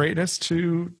true greatness,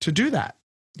 to do that.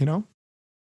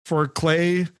 For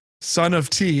Clay, son of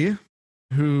T,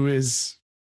 who is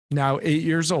now 8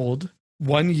 years old,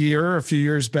 1 year, a few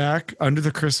years back, under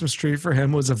the Christmas tree for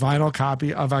him was a vinyl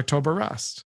copy of October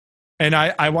Rust. And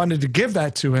I wanted to give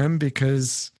that to him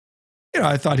because,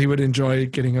 I thought he would enjoy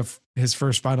getting his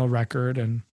first vinyl record.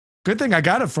 And good thing I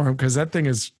got it for him because that thing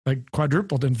is like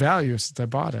quadrupled in value since I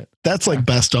bought it. That's like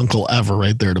best uncle ever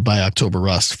right there to buy October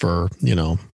Rust for,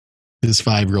 his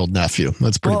 5-year-old nephew.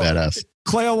 That's pretty badass.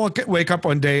 Clay will wake up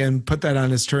one day and put that on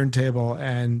his turntable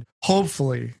and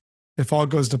hopefully, if all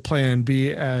goes to plan,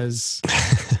 be as,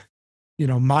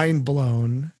 mind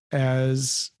blown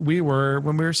as we were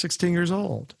when we were 16 years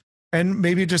old. And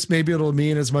maybe it'll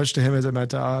mean as much to him as it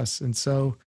meant to us. And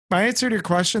so my answer to your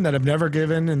question that I've never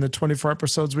given in the 24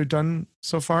 episodes we've done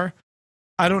so far,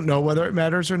 I don't know whether it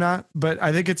matters or not, but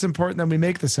I think it's important that we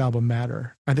make this album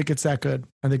matter. I think it's that good.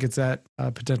 I think it's that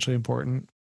potentially important.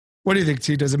 What do you think,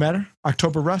 T? Does it matter?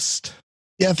 October Rust?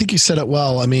 Yeah, I think you said it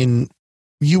well. I mean,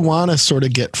 you want to sort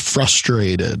of get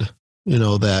frustrated,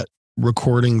 that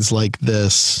recordings like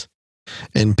this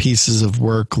and pieces of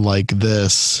work like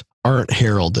this aren't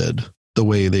heralded the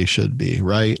way they should be,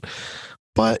 right?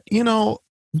 But,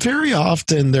 very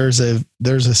often there's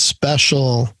a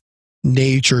special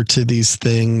nature to these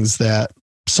things that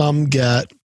some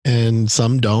get and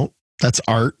some don't. That's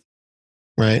art,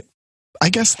 right? I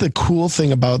guess the cool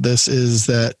thing about this is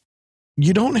that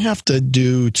you don't have to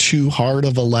do too hard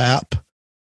of a lap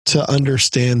to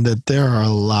understand that there are a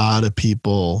lot of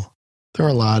people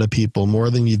more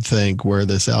than you'd think where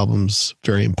this album's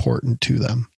very important to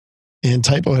them. And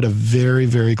Typo had a very,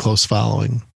 very close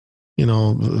following,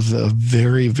 a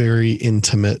very, very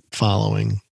intimate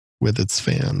following with its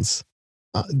fans.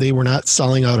 They were not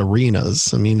selling out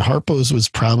arenas. I mean, Harpo's was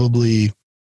probably,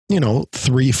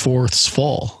 3/4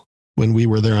 full when we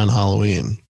were there on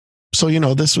Halloween. So,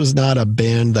 this was not a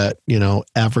band that,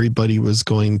 everybody was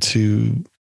going to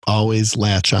always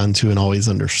latch onto and always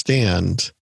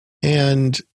understand.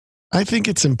 And I think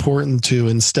it's important to,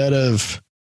 instead of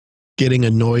getting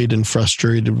annoyed and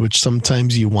frustrated, which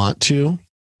sometimes you want to,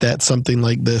 that something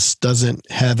like this doesn't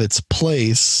have its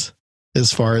place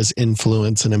as far as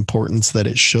influence and importance that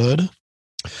it should,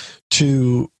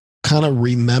 to kind of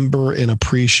remember and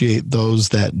appreciate those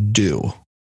that do.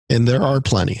 And there are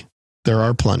plenty.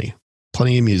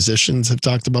 Plenty of musicians have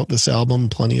talked about this album,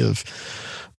 plenty of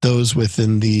those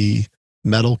within the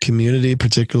metal community,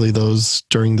 particularly those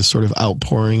during the sort of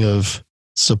outpouring of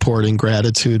support and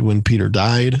gratitude when Peter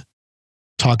died,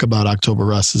 talk about October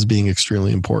Rust as being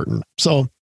extremely important. So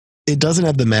it doesn't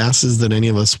have the masses that any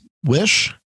of us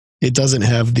wish. It doesn't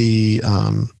have the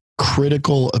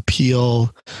critical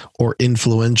appeal or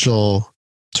influential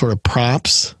sort of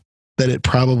props that it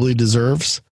probably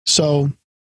deserves. So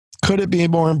could it be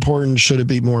more important? Should it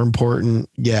be more important?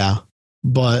 Yeah.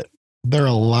 But there are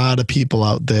a lot of people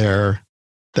out there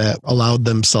that allowed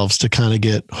themselves to kind of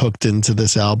get hooked into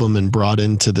this album and brought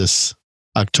into this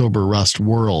October Rust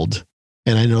world.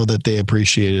 And I know that they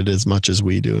appreciate it as much as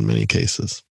we do in many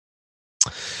cases.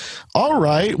 All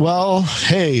right. Well,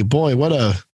 hey, boy, what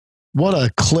a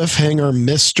cliffhanger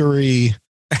mystery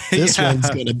this one's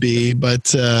going to be.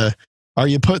 But are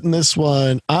you putting this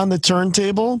one on the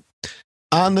turntable,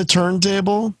 on the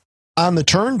turntable, on the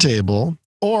turntable,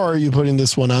 or are you putting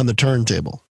this one on the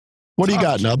turntable? What do you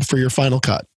got, Nub, for your final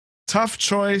cut? Tough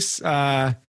choice.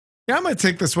 Yeah, I'm going to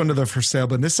take this one to the for sale,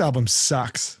 but this album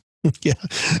sucks. Yeah.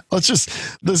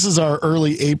 This is our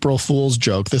early April Fool's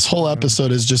joke. This whole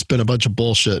episode has just been a bunch of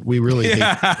bullshit. We really hate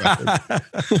it.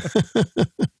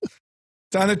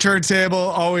 It's on the turntable,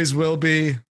 always will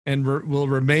be, and will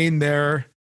remain there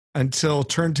until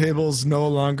turntables no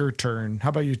longer turn. How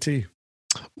about you, T?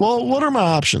 Well, what are my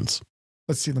options?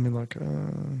 Let's see. Let me look.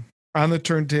 On the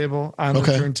turntable, on the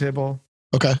turntable.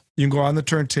 Okay. You can go on the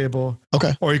turntable.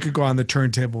 Okay. Or you could go on the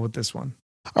turntable with this one.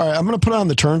 All right. I'm going to put it on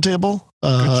the turntable.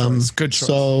 Good choice.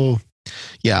 So,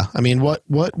 yeah. I mean,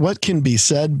 what can be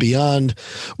said beyond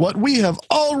what we have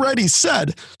already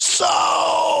said?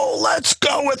 So let's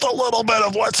go with a little bit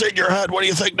of what's in your head. What do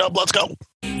you think, Nub? Let's go.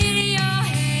 In your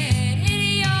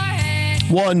head.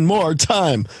 One more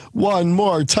time.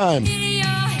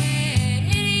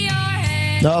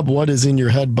 Nub, what is in your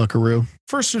head, Buckaroo?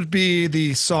 First would be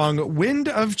the song Wind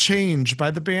of Change by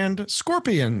the band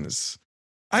Scorpions.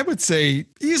 I would say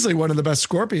easily one of the best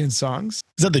Scorpions songs.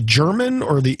 Is that the German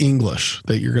or the English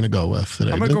that you're going to go with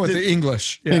today? I'm going to go with the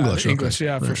English. Yeah, English, English,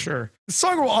 yeah, for sure. The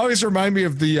song will always remind me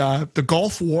of the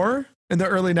Gulf War in the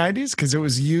early 90s because it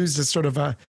was used as sort of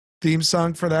a theme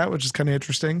song for that, which is kind of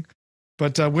interesting.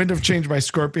 But Wind of Change by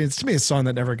Scorpions, to me, is a song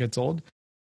that never gets old.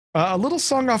 A little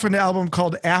song off an album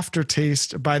called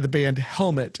Aftertaste by the band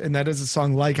Helmet, and that is a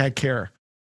song Like I Care.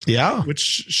 Yeah. Which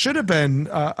should have been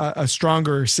a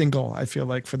stronger single, I feel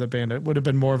like, for the band. It would have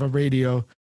been more of a radio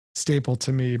staple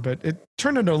to me, but it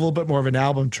turned into a little bit more of an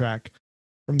album track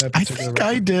from that particular record.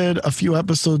 I did a few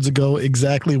episodes ago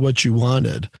Exactly What You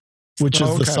Wanted, which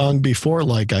is the song before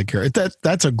Like I Care.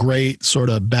 That's a great sort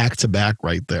of back-to-back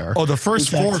right there. Oh, the first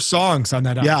four songs on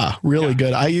that album. Yeah, really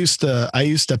good. I used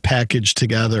to package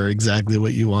together Exactly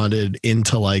What You Wanted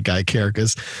into Like I Care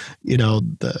because, you know,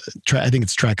 I think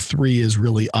it's track 3 is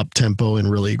really up-tempo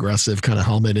and really aggressive kind of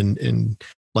Helmet, and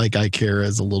Like I Care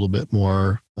is a little bit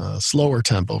more slower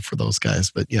tempo for those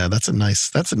guys. But yeah, that's a nice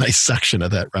section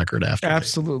of that record after.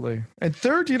 Absolutely. And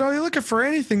third, you know, you're looking for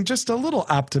anything just a little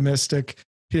optimistic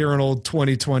here in old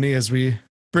 2020 as we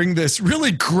bring this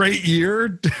really great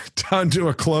year down to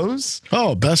a close.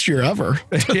 Oh, best year ever.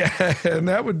 Yeah, and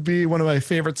that would be one of my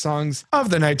favorite songs of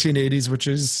the 1980s, which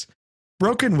is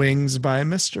Broken Wings by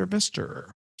Mr. Mister.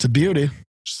 It's a beauty. It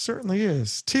certainly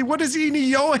is. T, what is in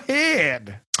your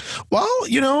head? Well,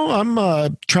 you know,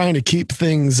 I'm trying to keep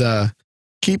things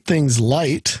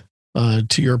light,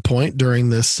 to your point, during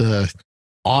this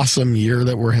awesome year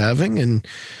that we're having. And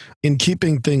in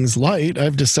keeping things light,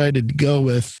 I've decided to go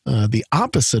with the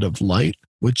opposite of light,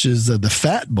 which is the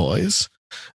Fat Boys,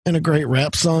 and a great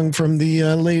rap song from the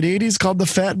late 80s called The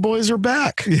Fat Boys Are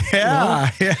Back.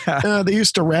 Yeah, you know? They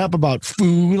used to rap about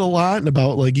food a lot and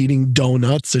about like eating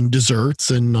donuts and desserts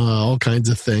and all kinds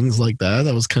of things like that.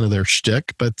 That was kind of their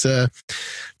shtick, but it's a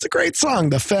great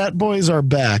song. The Fat Boys Are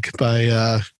Back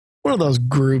by one of those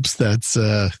groups that's,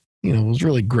 was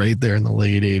really great there in the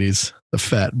late 80s, the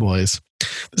Fat Boys.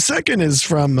 The second is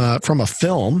from a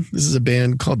film. This is a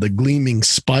band called the Gleaming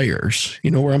Spires.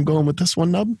 You know where I'm going with this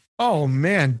one, Nub? Oh,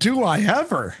 man, do I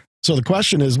ever? So the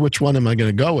question is, which one am I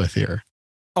going to go with here?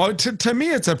 Oh, to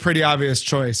me, it's a pretty obvious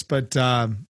choice, but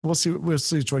we'll see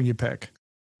which one you pick.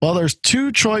 Well, there's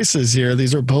two choices here.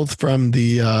 These are both from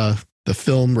the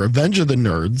film Revenge of the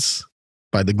Nerds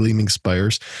by the Gleaming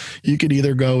Spires. You could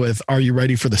either go with Are You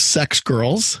Ready for the Sex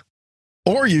Girls?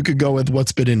 Or you could go with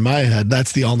what's been in my head.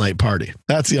 That's the All Night Party.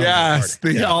 That's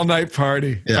the All Night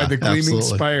Party by the Gleaming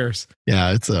Spires.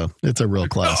 Yeah, it's a real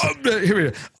classic. Here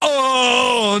we go.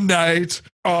 All night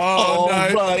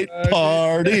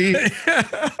party.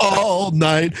 All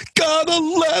night. Gotta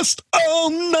last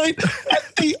all night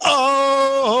at the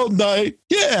all night.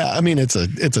 Yeah, I mean it's a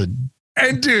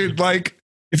And dude, like,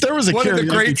 if there was a one of the karaoke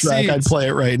great track, scenes. I'd play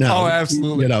it right now. Oh,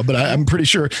 absolutely. You know, but I'm pretty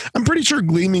sure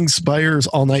Gleaming Spire's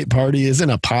All Night Party isn't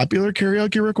a popular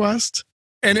karaoke request.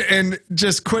 And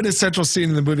just quintessential scene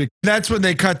in the movie. That's when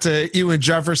they cut to Ewan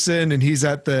Jefferson and he's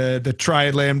at the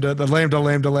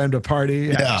Lambda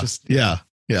party.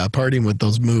 Yeah, partying with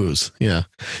those moos. Yeah,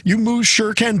 you moos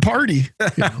sure can party. You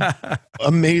know?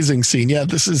 Amazing scene. Yeah,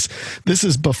 this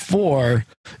is before,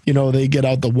 you know, they get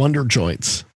out the Wonder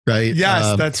Joints, right?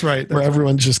 Yes, that's right. Where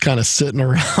everyone's just kind of sitting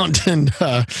around and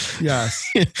yes,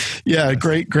 yeah,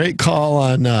 great call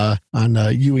on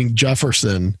Ewing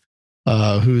Jefferson.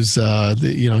 Who's he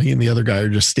and the other guy are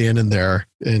just standing there,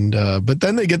 and but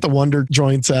then they get the Wonder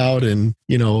Joints out, and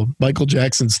you know Michael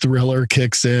Jackson's Thriller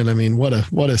kicks in. I mean, what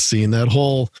a scene! That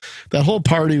whole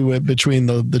party between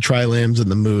the Tri-Lambs and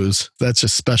the Moos. That's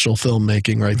just special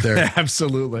filmmaking right there.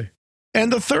 Absolutely.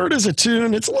 And the third is a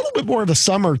tune. It's a little bit more of a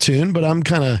summer tune, but I'm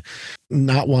kind of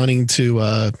not wanting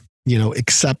to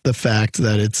accept the fact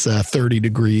that it's 30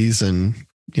 degrees and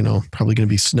probably going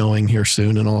to be snowing here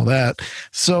soon and all that.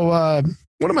 So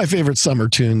one of my favorite summer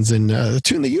tunes, and the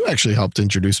tune that you actually helped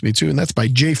introduce me to, and that's by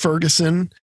Jay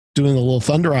Ferguson doing a little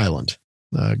Thunder Island,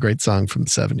 a great song from the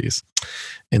 70s.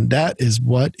 And that is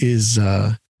what is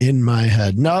in my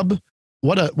head. Nub,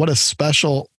 what a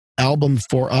special album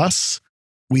for us.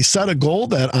 We set a goal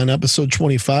that on episode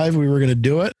 25, we were going to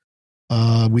do it.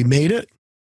 We made it.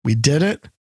 We did it.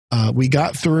 We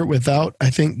got through it without,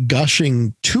 I think,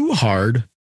 gushing too hard.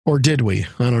 Or did we?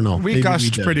 I don't know. We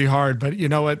gushed pretty hard, but you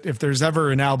know what? If there's ever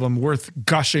an album worth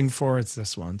gushing for, it's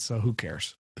this one. So who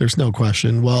cares? There's no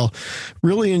question. Well,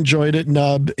 really enjoyed it,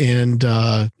 Nub. And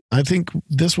I think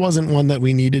this wasn't one that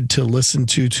we needed to listen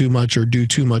to too much or do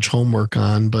too much homework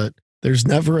on, but there's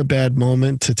never a bad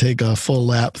moment to take a full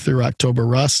lap through October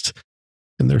Rust.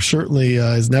 And there certainly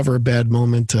is never a bad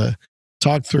moment to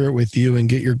talk through it with you and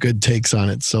get your good takes on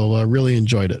it. So really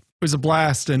enjoyed it. It was a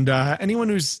blast. And anyone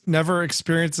who's never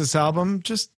experienced this album,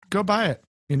 just go buy it.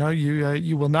 You know,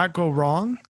 you will not go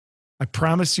wrong. I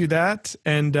promise you that.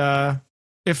 And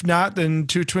if not, then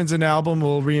Two Twins an Album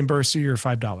will reimburse you your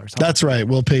 $5. That's right.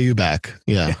 We'll pay you back.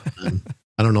 Yeah.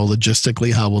 I don't know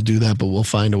logistically how we'll do that, but we'll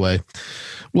find a way.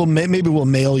 Maybe we'll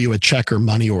mail you a check or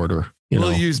money order.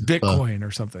 We'll use Bitcoin or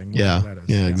something. Yeah.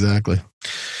 Exactly.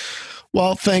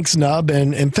 Well, thanks, Nub,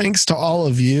 and thanks to all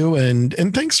of you,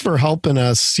 and thanks for helping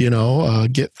us,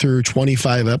 get through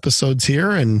 25 episodes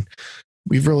here, and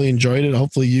we've really enjoyed it.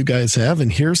 Hopefully you guys have,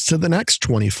 and here's to the next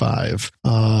 25.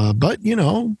 But,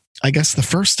 I guess the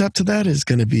first step to that is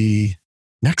going to be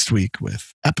next week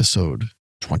with episode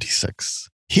 26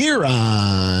 here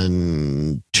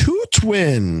on Two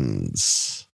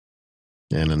Twins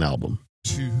and an Album.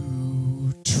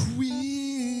 Two Twins.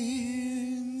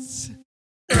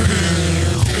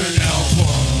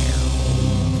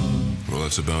 Well,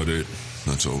 that's about it.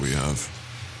 That's all we have.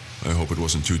 I hope it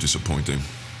wasn't too disappointing.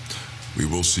 We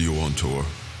will see you on tour.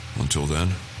 Until then,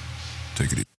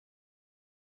 take it easy.